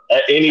vote. So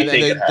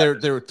anything could happen.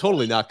 They're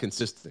totally not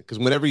consistent, because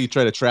whenever you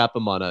try to trap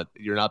them on a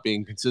 "you're not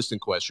being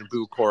consistent" question,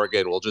 Boo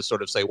Corrigan will just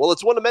sort of say, "Well,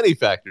 it's one of many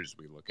factors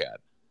we look at."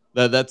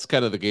 That's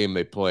kind of the game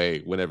they play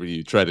whenever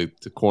you try to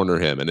corner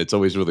him, and it's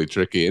always really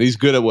tricky. And he's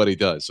good at what he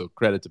does, so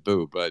credit to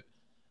Boo. But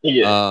and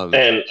you got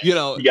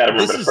to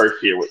remember the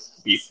first year with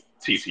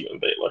TCU and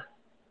Baylor.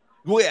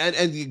 Well,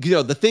 and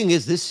the thing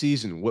is, this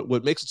season,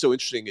 what makes it so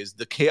interesting is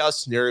the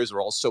chaos scenarios are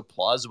all so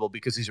plausible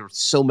because these are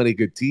so many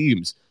good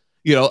teams.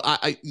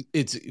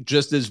 It's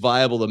just as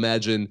viable to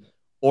imagine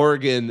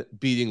Oregon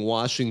beating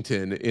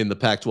Washington in the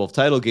Pac-12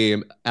 title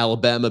game,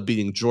 Alabama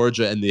beating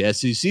Georgia in the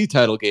SEC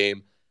title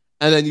game,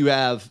 and then you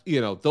have,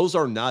 those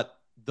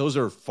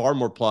are far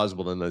more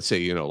plausible than, let's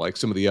say, like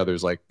some of the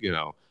others, like,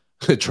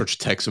 Georgia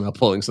Tech somehow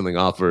pulling something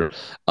off, or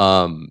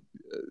Iowa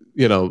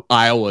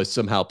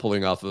somehow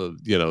pulling off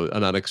an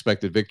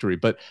unexpected victory.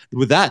 But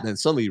with that, then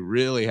suddenly you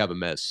really have a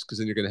mess, because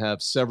then you're going to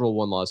have several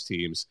one-loss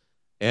teams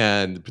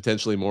and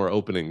potentially more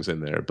openings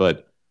in there.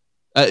 But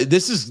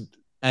this is,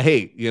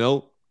 hey,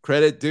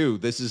 credit due.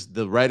 This is,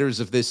 the writers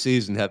of this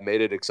season have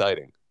made it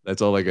exciting.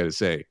 That's all I got to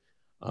say.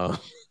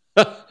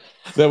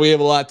 That we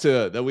have a lot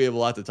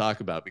to talk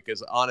about,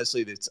 because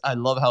honestly, I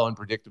love how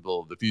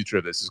unpredictable the future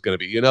of this is going to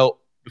be.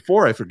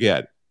 Before I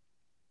forget,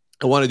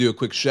 I want to do a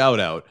quick shout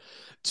out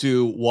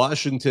to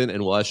Washington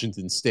and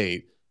Washington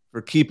State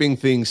for keeping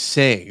things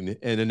sane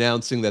and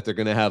announcing that they're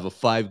going to have a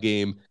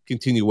 5-game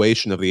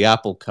continuation of the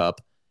Apple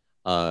Cup,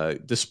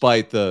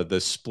 despite the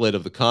split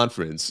of the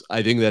conference.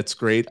 I think that's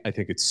great. I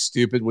think it's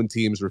stupid when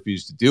teams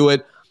refuse to do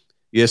it.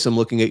 Yes, I'm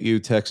looking at you,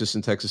 Texas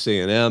and Texas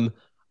A&M,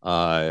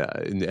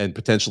 and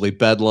potentially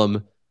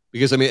Bedlam,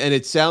 because and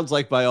it sounds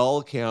like by all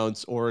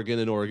accounts, Oregon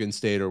and Oregon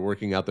State are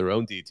working out their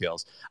own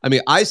details.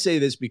 I say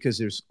this because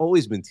there's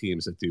always been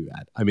teams that do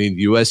that.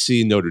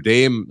 USC, Notre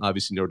Dame,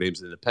 obviously Notre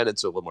Dame's independent,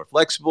 so a little more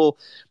flexible,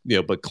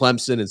 but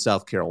Clemson and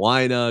South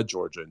Carolina,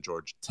 Georgia and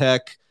Georgia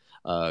Tech,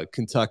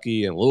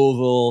 Kentucky and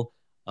Louisville,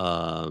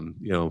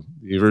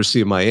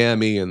 University of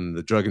Miami and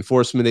the Drug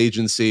Enforcement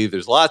Agency.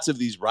 There's lots of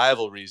these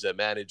rivalries that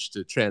manage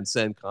to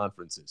transcend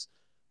conferences.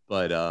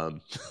 But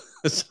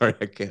sorry,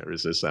 I can't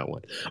resist that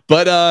one.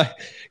 But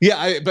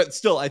but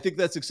still, I think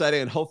that's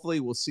exciting, and hopefully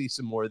we'll see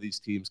some more of these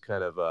teams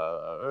kind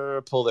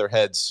of pull their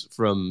heads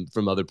from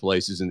other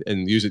places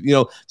and use it.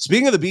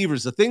 Speaking of the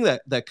Beavers, the thing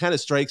that kind of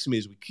strikes me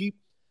is we keep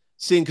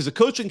seeing, because the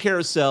coaching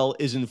carousel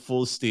is in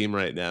full steam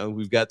right now.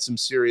 We've got some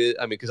serious,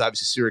 because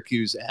obviously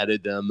Syracuse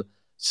added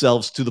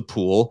themselves to the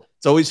pool.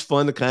 It's always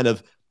fun to kind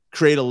of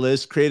create a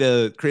list, create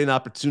an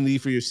opportunity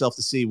for yourself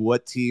to see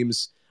what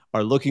teams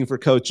are looking for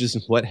coaches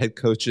and what head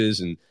coaches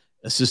and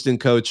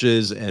assistant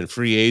coaches and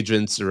free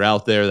agents are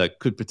out there that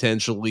could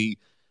potentially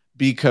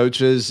be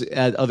coaches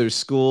at other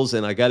schools.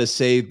 And I got to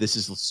say,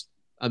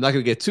 I'm not going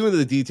to get too into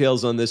the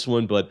details on this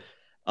one, but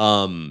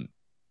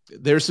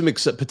there's some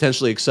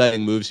potentially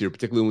exciting moves here,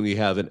 particularly when you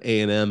have an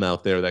A&M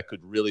out there that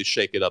could really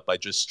shake it up by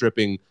just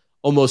stripping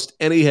almost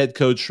any head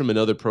coach from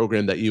another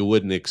program that you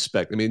wouldn't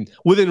expect.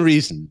 Within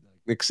reason.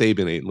 Nick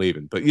Saban ain't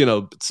leaving, but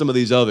some of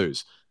these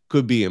others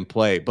could be in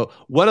play. But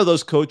one of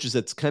those coaches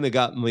that's kind of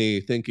got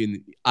me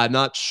thinking, I'm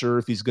not sure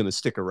if he's going to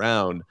stick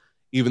around,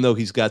 even though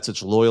he's got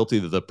such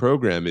loyalty to the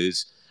program,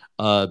 is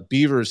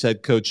Beavers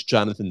head coach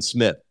Jonathan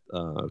Smith,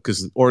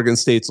 because Oregon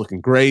State's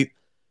looking great.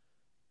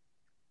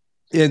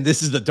 And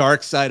this is the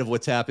dark side of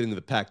what's happening in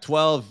the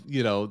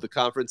Pac-12. The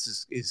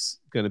conference is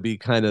going to be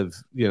kind of,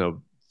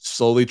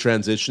 slowly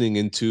transitioning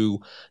into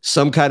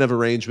some kind of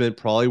arrangement,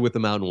 probably with the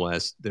Mountain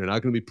West. They're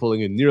not going to be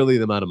pulling in nearly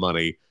the amount of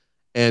money.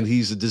 And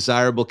he's a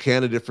desirable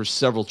candidate for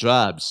several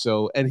jobs.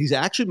 And he's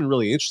actually been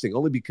really interesting,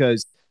 only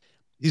because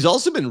he's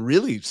also been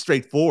really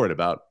straightforward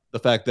about the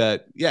fact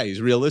that, he's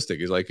realistic.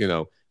 He's like,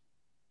 the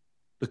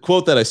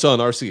quote that I saw on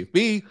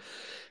RCFB,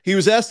 he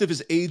was asked if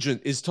his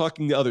agent is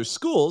talking to other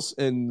schools,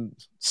 and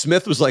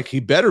Smith was like, he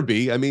better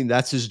be.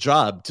 That's his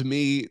job to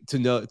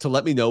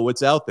let me know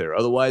what's out there.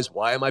 Otherwise,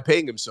 why am I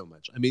paying him so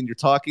much? You're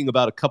talking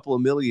about a couple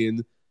of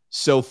million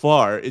so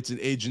far. It's an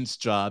agent's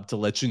job to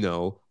let you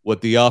know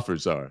what the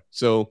offers are.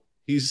 So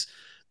he's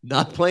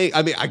not playing.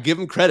 I give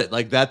him credit.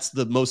 Like, that's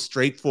the most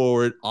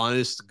straightforward,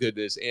 honest to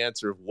goodness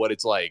answer of what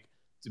it's like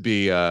to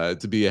be a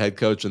head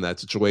coach in that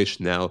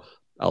situation. Now,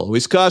 I'll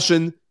always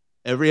caution,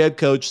 every head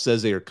coach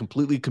says they are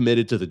completely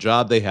committed to the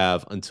job they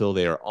have until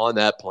they are on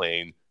that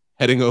plane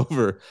heading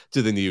over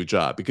to the new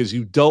job, because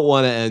you don't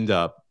want to end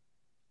up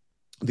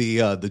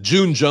the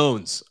June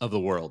Jones of the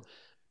world.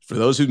 For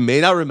those who may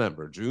not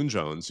remember, June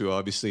Jones, who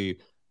obviously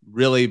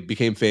really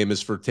became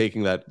famous for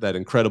taking that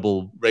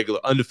incredible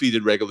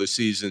undefeated regular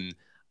season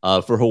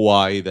for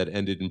Hawaii that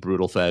ended in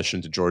brutal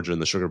fashion to Georgia in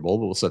the Sugar Bowl,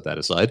 but we'll set that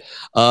aside.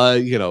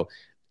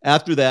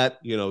 After that,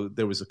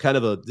 there was a kind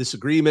of a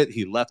disagreement.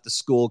 He left the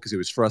school because he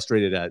was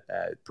frustrated at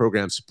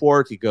program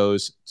support. He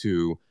goes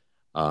to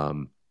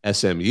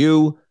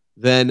SMU.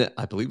 Then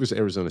I believe it was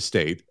Arizona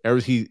State.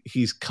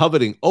 He's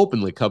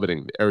openly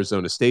coveting the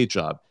Arizona State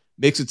job.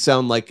 Makes it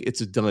sound like it's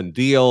a done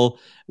deal.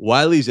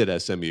 While he's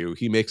at SMU,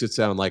 he makes it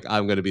sound like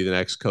I'm going to be the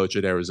next coach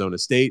at Arizona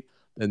State.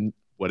 And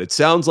What it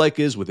sounds like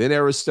is within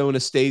Arizona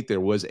State,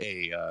 there was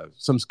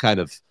some kind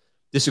of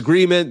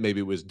disagreement. Maybe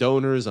it was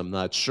donors. I'm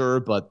not sure,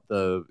 but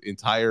the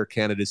entire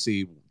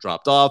candidacy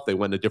dropped off. They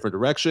went a different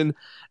direction.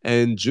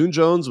 And June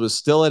Jones was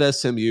still at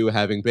SMU,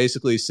 having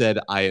basically said,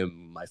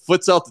 my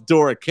foot's out the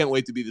door. I can't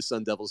wait to be the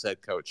Sun Devils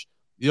head coach.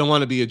 You don't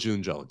want to be a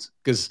June Jones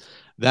because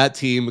that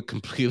team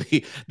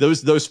completely,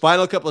 those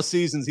final couple of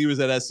seasons he was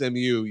at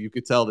SMU, you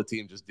could tell the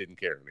team just didn't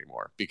care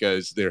anymore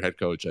because their head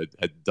coach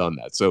had done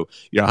that. So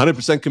you're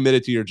 100%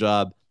 committed to your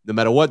job, no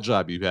matter what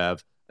job you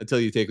have, until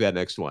you take that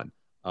next one.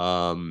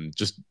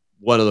 Just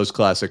one of those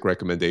classic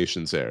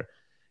recommendations there.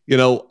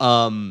 As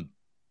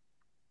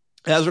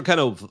we're kind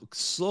of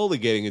slowly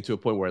getting into a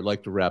point where I'd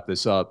like to wrap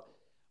this up,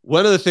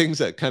 one of the things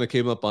that kind of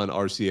came up on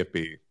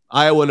RCFB,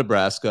 Iowa,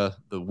 Nebraska,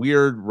 the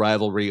weird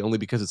rivalry, only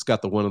because it's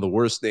got one of the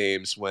worst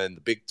names when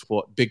the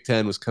Big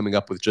Ten was coming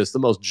up with just the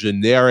most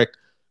generic,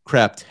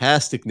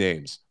 craptastic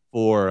names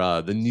for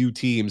the new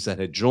teams that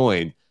had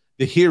joined.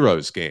 The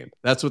Heroes game.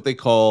 That's what they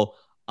call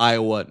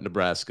Iowa,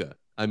 Nebraska.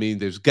 I mean,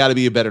 there's got to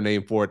be a better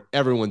name for it.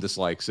 Everyone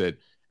dislikes it.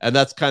 And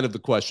that's kind of the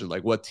question,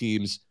 like what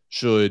teams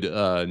should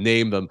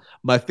name them.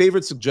 My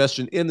favorite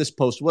suggestion in this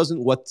post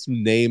wasn't what to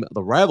name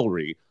the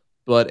rivalry,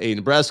 but a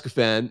Nebraska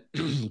fan,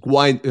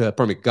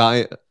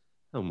 Guy,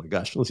 oh my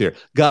gosh, let's hear.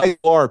 Guy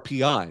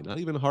RPI, not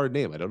even a hard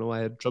name. I don't know why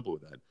I had trouble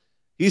with that.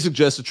 He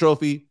suggests a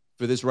trophy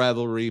for this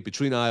rivalry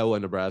between Iowa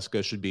and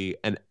Nebraska should be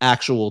an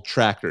actual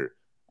tractor.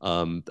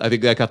 I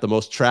think that got the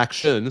most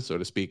traction, so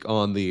to speak,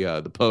 on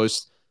the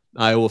post.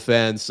 Iowa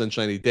fans,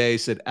 Sunshiny Day,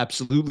 said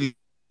absolutely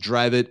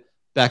drive it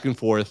back and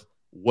forth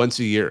once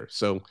a year.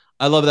 So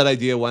I love that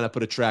idea. Why not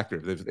put a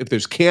tractor? If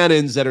there's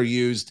cannons that are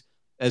used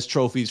as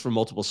trophies for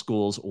multiple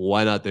schools,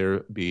 why not there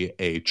be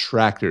a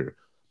tractor?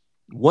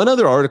 One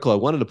other article I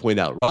wanted to point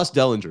out, Ross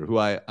Dellinger, who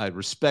I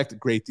respect a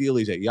great deal.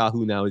 He's at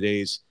Yahoo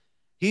nowadays.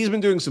 He's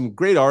been doing some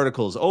great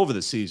articles over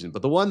the season,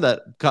 but the one that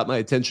caught my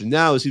attention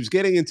now is he was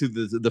getting into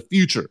the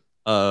future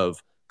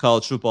of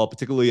college football,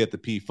 particularly at the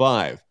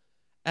P5.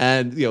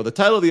 And, the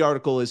title of the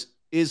article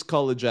is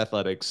College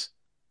Athletics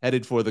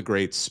Headed for the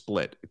Great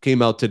Split? It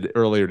came out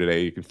earlier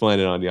today. You can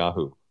find it on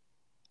Yahoo.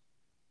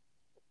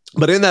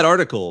 But in that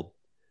article,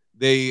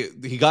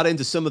 he got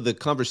into some of the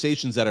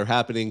conversations that are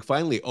happening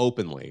finally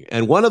openly.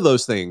 And one of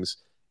those things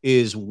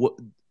is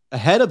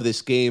ahead of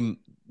this game,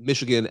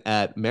 Michigan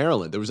at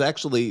Maryland, there was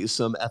actually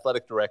some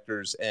athletic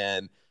directors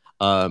and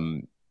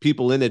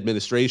people in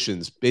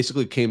administrations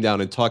basically came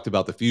down and talked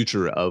about the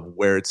future of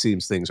where it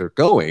seems things are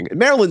going. And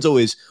Maryland's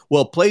always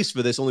well placed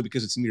for this only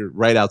because it's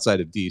right outside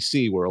of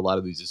D.C., where a lot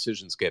of these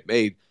decisions get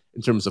made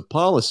in terms of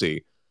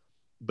policy.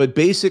 But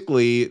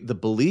basically, the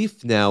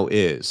belief now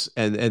is,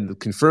 and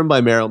confirmed by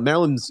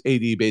Maryland's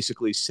AD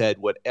basically said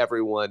what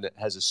everyone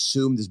has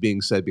assumed is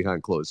being said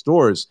behind closed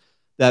doors,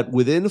 that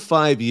within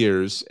 5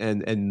 years,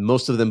 and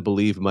most of them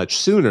believe much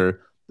sooner,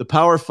 the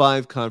Power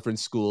 5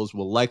 conference schools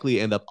will likely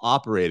end up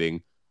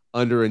operating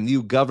under a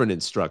new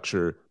governance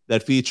structure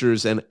that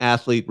features an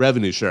athlete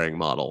revenue sharing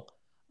model.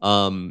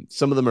 Some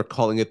of them are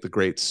calling it the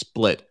Great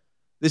Split.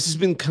 This has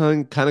been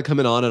kind of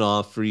coming on and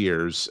off for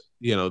years.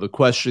 The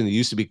question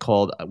used to be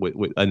called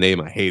with a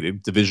name I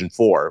hated, Division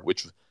 4,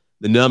 which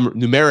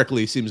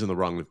numerically seems in the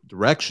wrong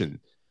direction.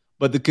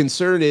 But the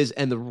concern is,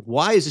 and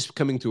why is this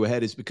coming to a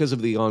head, is because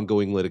of the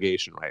ongoing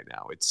litigation right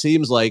now. It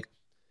seems like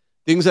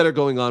things that are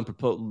going on,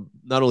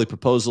 not only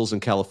proposals in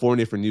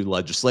California for new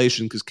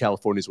legislation, because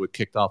California is what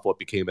kicked off what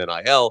became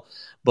NIL,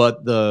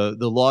 but the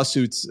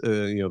lawsuits,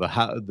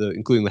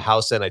 including the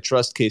House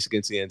antitrust case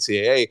against the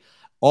NCAA,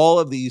 all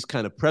of these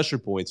kind of pressure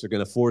points are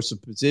going to force a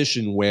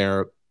position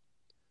where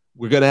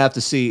we're going to have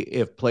to see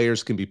if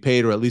players can be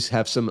paid or at least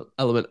have some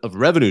element of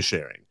revenue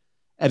sharing.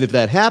 And if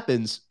that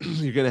happens,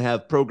 you're going to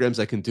have programs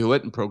that can do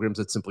it and programs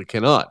that simply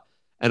cannot.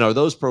 And are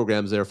those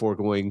programs therefore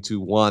going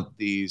to want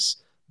these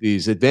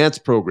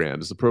advanced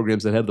programs, the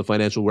programs that have the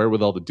financial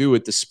wherewithal to do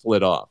it, to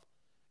split off?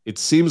 It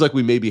seems like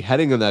we may be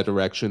heading in that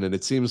direction, and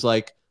it seems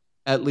like,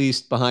 at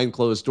least behind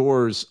closed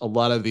doors, a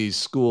lot of these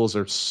schools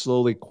are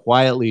slowly,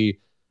 quietly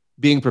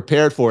being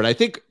prepared for it. I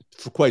think,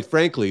 quite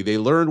frankly, they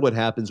learned what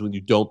happens when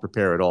you don't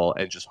prepare at all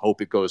and just hope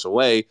it goes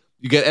away.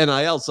 You get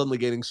NIL suddenly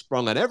getting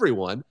sprung on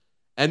everyone,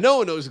 and no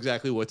one knows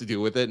exactly what to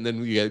do with it, and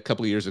then you get a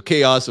couple of years of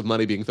chaos, of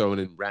money being thrown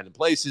in random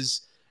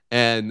places,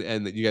 and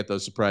you get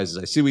those surprises.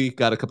 I see we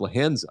got a couple of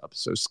hands up.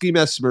 So Ski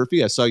Master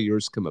Murphy, I saw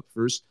yours come up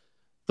first.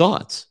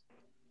 Thoughts?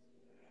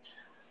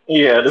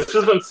 Yeah, this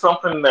has been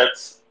something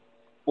it's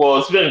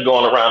been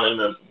going around in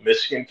the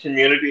Michigan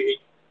community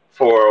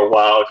for a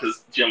while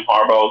because Jim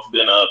Harbaugh's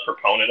been a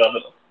proponent of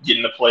it,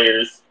 getting the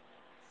players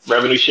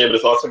revenue share, but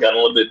it's also gotten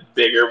a little bit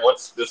bigger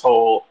once this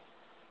whole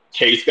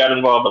case got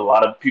involved. A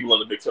lot of people in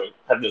the Big Ten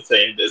have been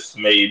saying this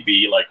may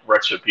be like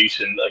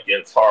retribution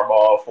against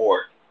Harbaugh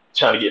for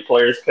trying to get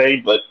players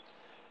paid, but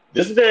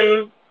this has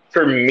been,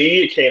 for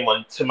me, it came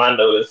to my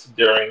notice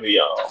during the,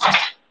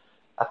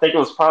 I think it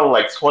was probably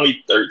like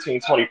 2013,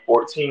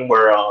 2014,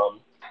 where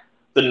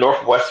the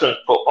Northwestern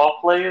football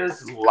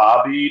players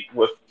lobbied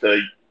with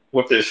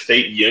their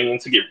state union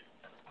to get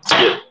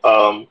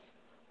all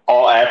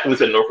all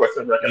athletes at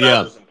Northwestern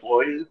recognized as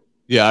employees.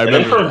 Yeah, I And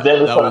then remember from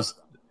then that was an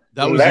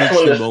that's when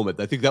interesting this- moment.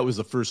 I think that was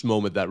the first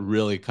moment that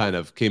really kind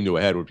of came to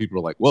a head where people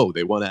were like, whoa,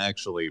 they want to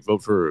actually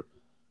vote for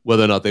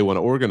whether or not they want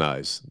to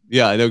organize.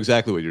 Yeah, I know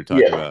exactly what you're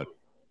talking about.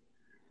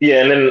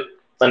 Yeah, and then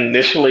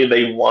initially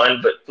they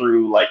won, but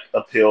through like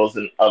appeals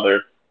and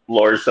other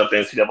lawyer stuff, the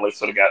NCAA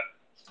sort of got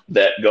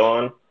that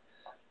going.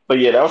 But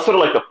yeah, that was sort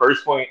of like the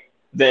first point.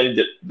 Then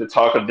the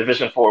talk of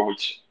Division IV,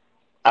 which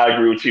I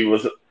agree with you,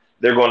 was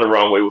they're going the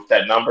wrong way with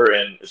that number,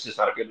 and it's just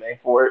not a good name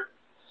for it.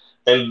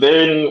 And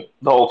then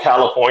the whole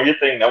California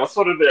thing, that was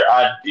sort of their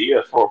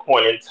idea for a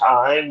point in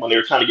time when they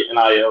were trying to get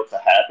NIL to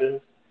happen.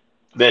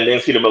 Then the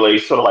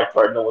NCAA sort of like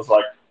threatened and was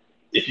like,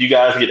 if you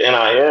guys get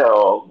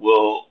NIL,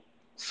 we'll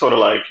sort of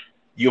like,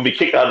 you'll be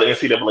kicked out of the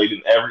NCAA,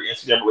 then every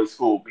NCAA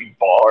school will be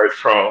barred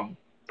from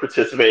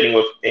participating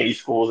with any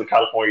schools in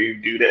California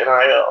who do the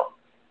NIL.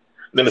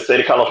 Then the state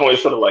of California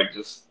sort of like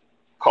just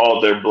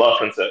called their bluff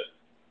and said,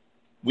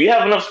 we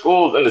have enough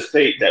schools in the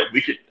state that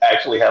we could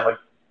actually have a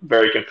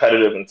very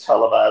competitive and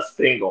televised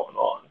thing going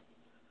on.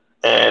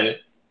 And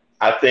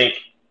I think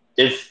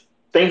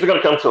things are going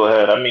to come to a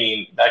head. I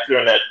mean, back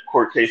during that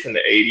court case in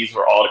the 80s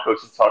where all the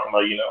coaches talking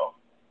about,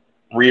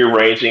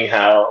 rearranging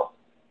how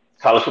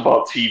college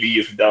football TV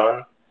is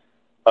done,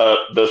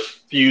 the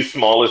few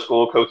smaller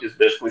school coaches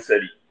basically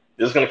said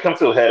there's going to come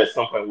to a head at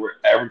some point where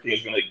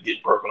everything's going to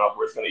get broken up,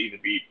 where it's going to either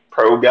be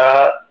pro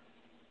guy,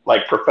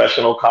 like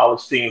professional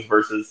college teams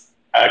versus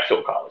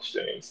actual college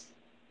teams.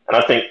 And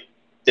I think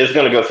it's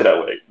going to go to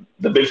that way.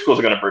 The big schools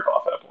are going to break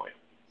off at that point.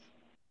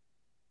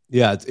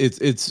 Yeah,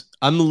 it's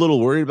I'm a little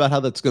worried about how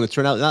that's going to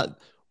turn out. Not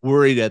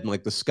worried at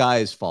like the sky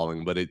is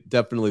falling, but it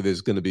definitely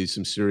there's going to be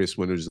some serious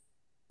winners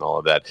and all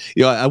of that.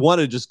 I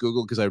wanted to just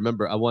Google because I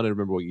wanted to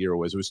remember what year it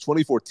was. It was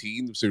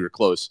 2014, so you're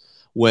close,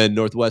 when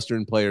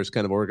Northwestern players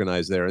kind of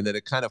organized there, and then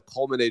it kind of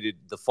culminated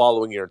the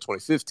following year in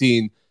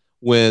 2015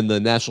 when the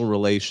National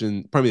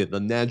Labor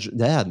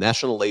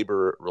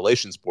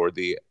Relations Board,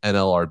 the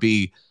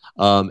NLRB,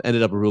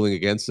 ended up ruling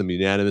against them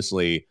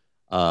unanimously.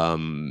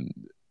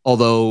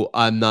 Although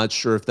I'm not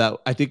sure if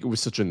I think it was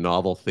such a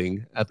novel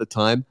thing at the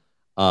time,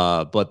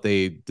 but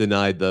they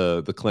denied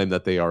the claim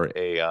that they are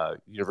a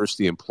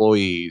university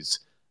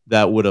employees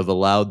that would have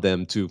allowed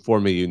them to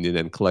form a union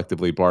and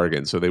collectively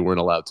bargain. So they weren't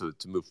allowed to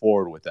move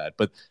forward with that.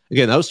 But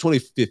again, that was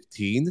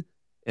 2015,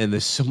 and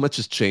there's so much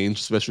has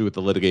changed, especially with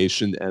the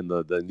litigation and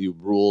the new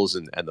rules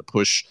and the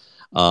push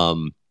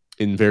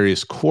in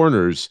various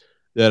corners,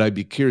 that I'd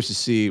be curious to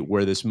see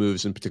where this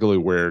moves, and particularly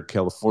where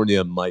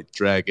California might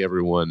drag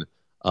everyone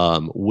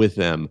with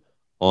them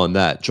on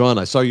that. John,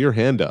 I saw your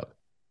hand up.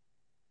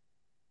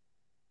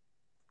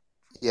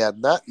 Yeah,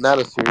 not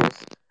as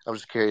serious. I'm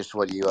just curious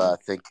what you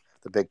think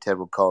the Big Ten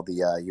would call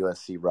the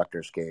USC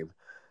Rutgers game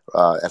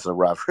as a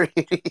rivalry.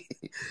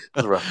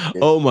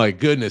 Oh my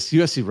goodness,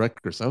 USC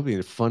Rutgers. That would be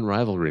a fun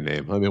rivalry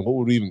name. I mean, what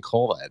would we even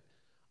call that?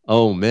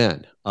 Oh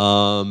man,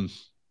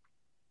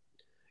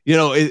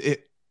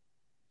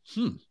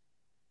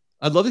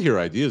 I'd love to hear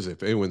ideas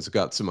if anyone's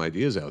got some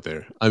ideas out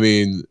there. I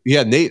mean,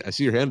 yeah, Nate, I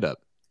see your hand up.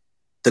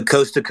 The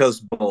Coast to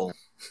Coast Bowl.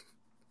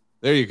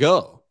 There you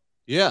go.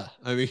 Yeah,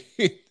 I mean,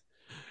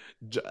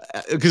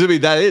 because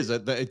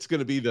it's going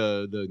to be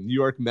the New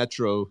York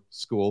Metro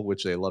school,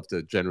 which they love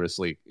to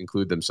generously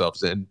include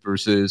themselves in,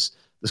 versus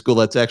the school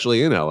that's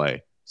actually in LA.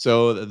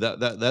 So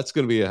that's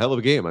going to be a hell of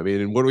a game. I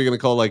mean, and what are we going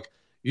to call like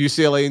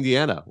UCLA,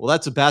 Indiana? Well,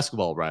 that's a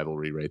basketball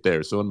rivalry right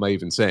there. So what am I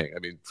even saying? I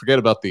mean, forget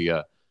about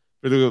the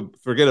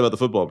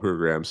football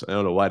programs. I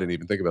don't know why I didn't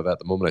even think about that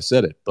the moment I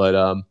said it.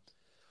 But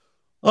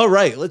all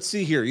right, let's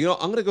see here. I'm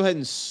going to go ahead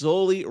and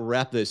slowly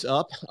wrap this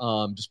up,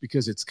 just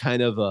because it's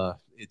kind of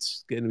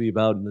it's going to be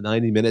about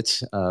 90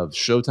 minutes of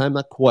showtime,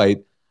 not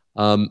quite.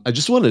 I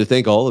just wanted to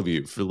thank all of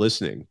you for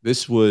listening.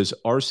 This was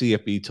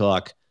RCFB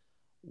Talk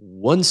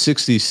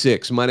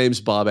 166. My name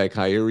is Bob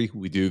Akhayiri.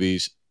 We do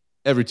these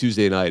every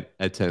Tuesday night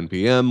at 10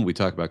 p.m. We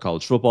talk about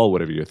college football,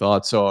 whatever your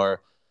thoughts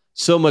are.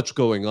 So much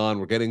going on.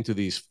 We're getting to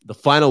the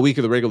final week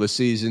of the regular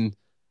season.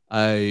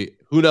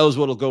 Who knows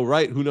what'll go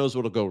right? Who knows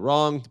what'll go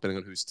wrong? Depending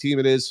on whose team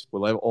it is.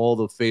 We'll have all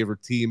the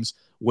favorite teams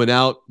win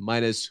out,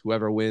 minus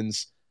whoever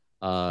wins,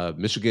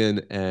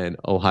 Michigan and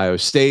Ohio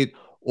State.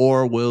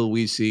 Or will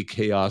we see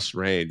chaos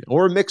reign?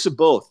 Or a mix of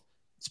both?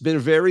 It's been a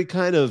very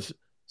kind of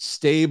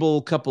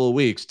stable couple of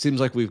weeks. It seems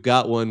like we've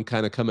got one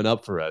kind of coming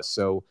up for us.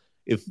 So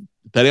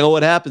depending on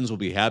what happens, we'll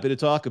be happy to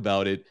talk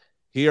about it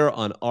here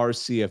on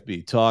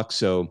RCFB Talk.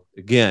 So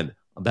again,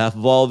 on behalf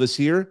of all of us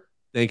here,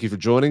 thank you for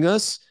joining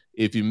us.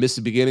 If you missed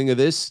the beginning of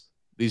this,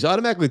 these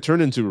automatically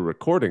turn into a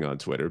recording on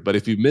Twitter. But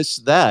if you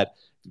missed that,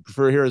 if you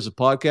prefer here as a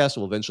podcast,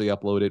 we'll eventually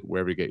upload it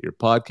wherever you get your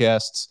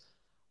podcasts.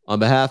 On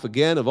behalf,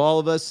 again, of all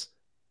of us,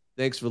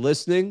 thanks for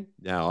listening.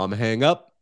 Now I'm hang up.